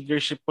nagtatagal sa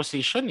leadership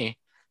position eh.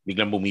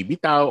 Biglang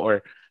bumibitaw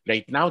or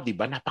right now, 'di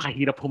ba,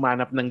 napakahirap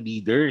humanap ng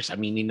leaders.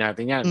 Aminin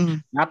natin 'yan. Mhm.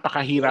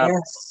 Napakahirap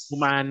Yes.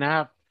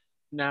 humanap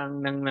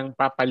ng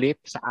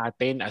papalit sa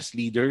atin as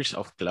leaders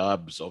of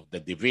clubs, of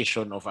the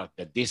division, of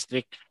the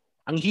district.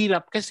 Ang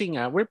hirap kasi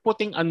nga, we're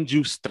putting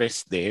undue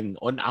stress din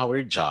on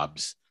our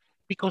jobs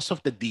because of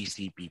the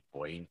DCP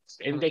points.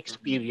 And the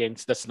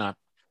experience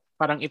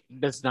parang it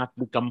does not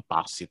become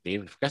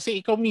positive. Kasi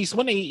ikaw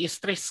mismo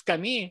nai-stress ka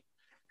ni.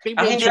 So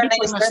Ang hindi lang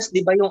eventually, na-stress,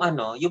 di ba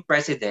yung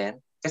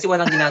president? Kasi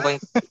walang ginagawa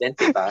yung president,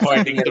 di ba?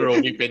 according to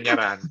Romy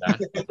Peñaranda.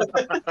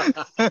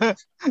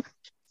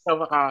 So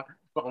baka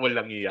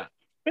walang iya.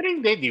 Pero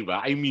hindi, di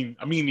ba? I mean,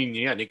 aminin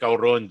niyo yan. Ikaw,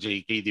 Ron,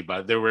 JK, di ba?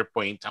 There were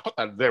points.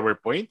 There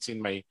were points in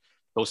my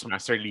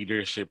Toastmaster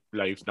leadership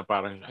life na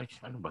parang, ay,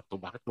 ano ba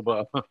to? Bakit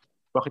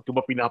ko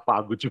ba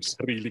pinapagod yung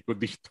sarili ko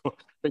dito?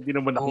 Pwede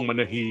naman akong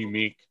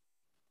manahimik.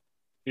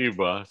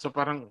 Diba? So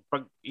parang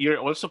pag you're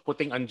also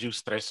putting undue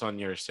stress on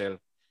yourself.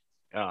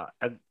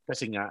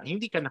 Kasi nga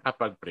hindi ka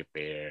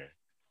nakapag-prepare.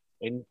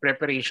 And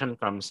preparation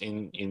comes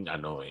in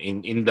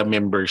the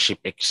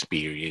membership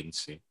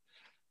experience.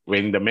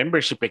 When the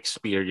membership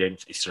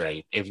experience is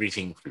right,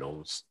 everything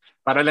flows.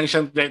 Para lang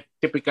siyang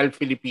typical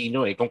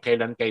Filipino kung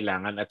kailan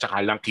kailangan at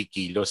saka lang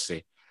kikilos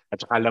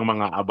At saka lang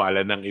mga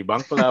abala ng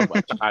ibang club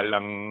at saka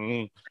lang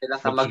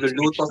Kailangan ka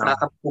magluluto,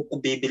 saka ka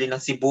bibili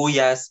ng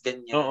sibuyas,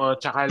 ganyan. Oo,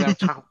 tsaka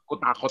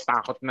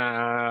kutakot-takot na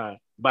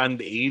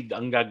band-aid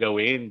ang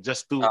gagawin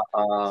just to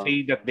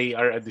say that they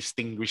are a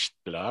distinguished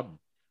club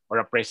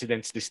or a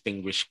president's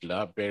distinguished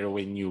club. Pero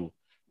when you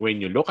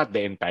look at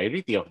the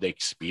entirety of the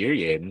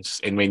experience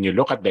and when you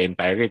look at the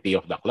entirety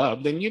of the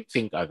club, then you'd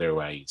think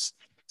otherwise.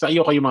 So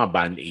ayoko yung mga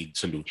band-aid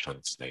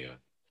solutions na yun.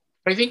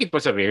 I think it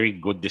was a very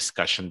good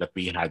discussion that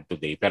we had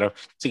today. Pero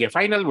sige,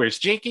 final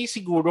words. JK,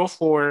 siguro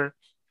for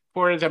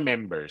the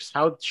members,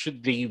 how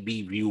should they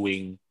be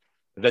viewing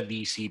the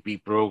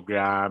DCP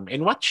program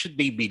and what should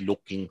they be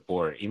looking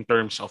for in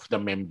terms of the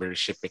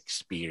membership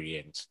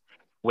experience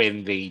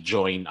when they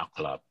join a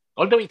club?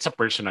 Although it's a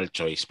personal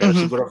choice, pero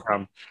siguro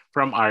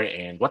from our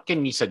end, what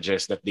can we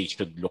suggest that they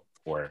should look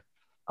for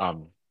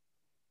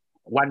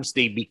once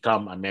they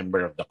become a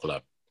member of the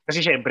club?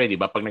 Kasi syempre, di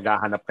ba, pag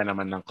naghahanap ka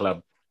naman ng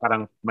club,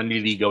 parang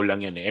manliligaw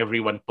lang yan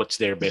Everyone puts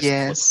their best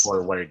foot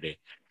forward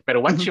Pero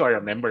once you are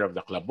a member of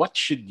the club, what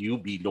should you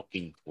be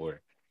looking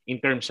for in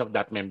terms of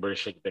that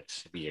membership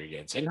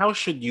experience? And how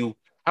should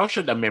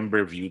a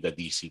member view the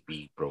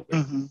DCP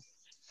program?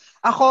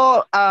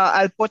 Ako,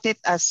 I'll put it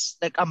as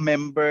like a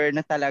member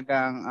na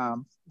talagang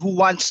who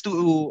wants to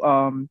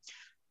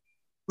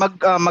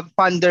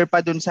mag-ponder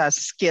pa dun sa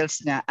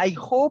skills niya. I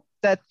hope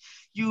that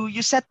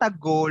you set a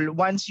goal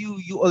once you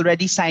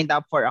already signed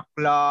up for a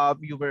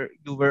club, you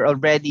were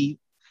already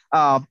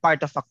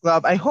part of a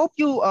club. I hope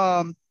you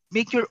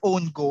make your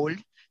own goal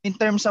in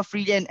terms of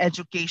really an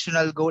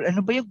educational goal. Ano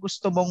ba yung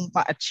gusto mong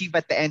ma-achieve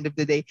at the end of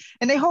the day?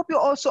 And I hope you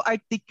also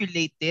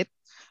articulate it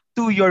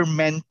to your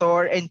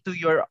mentor and to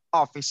your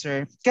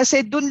officer.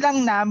 Kasi dun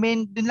lang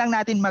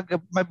natin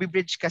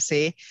mabibridge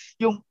kasi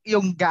yung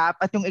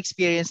gap at yung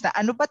experience na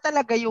ano ba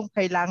talaga yung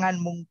kailangan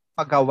mong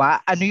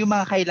pagawa, ano yung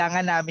mga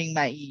kailangan naming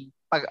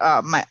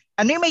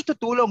ano yung may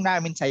tutulong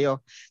namin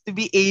sa'yo to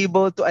be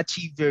able to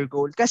achieve your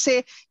goal.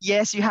 Kasi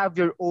yes, you have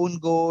your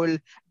own goal,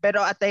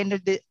 pero at the end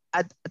of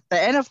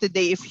the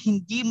day, if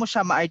hindi mo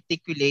siya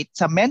ma-articulate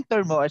sa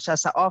mentor mo or sa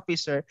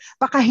officer,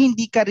 baka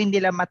hindi ka rin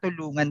nila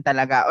matulungan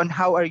talaga on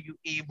how are you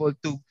able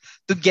to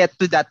get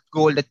to that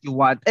goal that you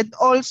want. And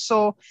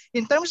also,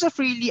 in terms of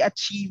really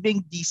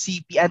achieving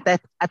DCP at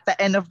the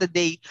end of the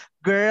day,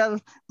 girl,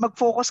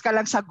 mag-focus ka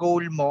lang sa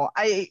goal mo.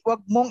 Ay,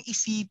 wag mong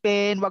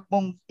isipin, wag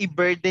mong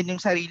i-burden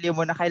yung sarili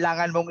mo na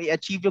kailangan mong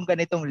i-achieve yung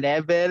ganitong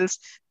levels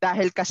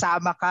dahil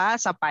kasama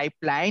ka sa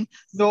pipeline.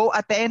 No,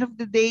 at the end of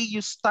the day, you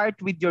start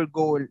with your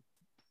goal.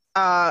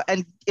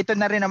 And ito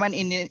na rin naman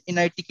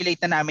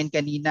in-articulate na namin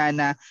kanina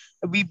na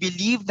we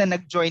believe na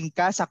nag-join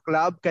ka sa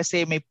club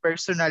kasi may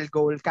personal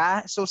goal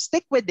ka. So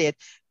stick with it.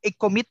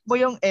 I-commit mo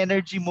yung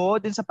energy mo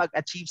dun sa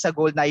pag-achieve sa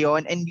goal na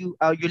yon, and you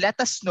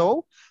let us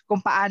know kung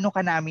paano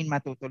ka namin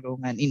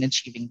matutulungan in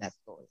achieving that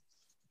goal.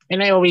 And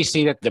I always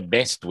say that the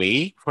best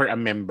way for a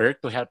member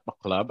to help a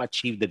club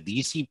achieve the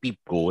DCP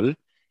goal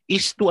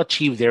is to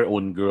achieve their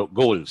own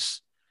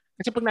goals.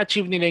 Kasi pag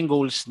na-achieve nila yung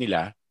goals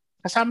nila,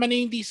 kasama na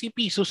yung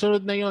DCP.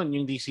 Susunod na yon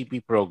yung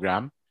DCP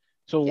program.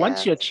 So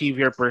once you achieve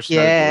your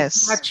personal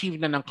goals, ma-achieve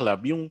na ng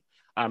club yung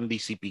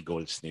DCP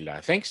goals nila.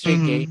 Thanks,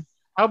 JK.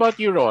 How about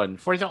you,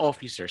 Ron? For the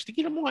officers,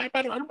 tingnan mo nga,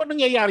 parang ano ba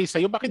nangyayari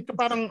sa'yo? Bakit ka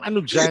parang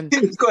ano dyan?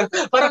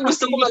 Parang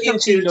gusto ko Kilos maging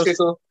ng chill. kilos.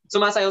 So,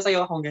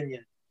 sumasayaw-sayaw akong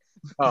ganyan.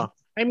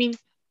 I mean,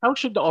 how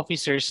should the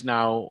officers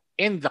now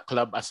and the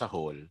club as a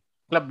whole,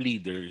 club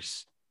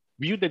leaders,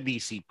 view the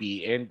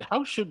DCP and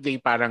how should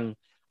they parang,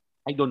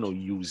 I don't know,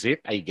 use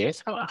it, I guess?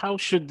 How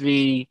should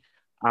they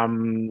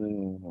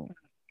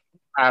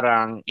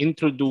parang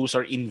introduce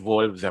or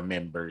involve the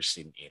members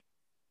in it?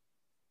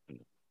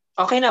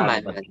 Okay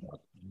naman.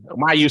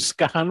 Umayos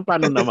ka.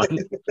 Paano naman?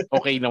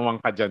 Okay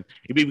naman ka dyan.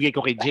 Ibibigay ko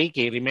kay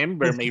JK.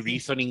 Remember, may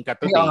reasoning ka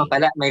today. Oo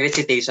pala, may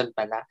recitation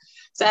pala.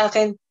 Sa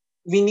akin,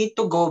 we need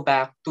to go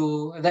back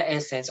to the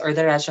essence or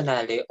the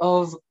rationale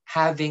of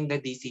having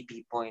the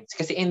DCP points.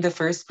 Kasi in the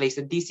first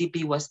place, the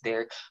DCP was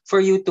there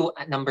for you to,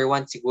 number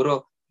one,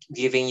 siguro,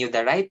 giving you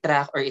the right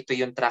track or ito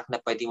yung track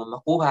na pwede mo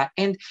makuha.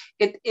 And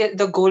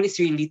the goal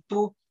is really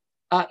to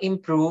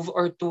improve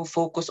or to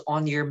focus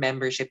on your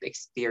membership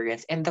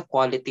experience and the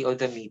quality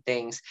of the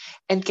meetings.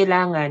 And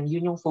kailangan,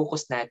 yun yung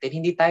focus natin.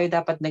 Hindi tayo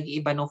dapat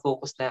nag-iiba ng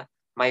focus na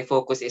my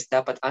focus is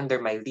dapat under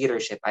my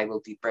leadership, I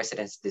will be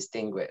President's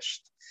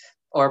Distinguished.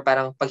 Or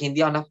parang pag hindi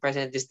ako ng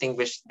President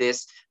Distinguished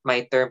this,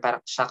 my term,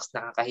 parang shucks,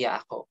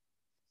 nakakahiya ako.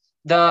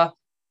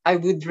 I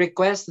would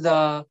request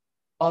the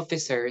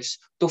officers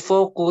to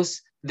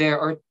focus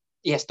their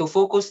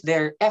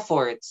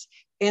efforts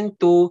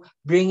into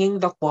bringing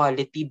the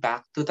quality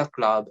back to the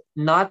club,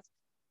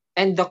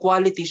 and the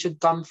quality should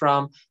come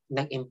from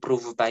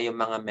nag-improve ba yung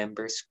mga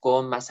members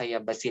ko,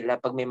 masaya ba sila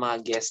pag may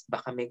mga guest,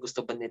 baka may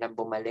gusto ba nilang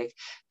bumalik.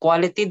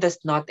 Quality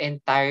is not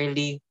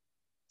entirely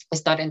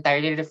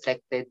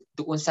reflected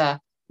doon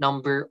sa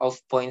number of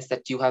points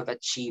that you have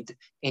achieved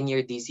in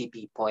your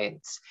DCP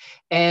points.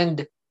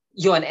 And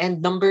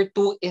number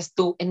 2 is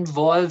to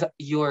involve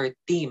your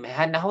team.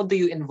 How do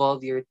you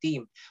involve your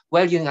team?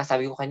 Well, yun nga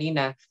sabi ko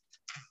kanina,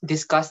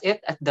 discuss it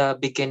at the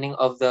beginning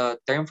of the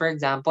term, for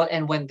example,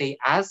 and when they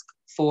ask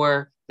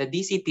for the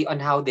DCP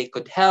on how they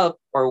could help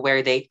or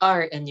where they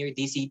are in your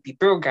DCP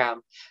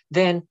program,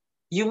 then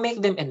you make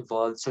them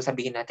involved. So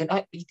sabihin natin,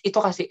 ito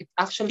kasi,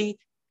 actually,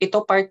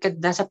 ito part ka,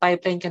 nasa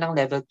pipeline ka ng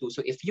level 2.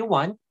 So if you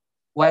want,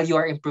 while you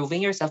are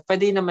improving yourself,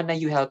 pwede naman na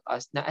you help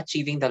us na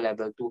achieving the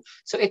level 2.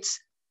 So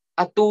it's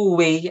a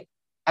two-way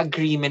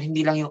agreement,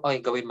 hindi lang yung,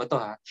 gawin mo to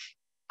ha.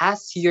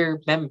 Ask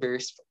your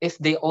members if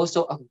they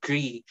also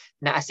agree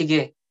na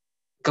sige,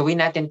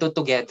 gawin natin to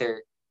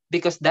together,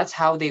 because that's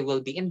how they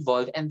will be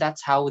involved and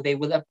that's how they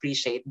will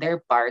appreciate their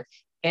part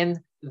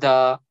in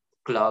the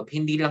club.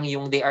 Hindi lang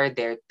yung they are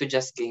there to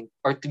just gain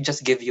or to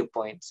just give you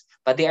points,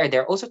 but they are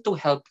there also to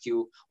help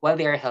you while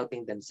they are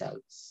helping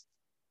themselves.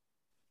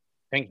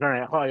 Thanks,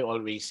 Mariah. I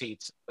always say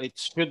it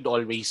should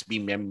always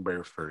be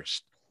member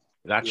first.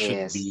 That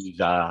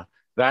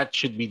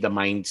should be the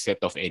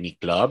mindset of any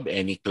club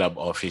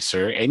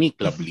officer, any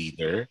club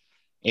leader,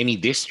 any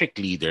district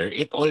leader.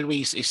 It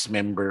always is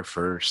member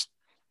first.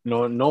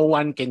 No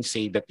one can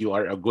say that you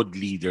are a good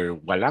leader.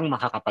 Walang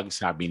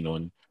makakapagsabi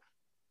nun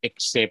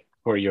except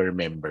for your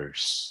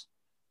members.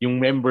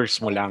 Yung members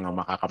mo lang ang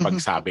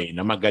makakapagsabi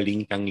na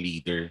magaling kang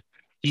leader.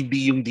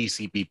 Hindi yung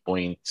DCP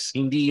points.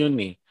 Hindi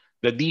yun eh.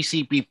 The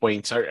DCP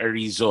points are a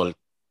result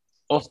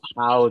of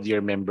how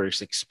your members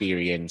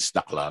experience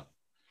the club.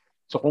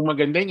 So kung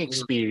maganda yung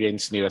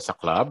experience nila sa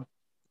club,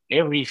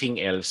 everything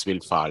else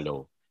will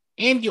follow.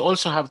 And you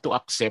also have to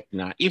accept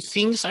na if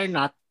things are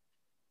not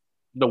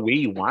the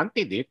way you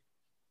wanted it,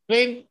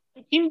 then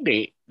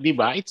hindi, di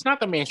ba? It's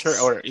not a measure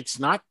or it's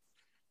not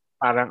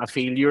parang a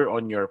failure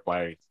on your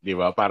part, di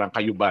ba? Parang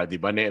kayo ba, di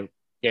ba?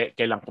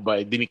 Kailan ko ba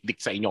dinikdik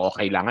sa inyo o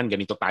kailangan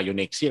ganito tayo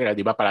next year,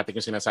 di ba? Parati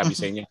kong sinasabi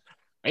sa inyo,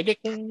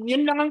 kung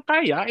yun lang ang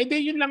kaya,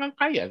 yun lang ang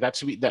kaya. That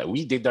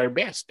we did our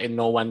best and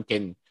no one,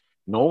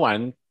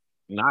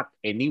 not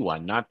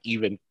anyone, not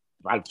even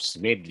Ralph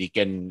Smedley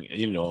can,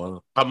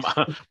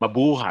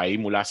 mabuhay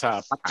mula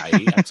sa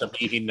patay at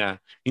sabihin na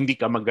hindi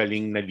ka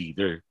magaling na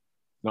leader.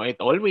 No,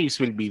 it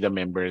always will be the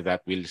member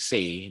that will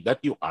say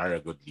that you are a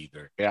good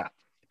leader. Kaya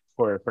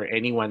for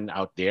anyone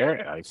out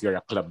there, if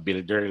you're a club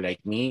builder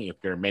like me, if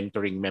you're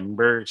mentoring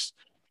members,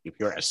 if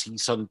you're a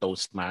seasoned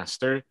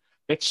Toastmaster,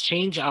 let's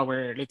change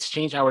our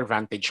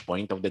vantage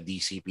point of the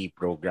DCP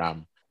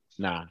program.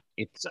 Na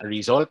it's a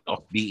result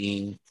of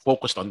being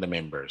focused on the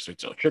members.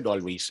 So it should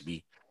always be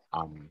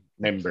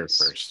member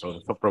first. So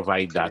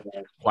provide that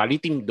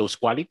those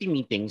quality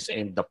meetings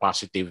and the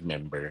positive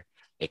member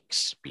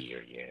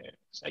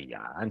experience.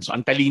 Ayan. So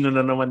ang talino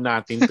na naman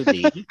natin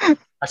today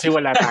kasi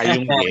wala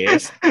tayong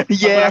guest.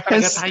 Yes. Wala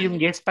talaga tayong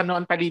guest.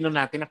 Ang talino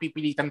natin,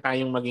 napipilitan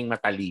tayong maging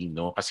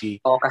matalino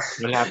kasi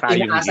wala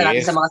tayong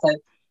guest.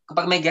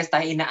 Kapag may guest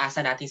tayo,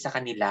 inaasa natin sa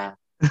kanila.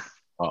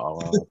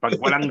 Oo.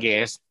 Pag walang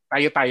guest,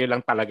 tayo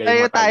lang talaga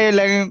yung tayo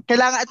lang.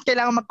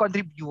 Kailangan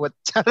mag-contribute.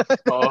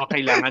 Oo,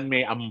 kailangan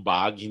may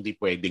ambag, hindi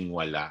pwedeng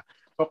wala.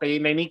 Okay,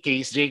 in any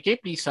case,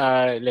 JK, please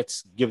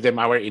let's give them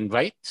our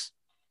invites.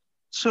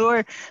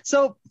 Sure.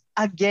 So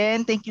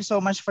again, thank you so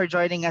much for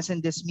joining us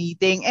in this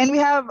meeting. And we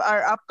have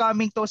our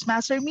upcoming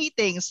Toastmaster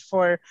meetings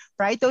for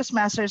Pride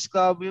Toastmasters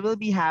Club. We will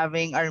be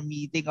having our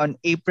meeting on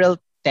April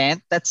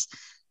tent.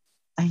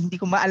 Hindi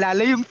ko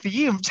maalala yung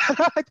theme.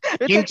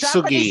 It's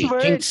a Japanese Kintsugi.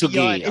 word.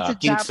 Yun. It's a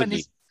Kintsugi.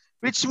 Japanese,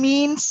 which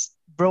means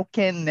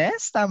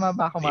brokenness. Tama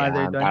ba ako,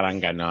 Mother Ayan, Don? parang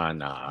ganon.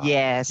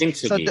 Yes. So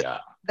Kintsugi.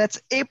 that's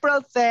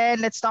April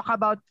 10. Let's talk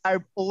about our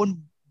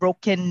own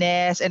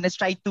brokenness and let's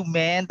try to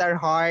mend our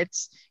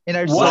hearts and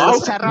our Wow!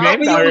 souls. Charot!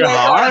 Mend our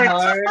hearts?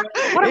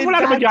 Parang In wala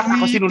naman God's yata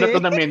ako sinulat meeting.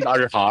 to na mend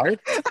our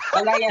hearts.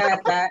 Wala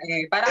yata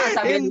eh. Parang ang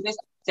sabi na dito is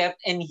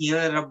accept and heal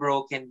the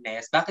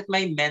brokenness. Bakit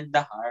may mend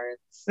the hearts?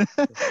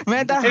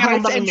 Mend our Kailangan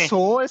hearts bang and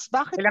souls.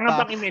 Bakit Kailangan ba?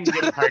 bang i-mend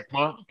yung heart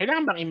mo?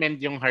 Kailangan bang i-mend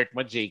yung heart mo,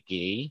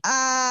 JK?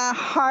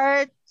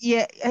 Heart,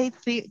 yeah, I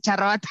think,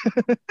 charot.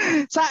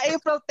 Sa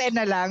April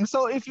 10 na lang.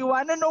 So if you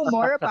wanna know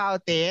more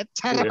about it,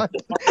 charot,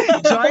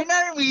 join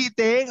our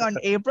meeting on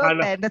April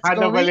 10. That's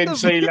Hana going to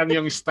Valenzuela be... lang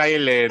yung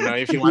style eh. No?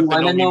 If you You want to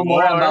know wanna me know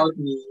more more, about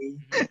me?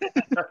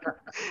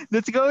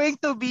 That's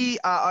going to be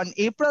on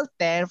April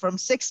 10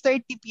 from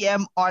 6:30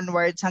 p.m.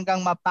 onwards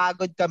hanggang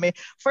mapagod kami.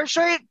 For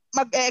sure,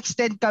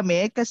 mag-extend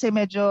kami kasi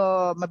medyo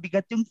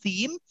mabigat yung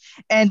theme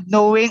and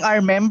knowing our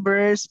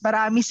members,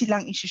 marami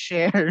silang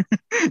i-share.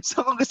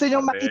 So kung gusto nyo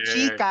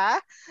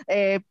makichika,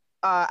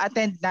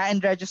 attend na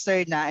and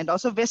register na and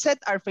also visit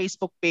our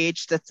Facebook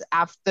page that's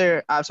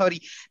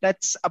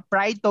that's a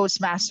Pride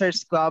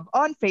Toastmasters Club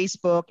on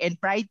Facebook and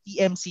Pride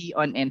TMC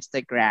on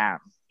Instagram.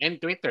 and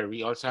Twitter.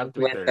 We also have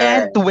Twitter.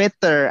 And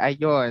Twitter,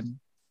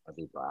 ayun.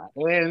 Diba?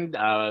 And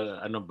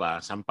ano ba?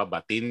 Saan pa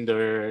ba?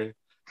 Tinder,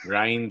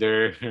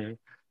 Grindr,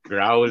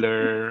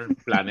 Growler,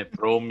 Planet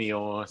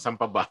Romeo. Saan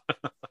pa ba?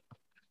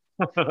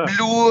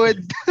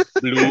 Blood.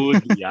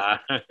 Blood, yeah.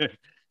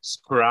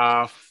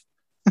 Scruff.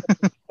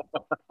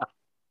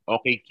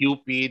 Okay,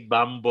 Cupid,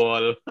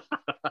 Bumble.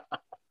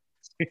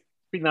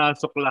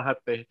 Pinasok lahat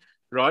eh.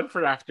 Ron,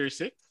 for After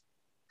 6?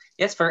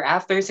 Yes, for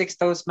After 6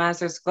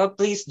 Toastmasters Club,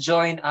 please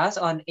join us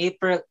on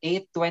April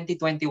 8,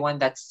 2021.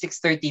 That's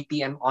 6:30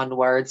 p.m.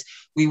 onwards.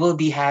 We will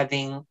be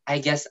having, I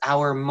guess,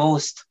 our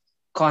most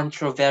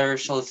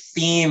controversial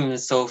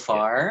theme so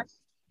far.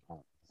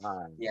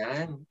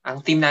 Yan. Ang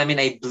theme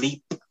namin ay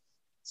bleep.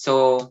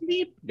 So,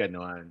 bleep,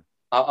 ganon.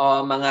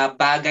 Oo, mga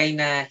bagay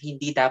na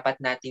hindi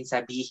dapat natin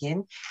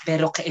sabihin,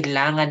 pero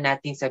kailangan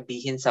nating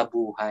sabihin sa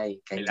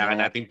buhay. Kailangan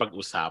nating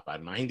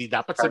pag-usapan. Mga hindi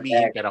dapat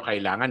sabihin, pero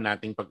kailangan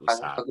nating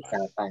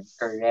pag-usapan.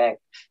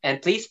 Correct.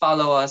 And please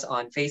follow us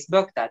on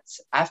Facebook.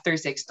 That's After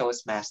 6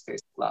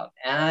 Toastmasters Club.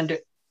 And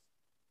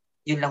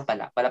yun lang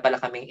pala. Wala pala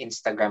kaming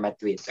Instagram at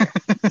Twitter.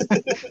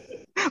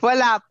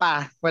 Wala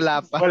pa.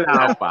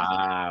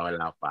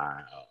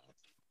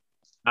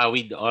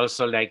 We'd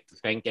also like to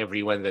thank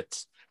everyone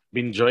that's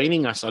been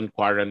joining us on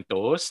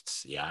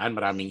Quarantoasts. Yan,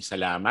 maraming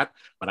salamat.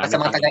 Sa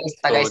mga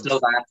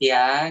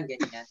taga-Slovakia,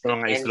 ganyan. Sa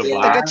mga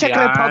Slovakia. Taga-Czech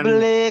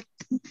Republic,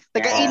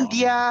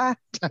 taga-India.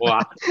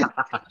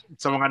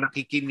 Sa mga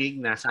nakikinig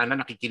na, sana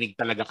nakikinig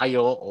talaga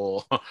kayo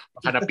o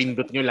baka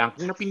napindot nyo lang.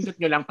 Kung napindot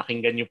nyo lang,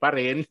 pakinggan nyo pa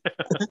rin.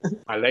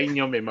 Malay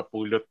nyo, may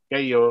mapulot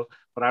kayo.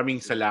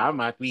 Maraming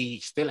salamat. We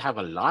still have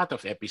a lot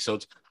of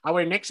episodes.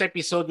 Our next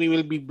episode, we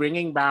will be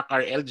bringing back our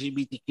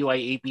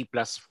LGBTQIAP+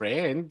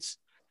 friends.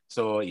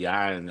 So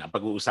yan, ang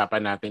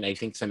pag-uusapan natin, I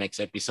think sa next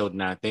episode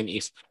natin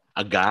is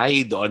a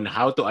guide on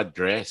how to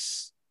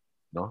address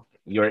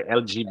your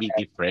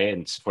LGBT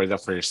friends for the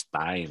first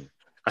time.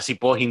 Kasi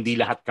po, hindi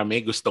lahat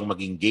kami gustong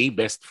maging gay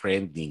best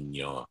friend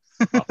ninyo.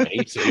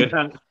 Okay? So yun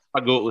ang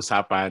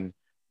pag-uusapan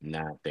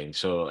natin.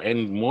 So,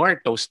 and more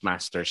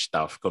Toastmaster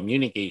stuff,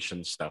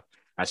 communication stuff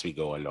as we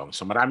go along.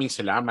 So maraming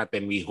salamat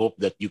and we hope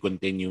that you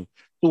continue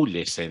to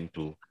listen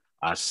to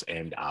us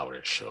and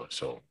our show.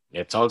 So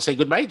let's all say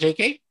goodbye,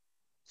 JK.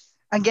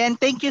 Again,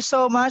 thank you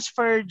so much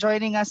for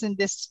joining us in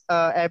this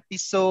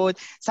episode.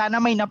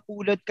 Sana may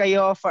napulot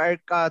kayo for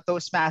our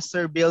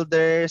Toastmaster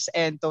builders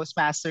and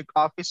Toastmaster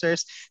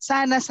officers.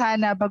 Sana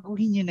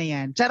baguhin nyo na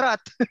yan.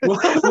 Charot!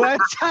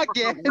 Once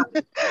again.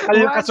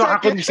 Kaso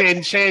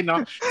kakonsensya,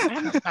 no?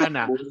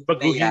 Sana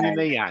baguhin nyo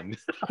na yan.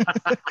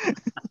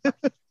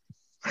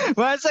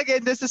 Once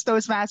again, this is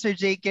Toastmaster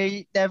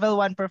JK, Level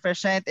 1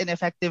 Proficient in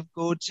Effective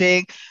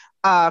Coaching,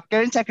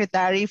 current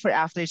Secretary for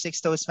After 6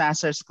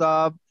 Toastmasters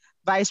Club,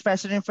 Vice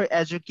President for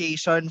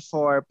Education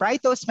for Pride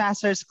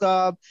Toastmasters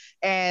Club,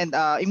 and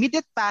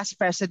immediate past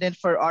President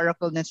for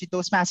Oracle Nancy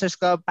Toastmasters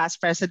Club,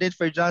 past President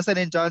for Johnson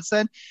 &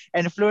 Johnson,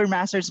 and Floor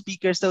Master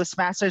Speakers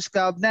Toastmasters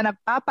Club na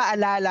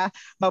nagpapaalala,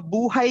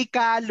 mabuhay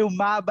ka,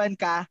 lumaban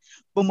ka,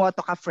 bumoto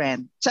ka,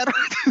 friend.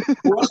 Charot!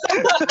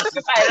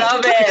 I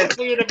love it!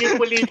 So yung naging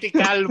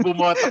political,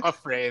 bumoto ka,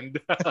 friend.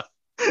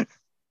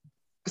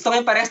 Gusto ko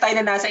yung parehas tayo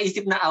na nasa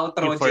isip na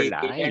outro,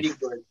 JK. Very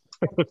good.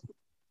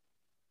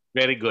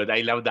 Very good.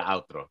 I love the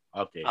outro.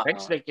 Okay.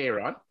 Thanks, JK,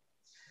 Ron.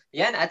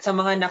 Yan. At sa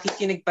mga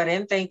nakikinig pa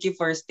rin, thank you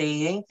for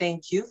staying.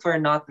 Thank you for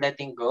not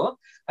letting go.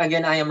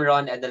 Again, I am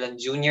Ron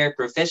Edelon Jr.,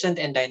 Proficient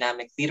in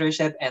Dynamic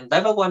Leadership and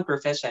Level 1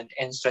 Proficient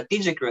in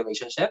Strategic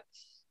Relationship.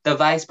 the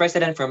Vice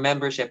President for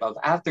Membership of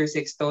After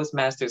Six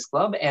Toastmasters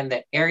Club and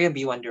the Area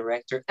B1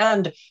 Director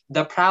and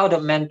the proud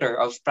mentor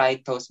of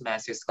Pride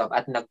Toastmasters Club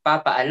at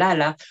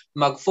nagpapaalala,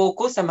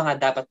 mag-focus sa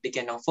mga dapat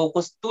bigyan ng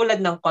focus tulad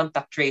ng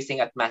contact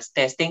tracing at mass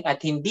testing at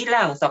hindi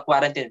lang sa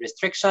quarantine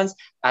restrictions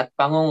at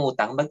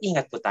pangungutang.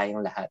 Mag-ingat po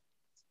tayong lahat.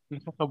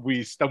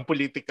 Nakakabwist. Ang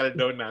political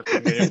daw natin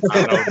ngayong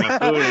araw na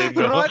to.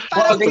 No? Rod,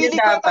 parang Oo, feeling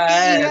ko dapat.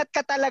 mag-iingat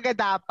ka talaga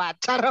dapat.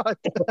 Charot.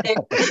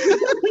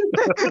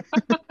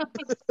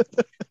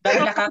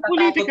 Dahil nakakatakot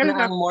Political na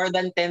na. ang more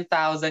than 10,000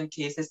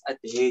 cases a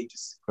day.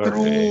 Correct.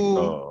 True.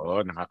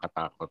 Oo,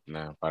 nakakatakot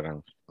na.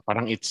 Parang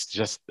it's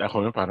just,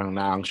 ako parang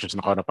na-anxious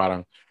na ako na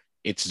parang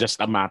it's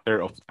just a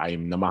matter of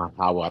time na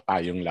makahawa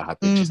tayong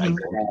lahat, which is I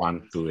don't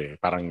want to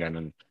Parang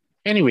ganun.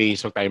 Anyway,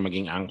 so tayo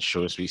maging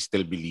anxious. We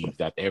still believe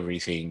that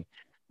everything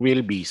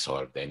will be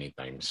solved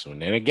anytime soon.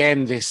 And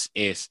again, this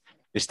is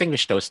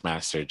Distinguished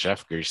Toastmaster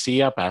Jeff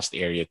Garcia, past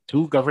Area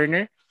 2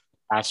 Governor,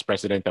 past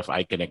President of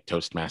iConnect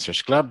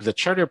Toastmasters Club, the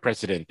Charter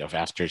President of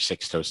After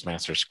Six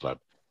Toastmasters Club,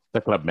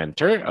 the Club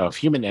Mentor of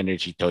Human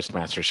Energy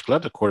Toastmasters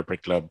Club, the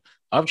Corporate Club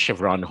of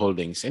Chevron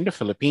Holdings in the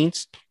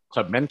Philippines,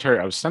 Club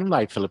Mentor of Sun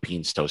Life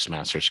Philippines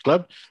Toastmasters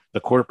Club, the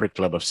Corporate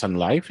Club of Sun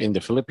Life in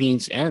the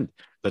Philippines, and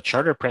the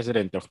Charter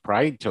President of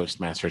Pride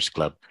Toastmasters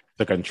Club,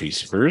 the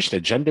country's first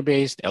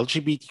agenda-based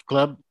LGBT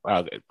club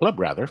for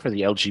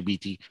the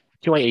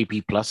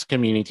LGBTQIAP+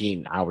 community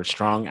and our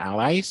strong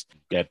allies.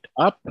 Get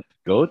up,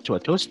 go to a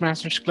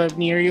Toastmasters Club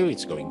near you.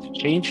 It's going to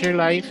change your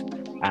life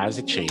as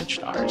it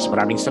changed ours.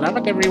 Maraming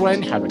salamat,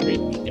 everyone. Have a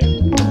great weekend.